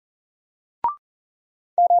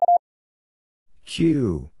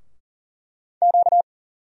 Q.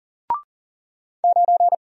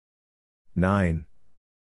 9.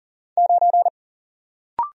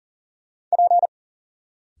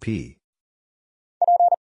 P.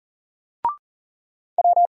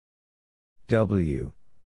 W.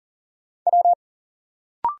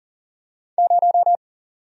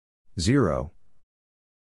 0.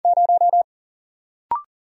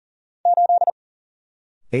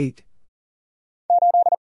 8.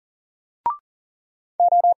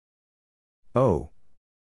 O.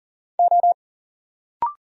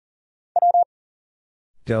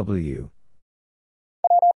 W.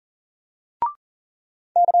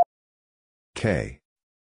 K.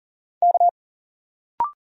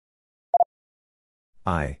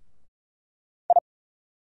 I.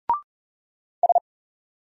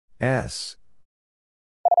 S.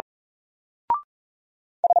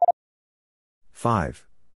 5.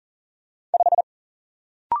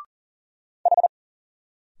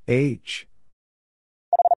 H.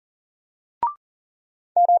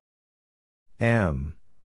 M.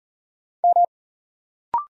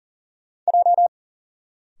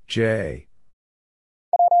 J.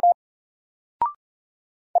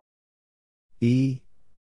 E.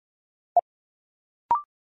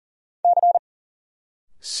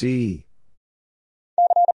 C.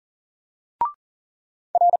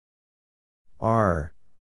 R.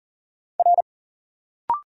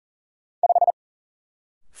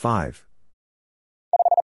 5.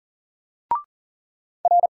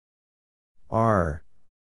 R.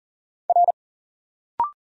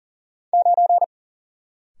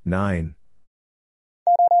 9.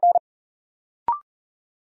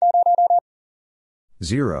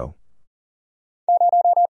 0.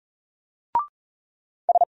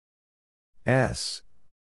 S.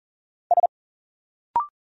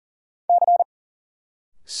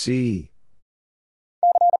 C.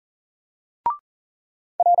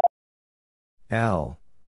 L.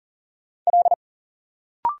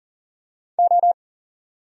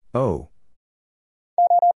 O.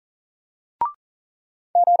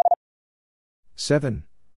 7.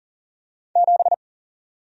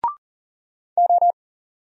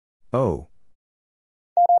 O.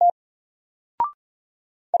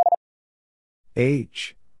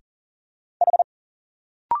 H.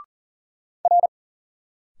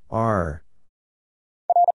 R.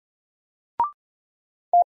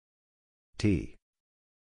 T.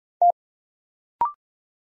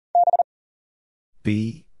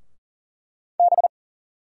 B.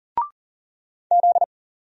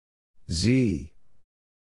 Z.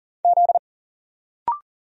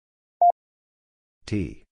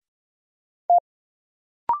 T.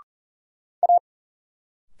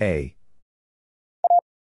 A.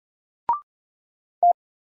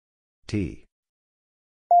 T.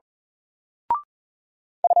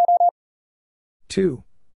 2.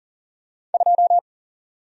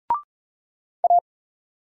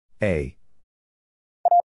 A.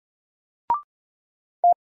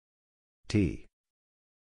 T.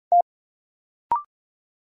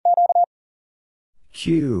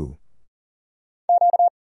 Q.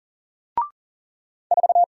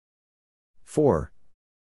 4.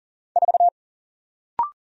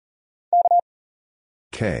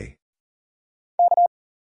 K.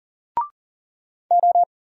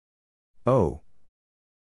 O.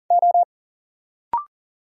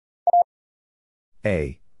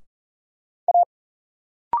 A.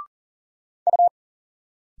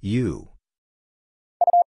 U.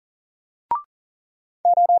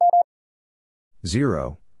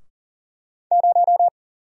 0.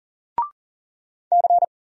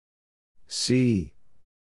 C.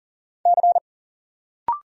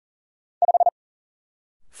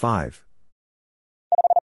 5.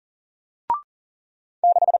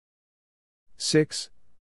 6.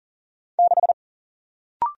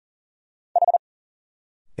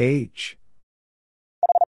 H.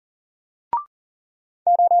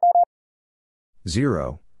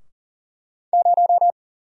 0.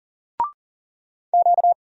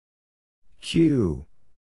 Q.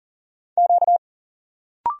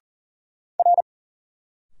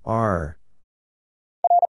 R.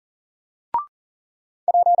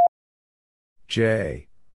 J.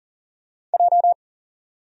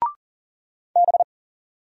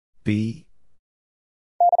 B.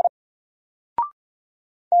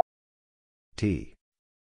 T.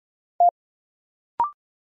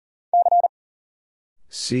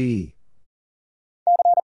 C.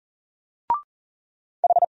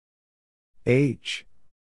 H.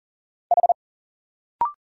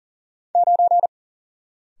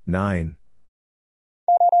 9.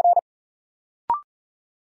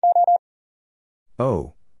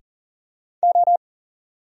 O.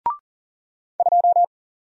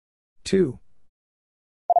 2.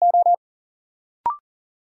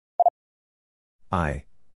 I.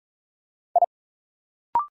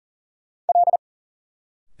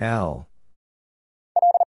 L.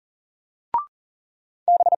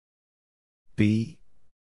 B.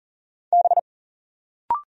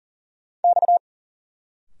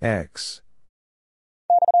 X.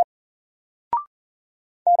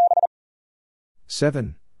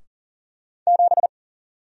 7.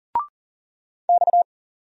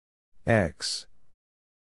 X.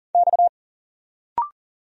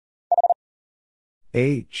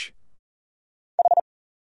 H.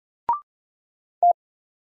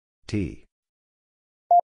 T.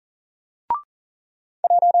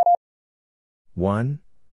 1.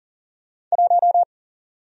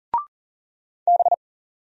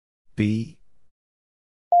 B.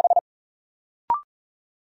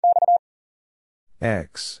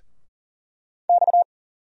 X.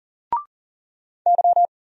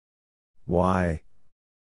 Y.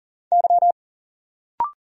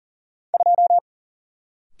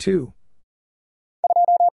 2.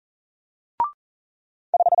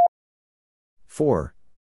 4.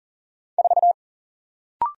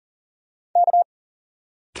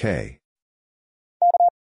 K.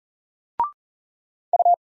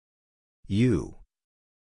 U.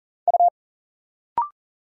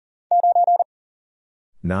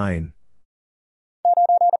 9.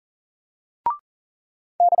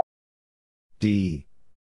 D.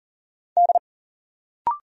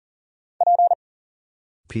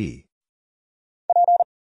 P.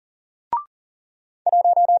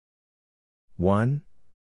 1.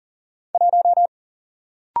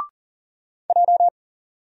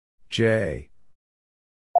 J.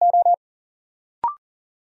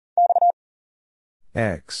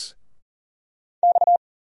 X.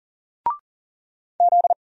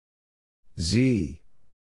 Z.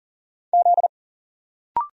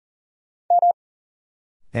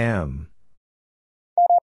 M.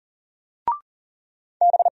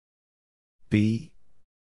 B.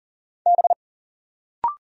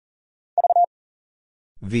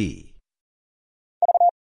 V.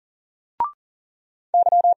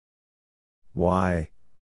 Y.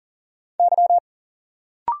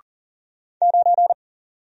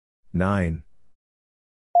 9.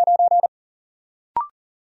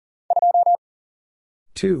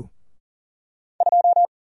 2.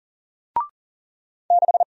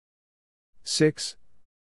 6.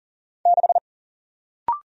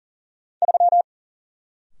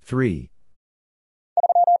 3.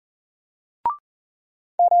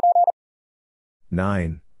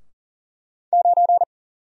 9.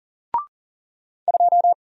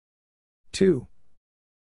 2.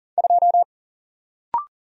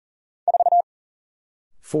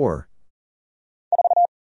 4.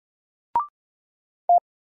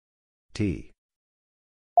 T.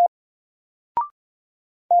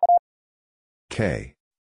 K.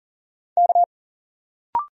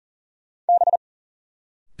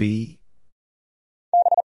 B.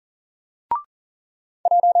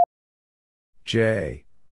 J.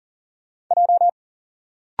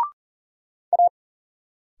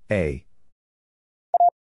 A.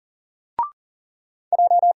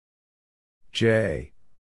 J.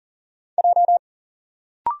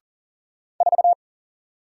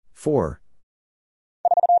 4.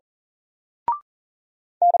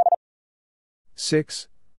 6.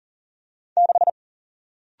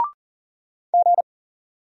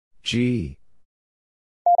 G.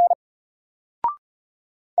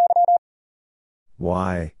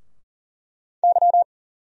 Y.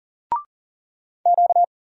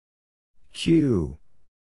 Q.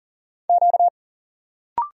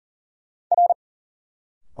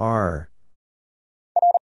 R.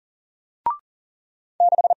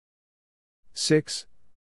 6.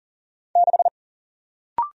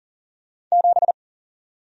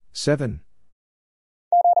 7.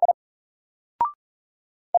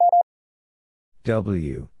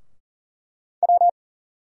 W.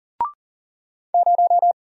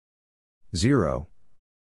 0.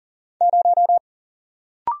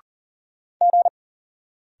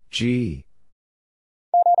 G.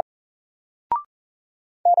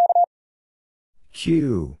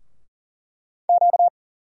 Q.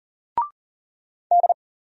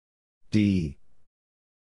 D.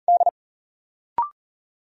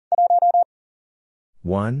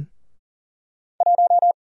 1.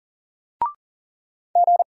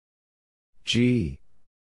 G.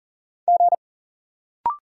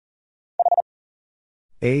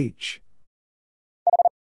 H.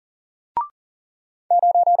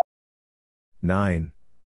 9.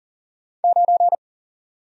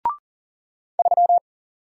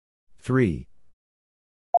 3.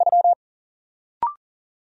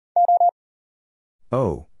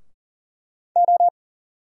 O.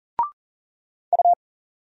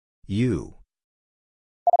 U.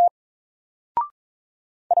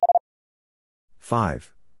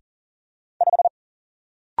 5.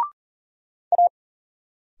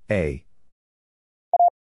 A.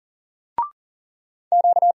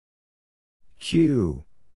 Q.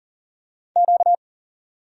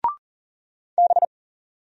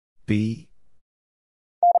 B.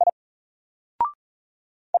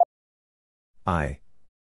 I.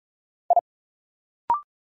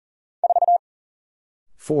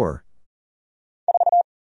 4.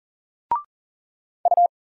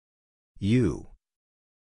 U.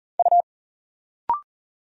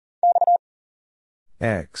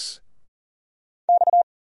 X.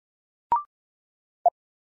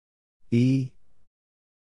 E.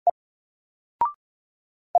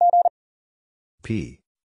 P.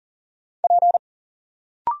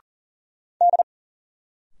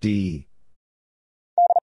 D.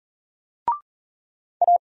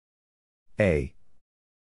 A.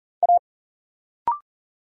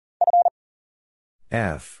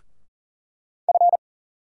 F.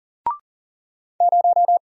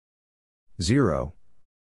 0.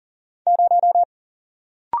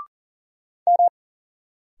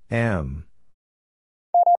 M.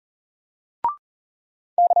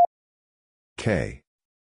 K.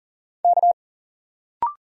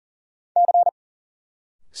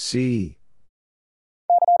 C.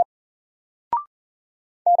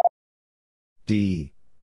 D.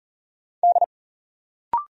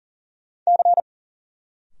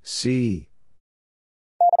 C.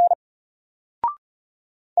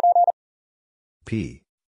 P.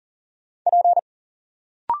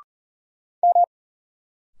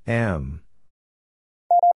 M.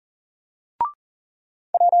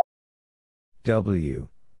 W.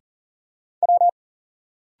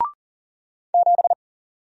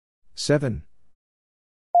 7.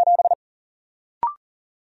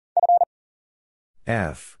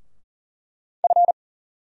 F.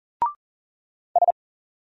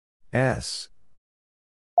 S.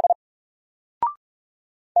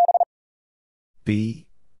 B.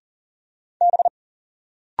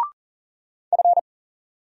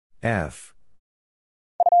 F.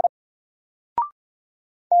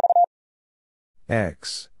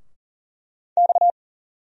 X.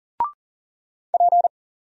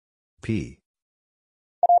 P.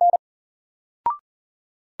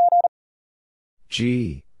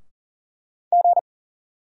 G.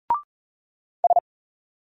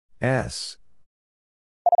 S.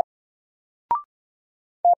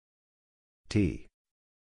 T.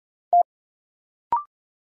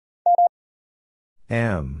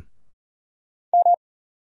 M.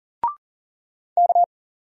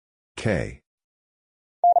 K.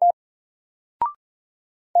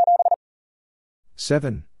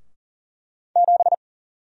 7.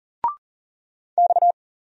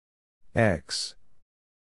 X.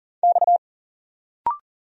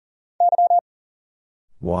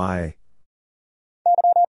 Y.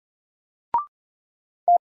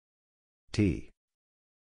 T.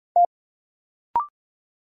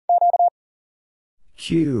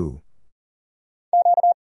 Q.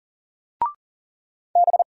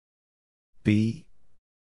 B.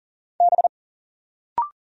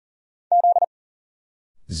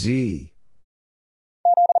 Z.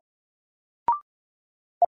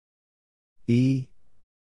 E.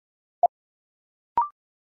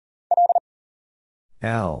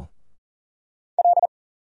 L.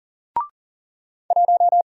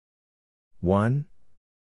 1.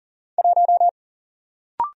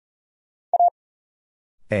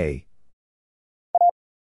 A.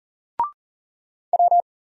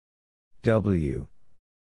 W.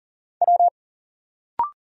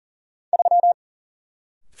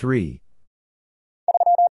 3.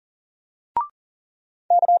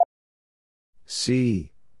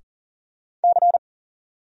 C.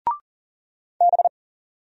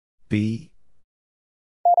 B.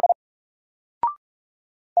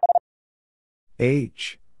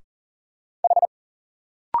 H.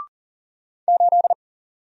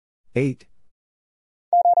 8.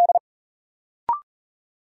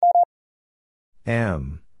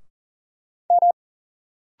 M.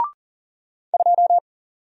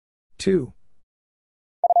 2.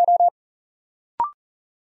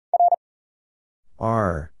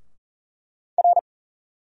 R.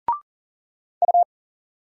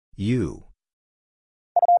 U.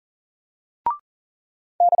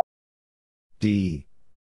 D.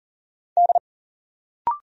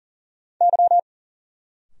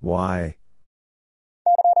 Y.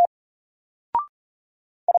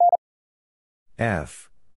 F.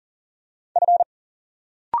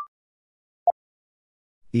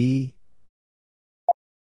 E.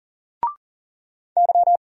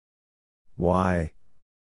 Y.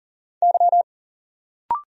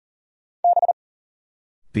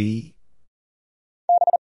 B.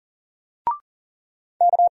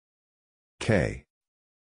 K.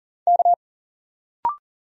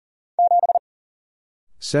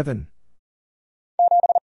 7.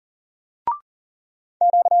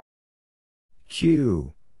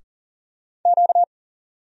 Q.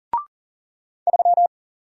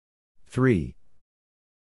 3.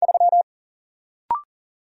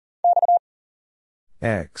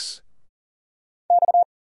 X.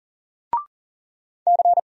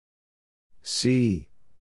 C.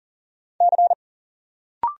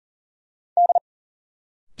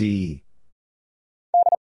 D.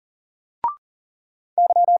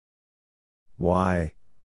 Y.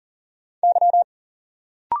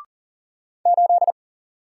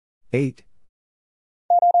 8.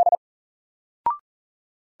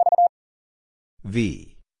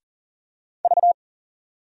 V.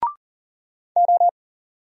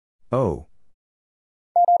 O.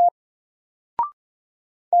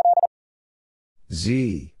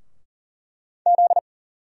 Z.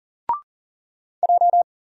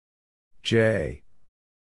 J.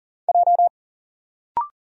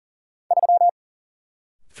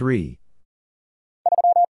 3.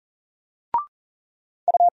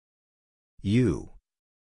 U.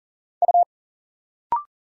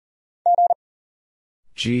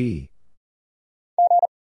 G.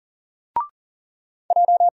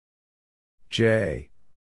 J.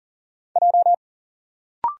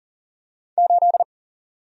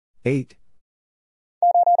 8.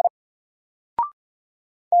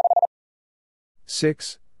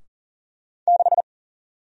 6.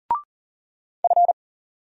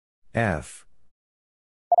 F.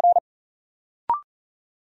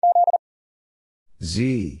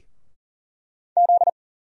 Z.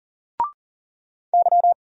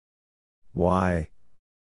 Y.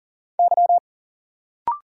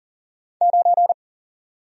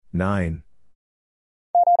 9.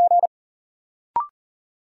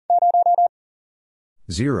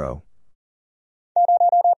 0.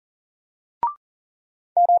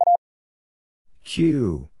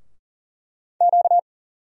 Q.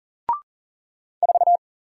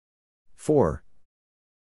 4.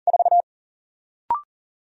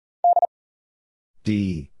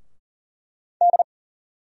 D.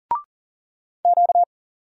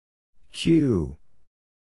 Q.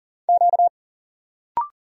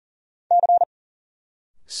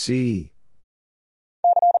 C.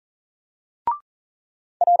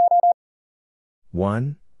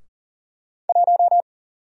 1.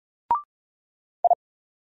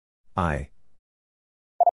 I.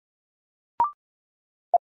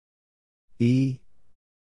 E.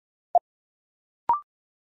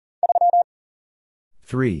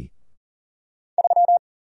 3.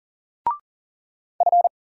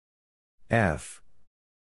 F.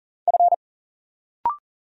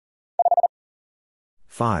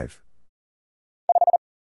 5.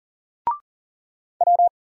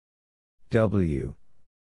 W.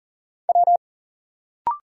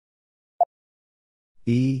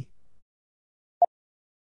 E.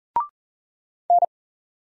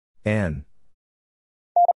 N.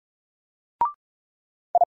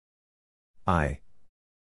 I.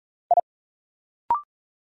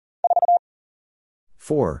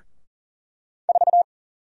 4.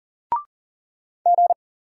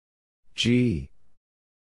 G.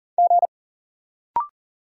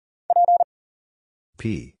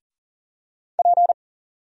 P.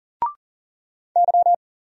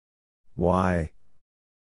 Y.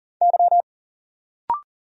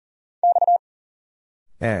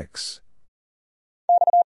 X.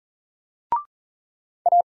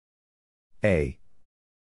 A.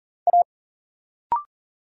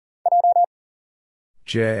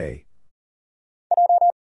 J.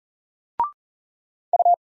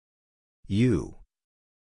 U.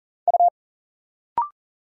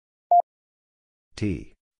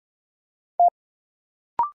 T.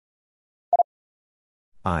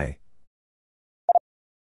 I.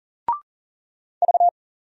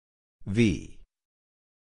 V.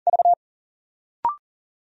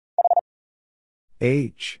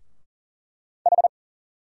 H.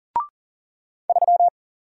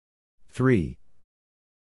 3.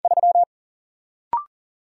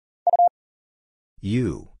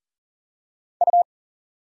 U.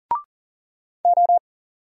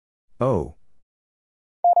 O.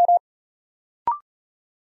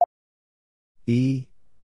 E.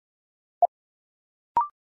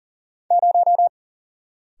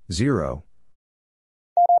 0.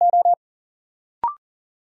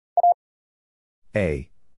 A.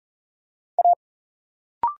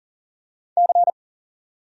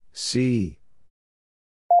 C.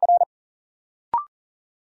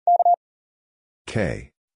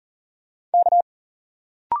 K.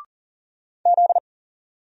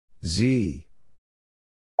 Z.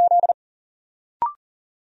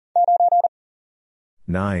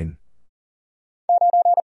 9.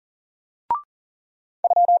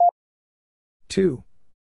 2.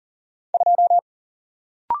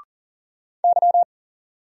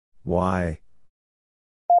 Y.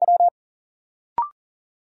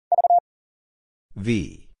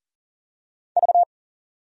 V.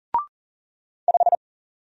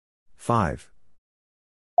 5.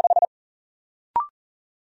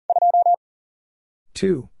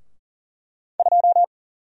 2.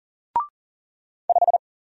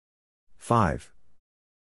 5.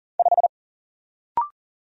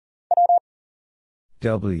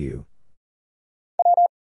 W.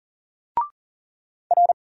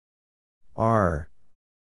 R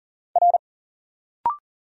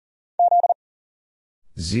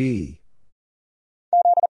Z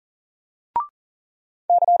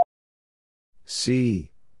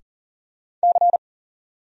C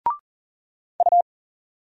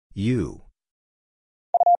U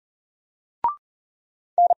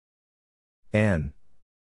N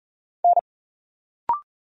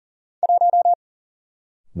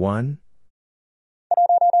 1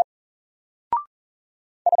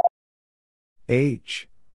 H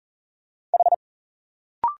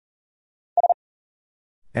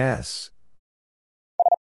S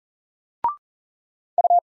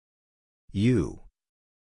U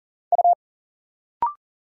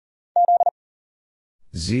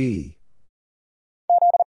Z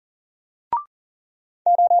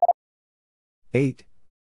 8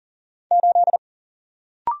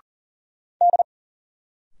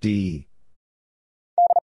 D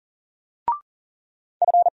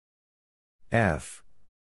F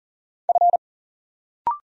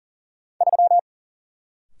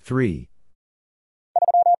 3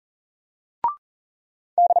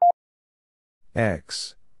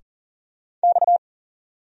 X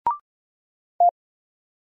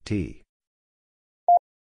T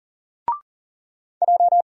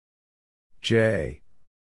J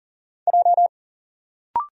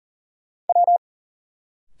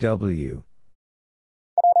W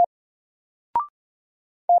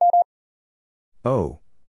O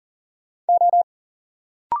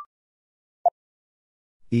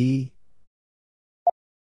E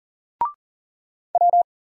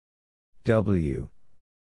W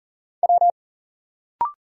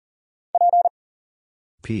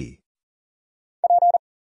P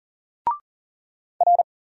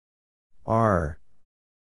R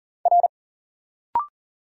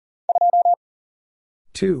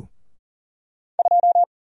 2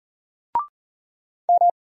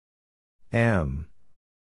 M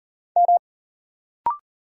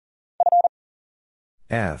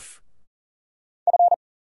F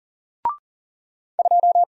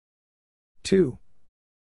 2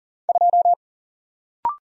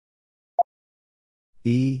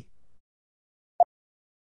 E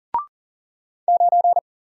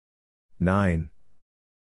 9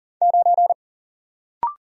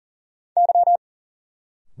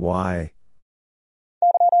 Y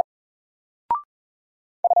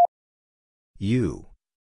U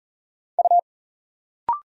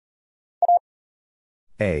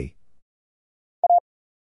A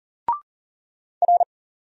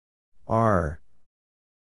R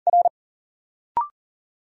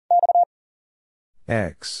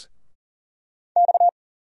X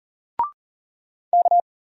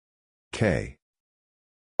K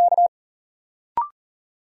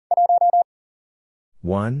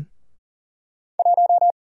 1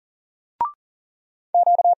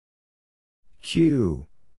 Q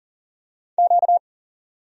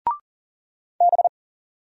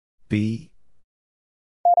B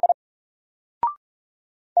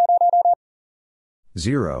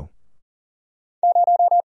 0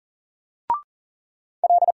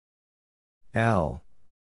 L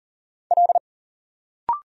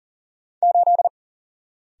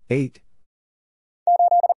 8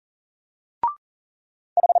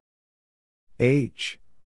 H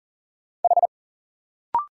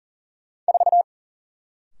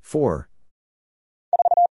 4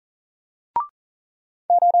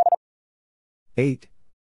 8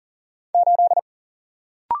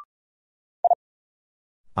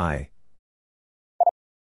 I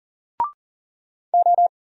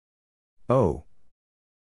O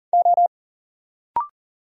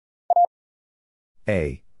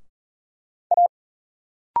A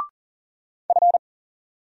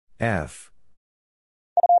F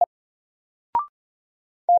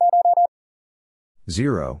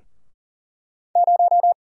 0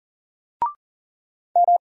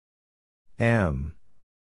 M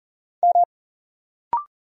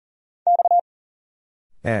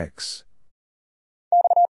X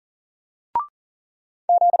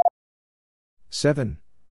 7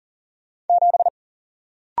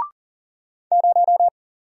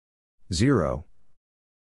 0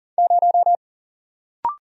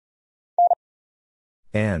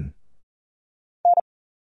 N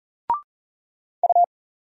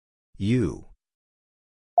U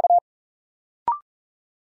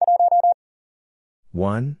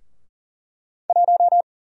 1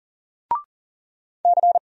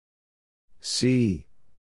 C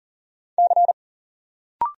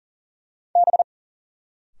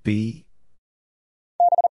B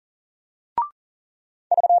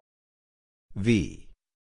V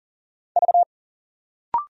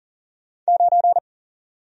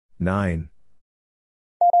 9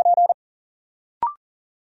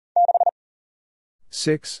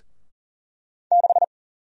 6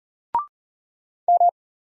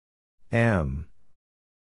 M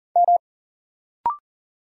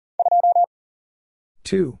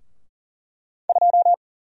 2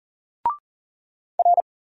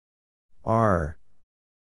 R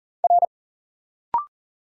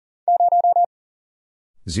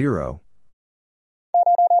 0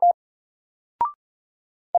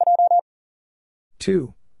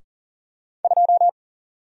 2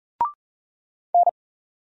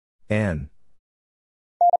 N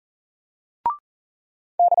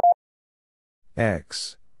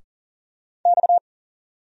X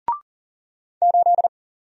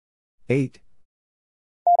 8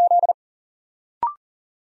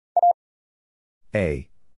 A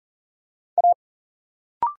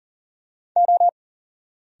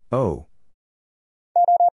O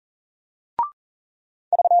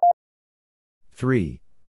 3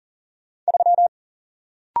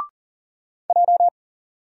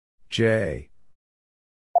 J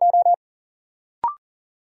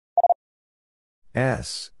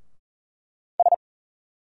S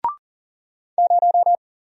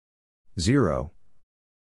 0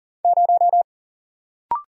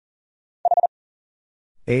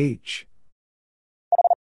 H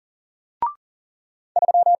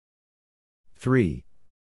 3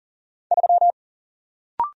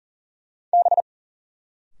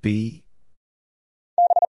 B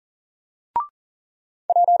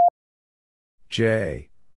J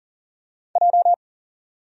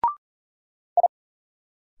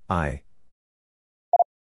I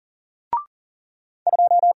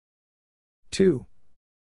 2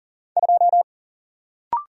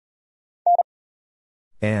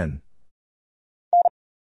 N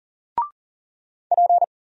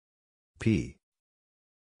P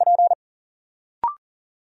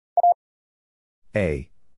A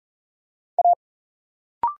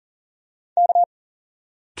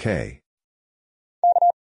K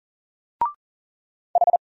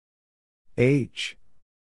H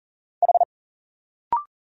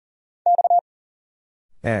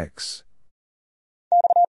X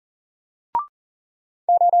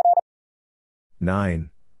 9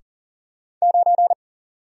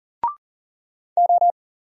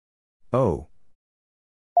 O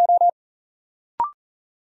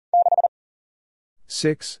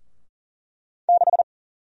 6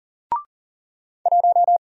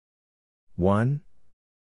 1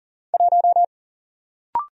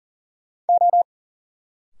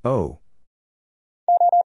 O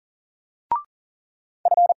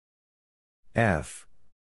F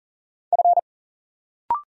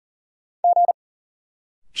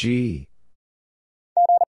G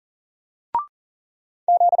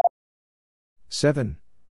 7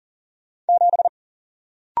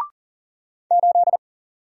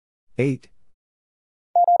 8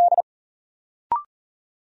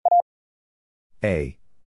 A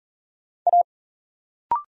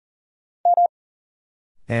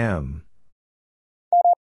M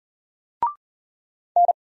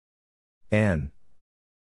N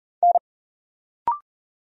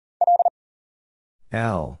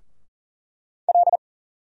L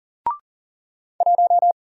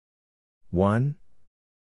 1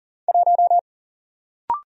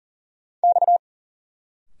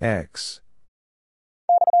 X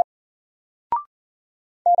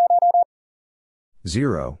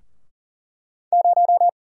 0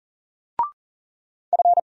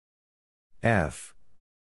 F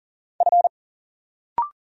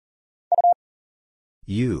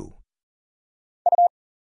U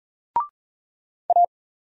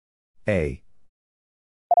A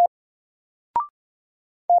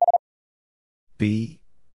B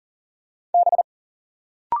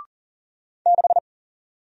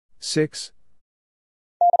 6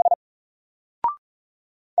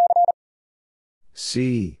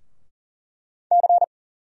 C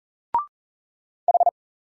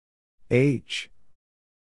H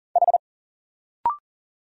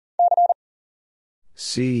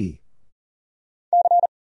C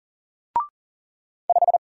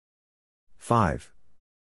 5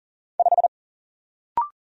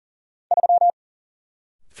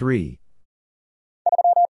 3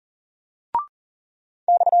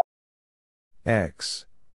 X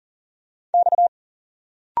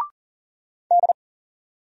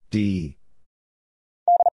D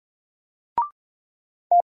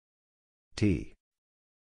T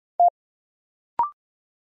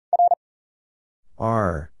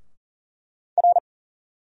R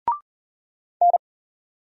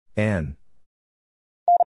N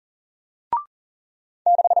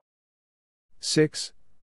 6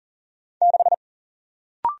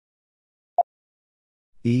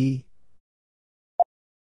 E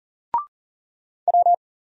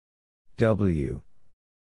W.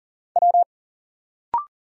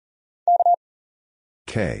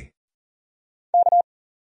 K.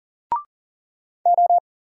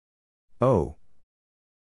 O.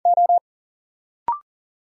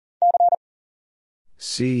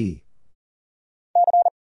 C.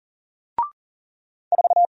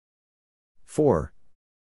 4.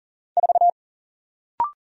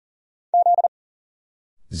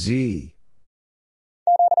 Z.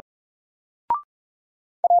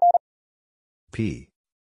 P.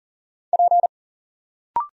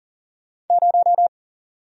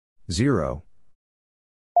 0.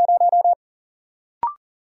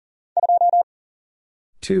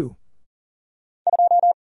 2.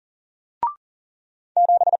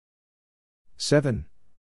 7.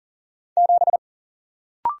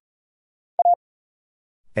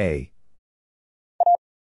 A.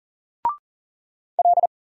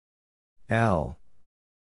 L.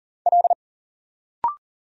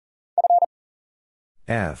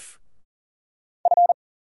 F.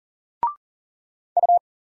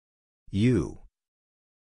 U.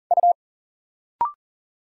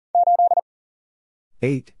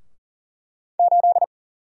 8.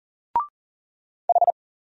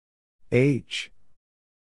 H.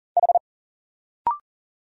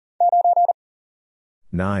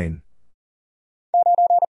 9.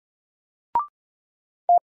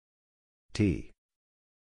 T.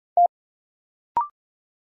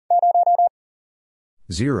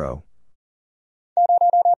 0.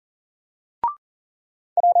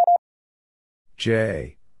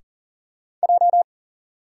 J.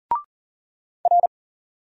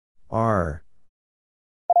 R.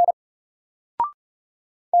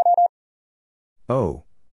 O.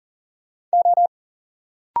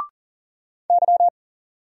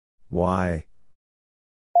 Y.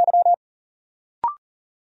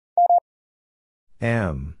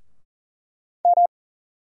 M.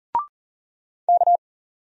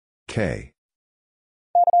 K.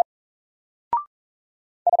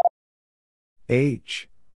 H.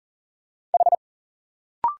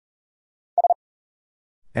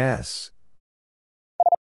 S.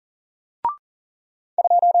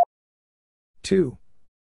 2.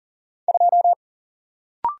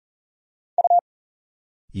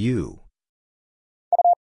 U.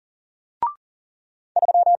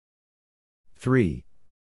 3.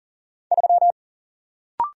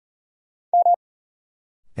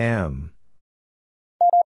 M.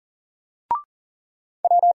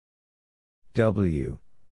 W.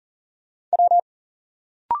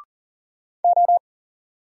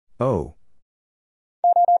 O.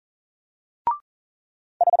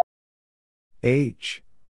 H.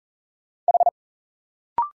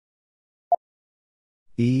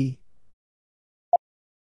 E.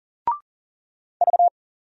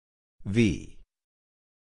 V.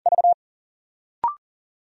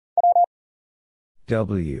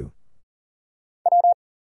 W.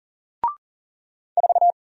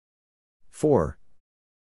 4.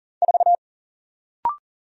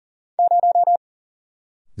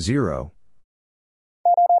 0.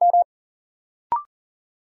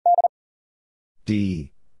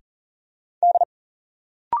 D.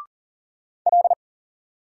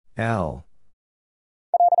 L.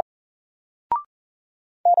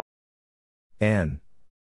 N.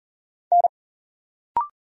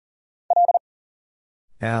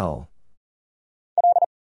 L.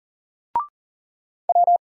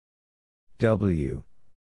 W.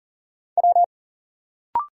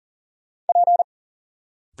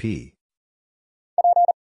 P.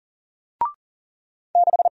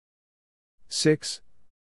 6.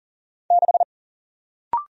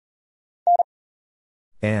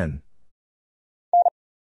 N.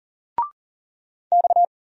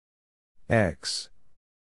 X.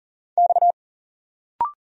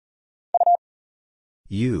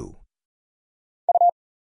 U.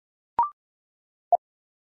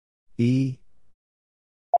 E.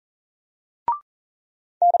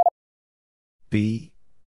 B.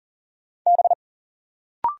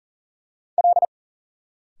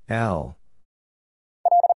 L.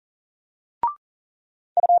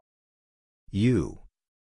 U.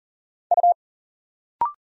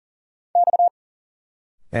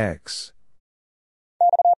 X.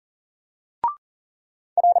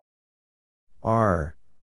 R.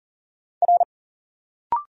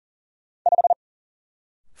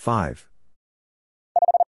 5.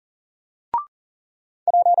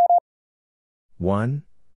 1.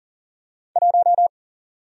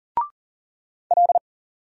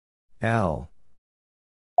 L.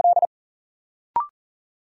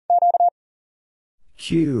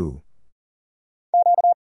 Q.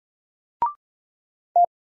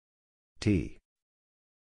 T.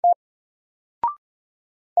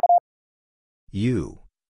 U.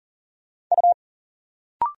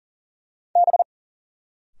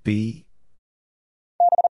 B.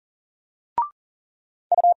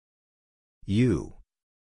 U.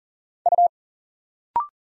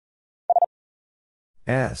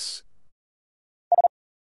 S.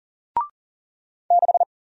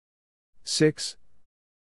 6.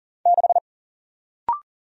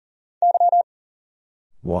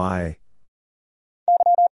 Y.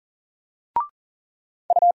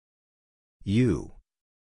 U.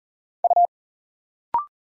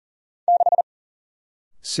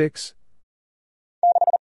 6.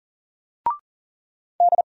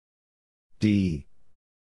 D.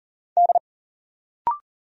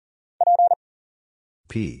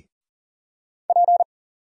 P.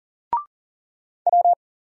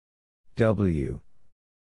 W.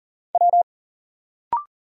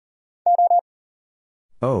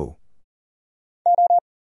 O.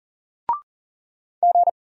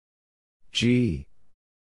 G.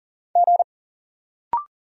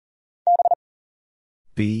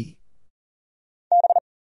 B.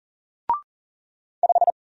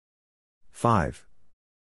 5.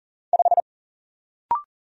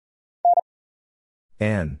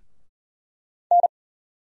 N.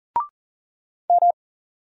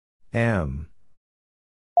 M.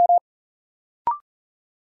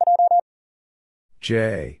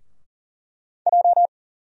 J.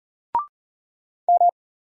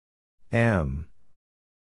 M.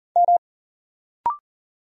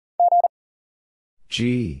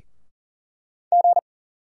 G.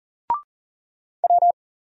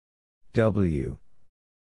 W.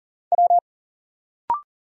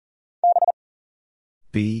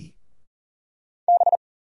 B.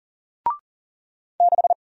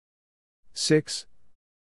 6.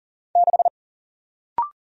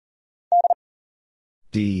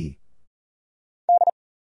 D.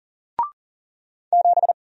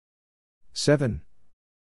 7.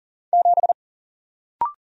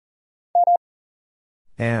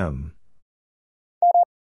 M.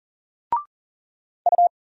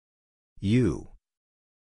 U.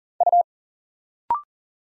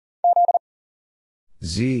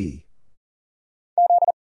 Z.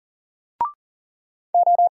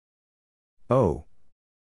 O.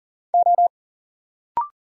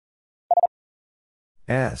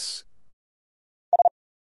 S.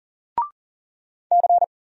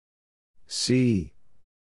 C.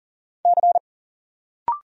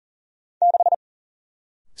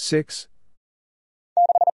 6.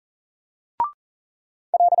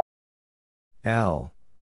 L.